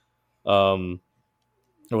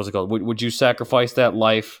what's it called? Would you sacrifice that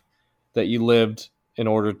life that you lived in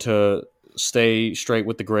order to stay straight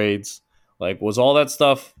with the grades? Like, was all that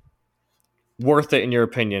stuff worth it in your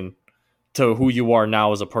opinion to who you are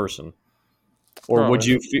now as a person? Or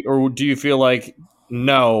do you feel like,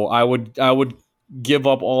 no, I would give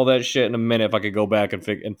up all that shit in a minute if I could go back and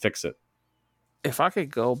fix it? If I could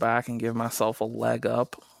go back and give myself a leg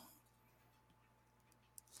up,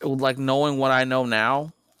 like, knowing what I know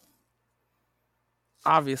now,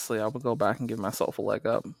 obviously I would go back and give myself a leg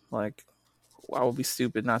up. Like, I would be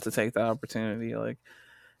stupid not to take that opportunity. Like,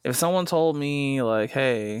 if someone told me, like,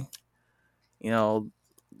 hey,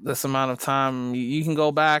 this amount of time you can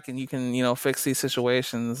go back and you can fix these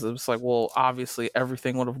situations, it's like, well, obviously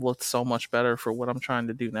everything would have looked so much better for what I'm trying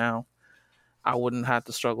to do now. I wouldn't have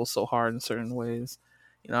to struggle so hard in certain ways.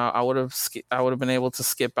 I would have been able to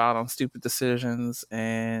skip out on stupid decisions,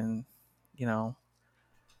 and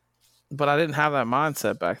but I didn't have that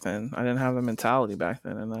mindset back then. I didn't have the mentality back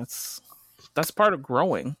then, and that's part of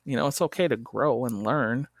growing. It's okay to grow and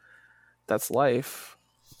learn. That's life.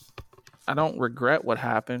 I don't regret what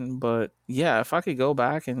happened, but yeah, if I could go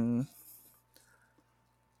back, and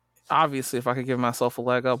obviously if I could give myself a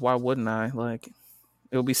leg up, why wouldn't I? Like,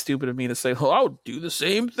 it would be stupid of me to say, oh, I would do the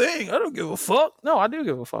same thing. I don't give a fuck. No, I do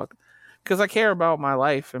give a fuck, because I care about my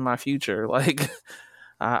life and my future. Like,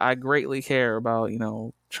 I greatly care about,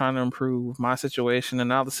 trying to improve my situation and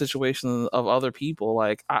now the situation of other people.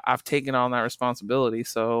 Like I've taken on that responsibility.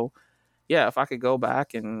 So yeah, if I could go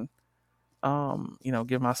back and,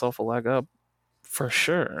 give myself a leg up, for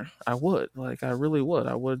sure, I would. Like I really would.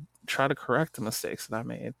 I would try to correct the mistakes that I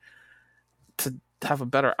made to have a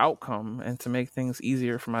better outcome and to make things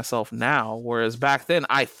easier for myself now. Whereas back then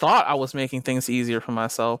I thought I was making things easier for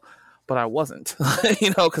myself, but I wasn't,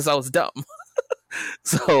 because I was dumb.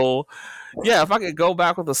 So yeah, if I could go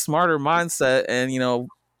back with a smarter mindset and,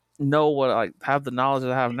 know what I have the knowledge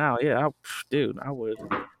that I have now, yeah, dude, I would.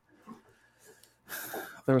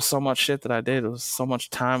 There was so much shit that I did. It was so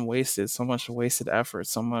much time wasted, so much wasted effort,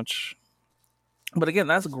 so much. But again,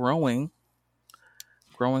 that's growing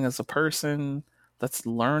as a person. That's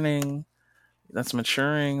learning. That's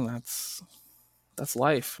maturing. That's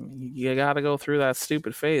life. I mean, you got to go through that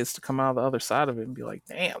stupid phase to come out the other side of it and be like,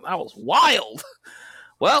 damn, that was wild.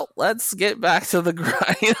 Well, let's get back to the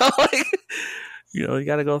grind. You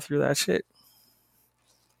got to go through that shit.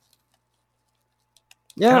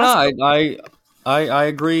 Yeah, no, I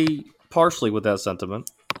agree partially with that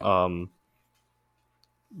sentiment. Being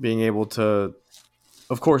able to,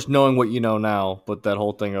 of course, knowing what you know now, but that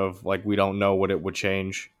whole thing of like we don't know what it would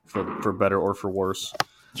change for better or for worse.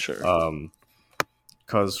 Sure.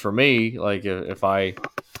 Because for me, like if I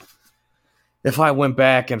went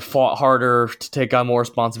back and fought harder to take on more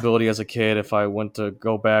responsibility as a kid, if I went to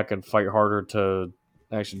go back and fight harder to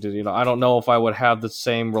actually do, I don't know if I would have the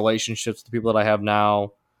same relationships with the people that I have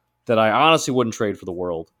now that I honestly wouldn't trade for the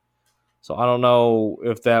world. So I don't know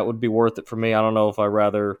if that would be worth it for me. I don't know if I'd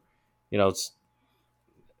rather,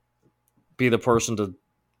 be the person to,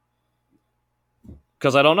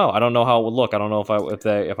 because I don't know. I don't know how it would look. I don't know if I would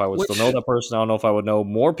still know that person. I don't know if I would know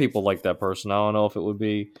more people like that person. I don't know if it would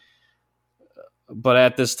be. But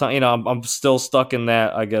at this time, I'm still stuck in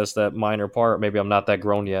that, I guess, that minor part. Maybe I'm not that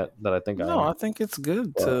grown yet that I think I am. No, I think it's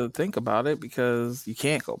good to think about it because you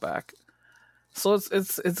can't go back. So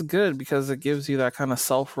it's good because it gives you that kind of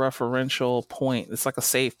self-referential point. It's like a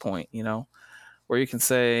save point, where you can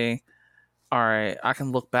say, all right, I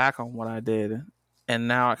can look back on what I did and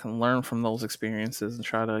now I can learn from those experiences and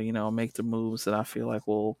try to, make the moves that I feel like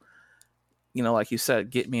will, like you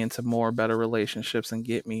said, get me into better relationships and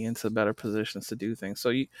get me into better positions to do things.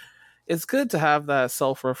 So it's good to have that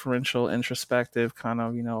self-referential, introspective kind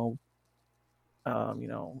of,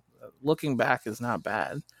 looking back is not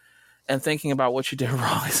bad. And thinking about what you did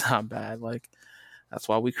wrong is not bad. Like, that's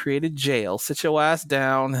why we created jail. Sit your ass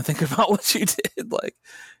down and think about what you did. Like,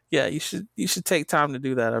 yeah, you should take time to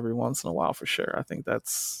do that every once in a while for sure. I think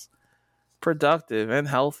that's productive and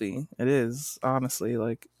healthy. It is, honestly.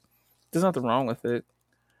 Like, there's nothing wrong with it.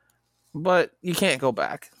 But you can't go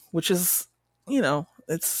back, which is,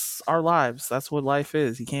 it's our lives. That's what life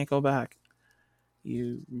is. You can't go back.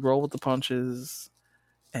 You roll with the punches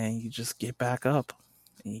and you just get back up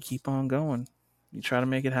and you keep on going. You try to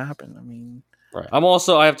make it happen. I mean, right.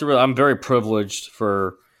 I'm very privileged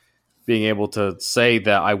for being able to say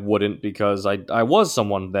that I wouldn't, because I was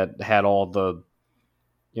someone that had all the,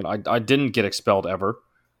 I didn't get expelled ever.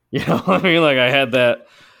 I mean, like I had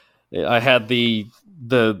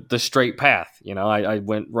the straight path. I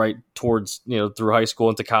went right towards, through high school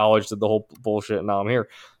into college, did the whole bullshit, and now I'm here.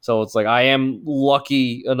 So it's like I am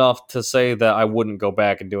lucky enough to say that I wouldn't go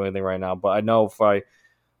back and do anything right now. But I know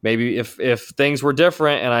if things were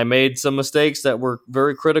different and I made some mistakes that were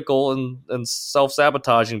very critical and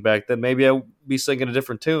self-sabotaging back then, maybe I'd be singing a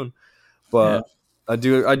different tune. But yeah. I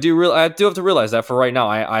do have to realize that for right now,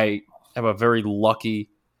 I am a very lucky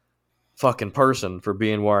fucking person for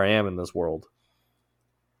being where I am in this world.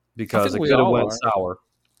 Because it could have went sour.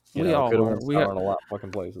 We all could have went sour in a lot of fucking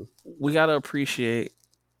places. We got to appreciate,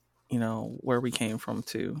 where we came from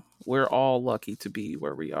too. We're all lucky to be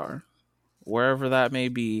where we are. Wherever that may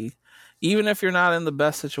be, even if you're not in the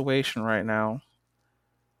best situation right now,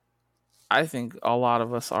 I think a lot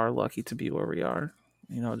of us are lucky to be where we are.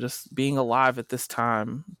 Just being alive at this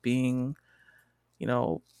time, being,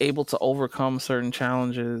 able to overcome certain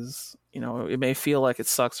challenges. It may feel like it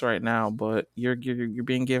sucks right now, but you're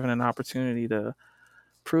being given an opportunity to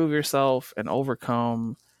prove yourself and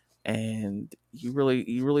overcome. And you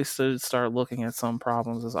really should start looking at some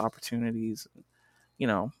problems as opportunities.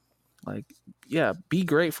 Like, yeah, be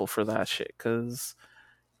grateful for that shit, because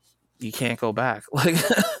you can't go back. Like,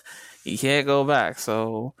 you can't go back.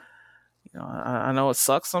 So, I know it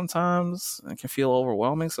sucks sometimes and it can feel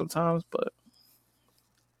overwhelming sometimes, but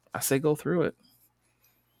I say go through it.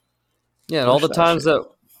 Yeah, and all the times that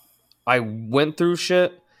I went through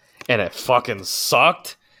shit and it fucking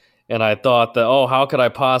sucked and I thought that, oh, how could I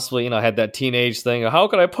possibly, I had that teenage thing. How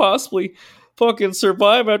could I possibly fucking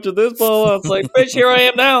survive after this? Blah, blah, blah. It's like, bitch, here I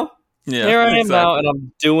am now. Yeah, here I am exactly. now, and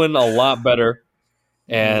I'm doing a lot better.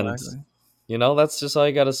 And, Exactly. that's just how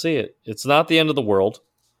you got to see it. It's not the end of the world.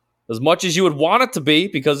 As much as you would want it to be,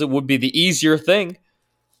 because it would be the easier thing,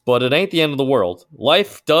 but it ain't the end of the world.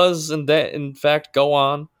 Life does, in fact, go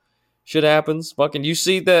on. Shit happens. Fucking, you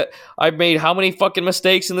see that I've made how many fucking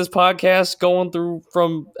mistakes in this podcast going through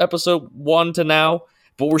from episode 1 to now,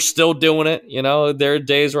 but we're still doing it. There are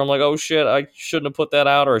days where I'm like, oh shit, I shouldn't have put that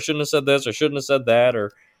out, or I shouldn't have said this, or shouldn't have said that,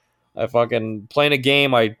 or I fucking playing a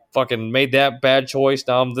game, I fucking made that bad choice.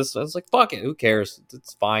 Now I'm this. It's like, fuck it, who cares?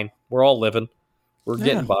 It's fine. We're all living. We're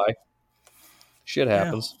getting by. Shit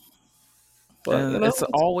happens. Yeah. But it's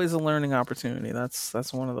always a learning opportunity.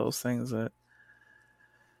 That's one of those things that,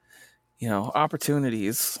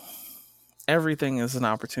 opportunities. Everything is an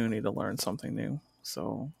opportunity to learn something new.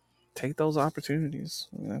 So take those opportunities.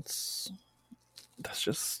 That's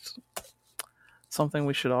just something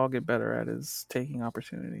we should all get better at, is taking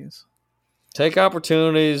opportunities. Take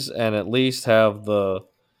opportunities, and at least have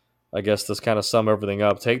I guess this kind of sum everything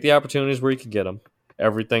up. Take the opportunities where you can get them.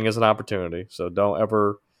 Everything is an opportunity. So don't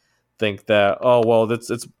ever think that, oh, well, it's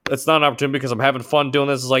not an opportunity because I'm having fun doing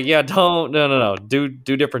this. It's like, yeah, no. Do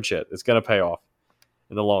different shit. It's going to pay off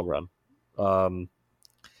in the long run.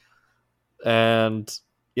 And,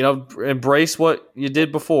 embrace what you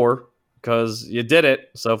did before, because you did it.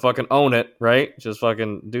 So fucking own it, right? Just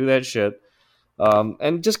fucking do that shit.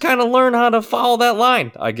 And just kind of learn how to follow that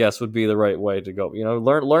line, I guess, would be the right way to go.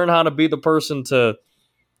 Learn how to be the person to,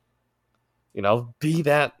 be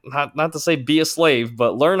that, not to say be a slave,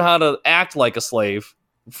 but learn how to act like a slave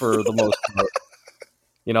for the most part.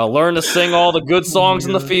 Learn to sing all the good songs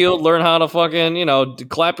in the field. Learn how to fucking,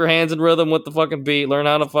 clap your hands in rhythm with the fucking beat. Learn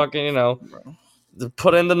how to fucking,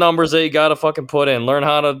 put in the numbers that you got to fucking put in. Learn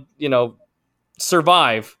how to,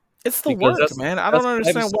 survive. It's the work, man. I don't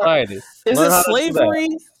understand why. Is it slavery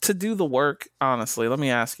to do the work? Honestly, let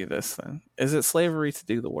me ask you this then. Is it slavery to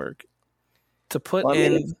do the work? To put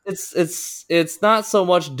in... It's not so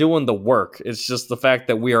much doing the work. It's just the fact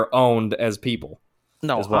that we are owned as people.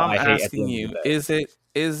 No, I'm asking you, is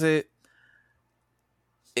it...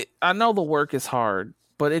 I know the work is hard,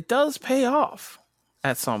 but it does pay off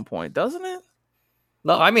at some point, doesn't it?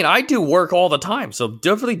 No, I mean, I do work all the time, so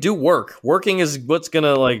definitely do work. Working is what's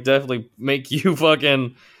gonna definitely make you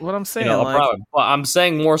fucking. What I'm saying, a problem. But I'm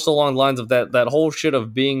saying more so along the lines of that whole shit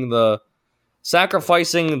of being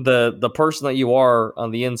sacrificing the person that you are on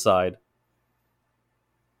the inside.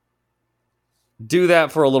 Do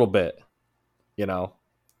that for a little bit, Do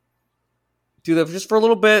that just for a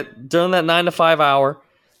little bit during that 9 to 5 hour.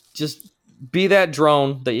 Just be that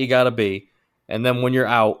drone that you gotta be, and then when you're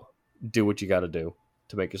out, do what you gotta do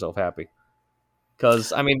to make yourself happy.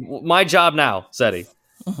 Because, I mean, my job now, Seti,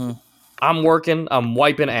 I'm working, I'm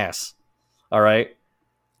wiping ass. All right?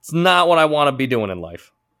 It's not what I want to be doing in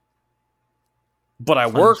life. But I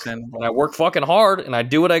work, and I work fucking hard, and I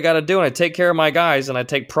do what I got to do, and I take care of my guys, and I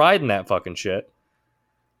take pride in that fucking shit.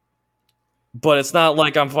 But it's not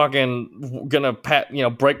like I'm fucking gonna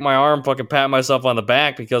break my arm, fucking pat myself on the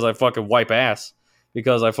back because I fucking wipe ass.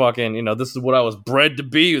 Because I fucking, this is what I was bred to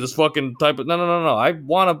be, this fucking type of... No. I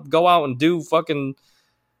want to go out and do fucking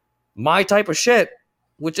my type of shit,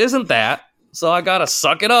 which isn't that. So I got to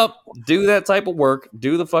suck it up, do that type of work,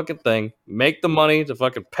 do the fucking thing, make the money to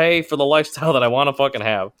fucking pay for the lifestyle that I want to fucking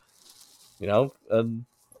have.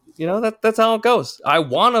 That's how it goes. I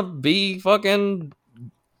want to be fucking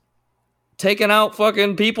taking out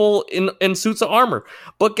fucking people in suits of armor.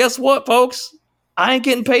 But guess what, folks? I ain't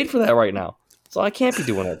getting paid for that right now. So I can't be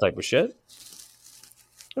doing that type of shit.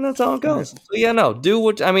 And that's how it goes. So yeah, no, do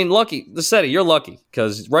what... I mean, lucky. The Seti, you're lucky.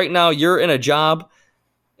 Because right now you're in a job,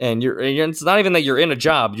 and it's not even that you're in a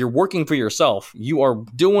job. You're working for yourself. You are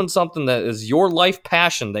doing something that is your life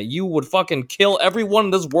passion that you would fucking kill everyone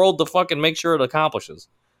in this world to fucking make sure it accomplishes.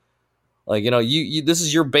 You this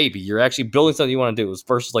is your baby. You're actually building something you want to do.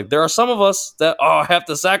 Versus, there are some of us that have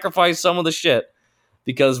to sacrifice some of the shit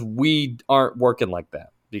because we aren't working like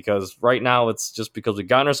that. Because right now it's just because we've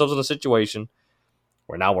gotten ourselves in a situation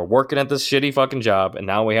where now we're working at this shitty fucking job, and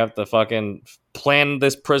now we have to fucking plan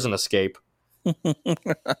this prison escape.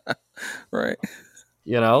 Right.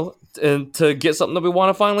 And to get something that we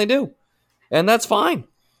want to finally do. And that's fine.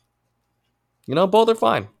 Both are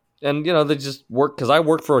fine. And, they just work, because I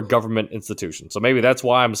work for a government institution. So maybe that's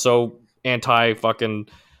why I'm so anti-fucking,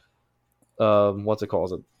 what's it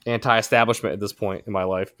called? Anti-establishment at this point in my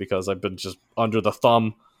life, because I've been just under the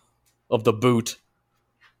thumb of the boot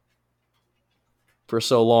for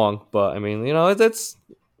so long. But I mean, it's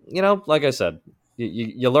like I said,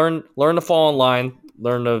 you learn to fall in line,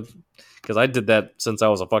 because I did that since I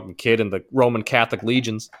was a fucking kid in the Roman Catholic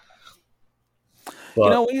legions.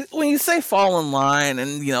 But, when you say fall in line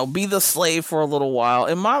and be the slave for a little while,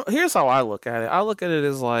 here's how I look at it. I look at it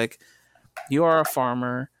as like, you are a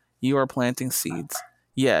farmer, you are planting seeds.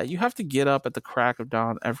 Yeah, you have to get up at the crack of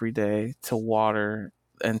dawn every day to water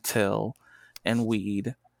and till and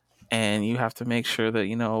weed, and you have to make sure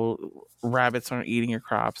that rabbits aren't eating your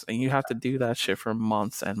crops, and you have to do that shit for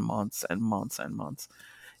months and months and months and months.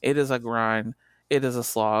 It is a grind. It is a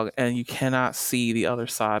slog, and you cannot see the other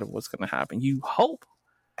side of what's going to happen. You hope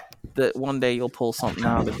that one day you'll pull something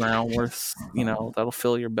out of the ground worth, that'll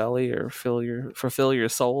fill your belly or fulfill your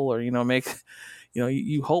soul, or make,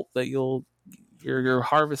 you hope that you'll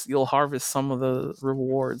harvest some of the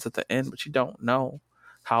rewards at the end, but you don't know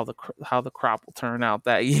how the crop will turn out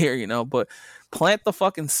that year, But plant the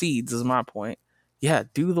fucking seeds is my point. Yeah,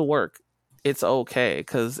 do the work. It's okay,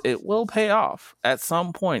 because it will pay off at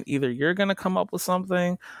some point. Either you're going to come up with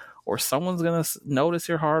something, or someone's going to notice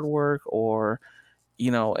your hard work, or,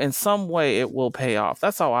 in some way it will pay off.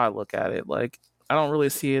 That's how I look at it. Like, I don't really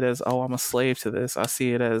see it as, oh, I'm a slave to this. I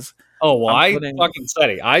see it as, fucking said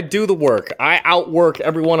it. I do the work. I outwork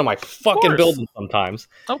every one of my fucking buildings sometimes.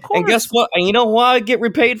 Of course. And guess what? And you know why I get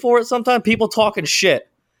repaid for it sometimes? People talking shit.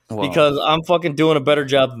 Because I'm fucking doing a better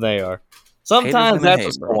job than they are. Sometimes that's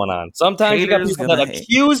what's going on. Sometimes you got people that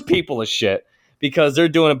accuse people of shit because they're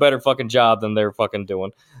doing a better fucking job than they're fucking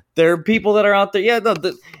doing. There are people that are out there,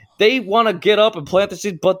 they want to get up and plant the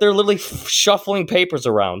seeds, but they're literally shuffling papers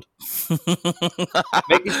around.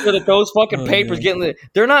 Making sure that those fucking papers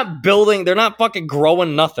they're not building, they're not fucking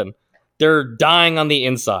growing nothing. They're dying on the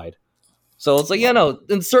inside. So it's like,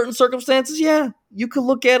 in certain circumstances, you could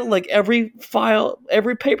look at it like every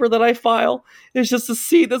paper that I file is just a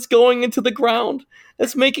seed that's going into the ground.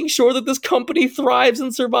 That's making sure that this company thrives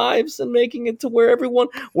and survives, and making it to where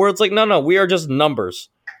it's like, no, we are just numbers.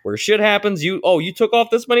 Where shit happens, you took off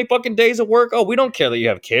this many fucking days of work. Oh, we don't care that you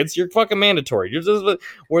have kids. You're fucking mandatory. You're just,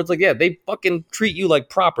 where it's like, they fucking treat you like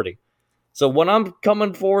property. So when I'm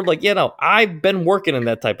coming forward, like, I've been working in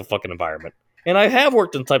that type of fucking environment. And I have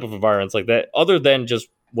worked in type of environments like that, other than just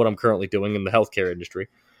what I'm currently doing in the healthcare industry.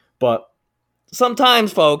 But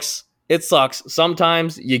sometimes, folks, it sucks.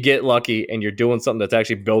 Sometimes you get lucky and you're doing something that's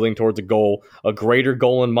actually building towards a goal, a greater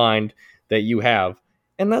goal in mind that you have.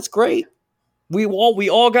 And that's great. We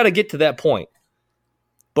all got to get to that point.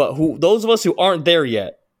 But those of us who aren't there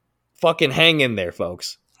yet, fucking hang in there,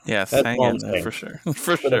 folks. Yes, hang in there for sure.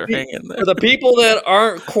 For sure, hang in there. For the people that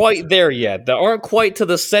aren't quite there yet, that aren't quite to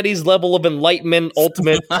the SETI's level of enlightenment,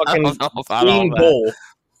 ultimate fucking dream goal,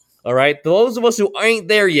 all right? Those of us who ain't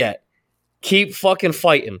there yet, keep fucking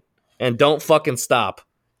fighting and don't fucking stop.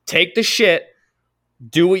 Take the shit,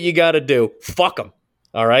 do what you gotta do. Fuck them,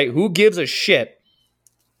 all right? Who gives a shit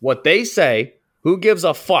what they say? Who gives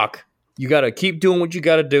a fuck? You gotta keep doing what you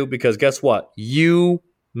gotta do, because guess what? You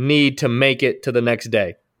need to make it to the next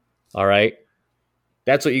day. All right?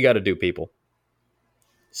 That's what you got to do, people.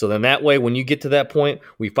 So then that way, when you get to that point,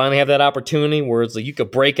 we finally have that opportunity where it's like you could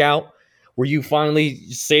break out, where you finally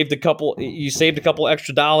saved a couple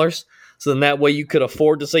extra dollars. So then that way you could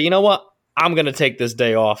afford to say, you know what? I'm going to take this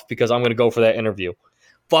day off because I'm going to go for that interview.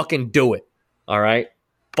 Fucking do it. All right?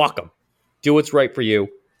 Fuck them. Do what's right for you.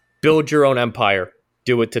 Build your own empire.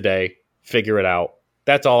 Do it today. Figure it out.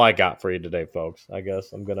 That's all I got for you today, folks. I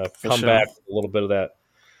guess I'm going to come back with a little bit of that.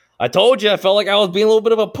 I told you, I felt like I was being a little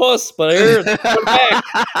bit of a puss, but here it's coming back.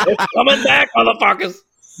 It's coming back, motherfuckers.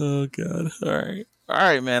 Oh god! All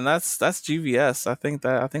right, man. That's GVS.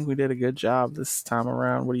 I think we did a good job this time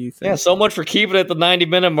around. What do you think? Yeah, so much for keeping it at the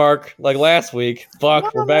 90-minute mark, like last week.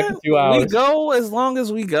 Fuck, we're back in 2 hours. We go as long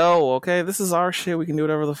as we go. Okay, this is our shit. We can do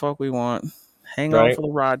whatever the fuck we want. Hang on for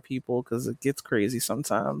the ride, people, because it gets crazy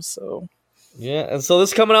sometimes. So yeah, and so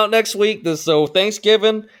this is coming out next week. So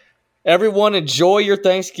Thanksgiving. Everyone, enjoy your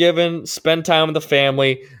Thanksgiving. Spend time with the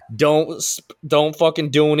family. Don't fucking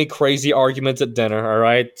do any crazy arguments at dinner, all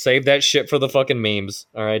right? Save that shit for the fucking memes,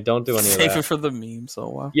 all right? Don't do any of that. Save it for the memes,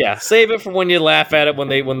 Yeah, save it for when you laugh at it when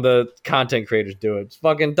the content creators do it.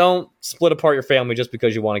 Fucking don't split apart your family just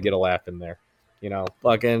because you want to get a laugh in there.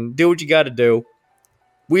 Fucking do what you got to do.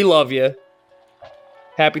 We love you.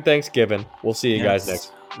 Happy Thanksgiving. We'll see you guys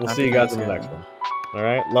next. We'll see you guys in the next one. All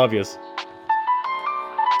right? Love yous.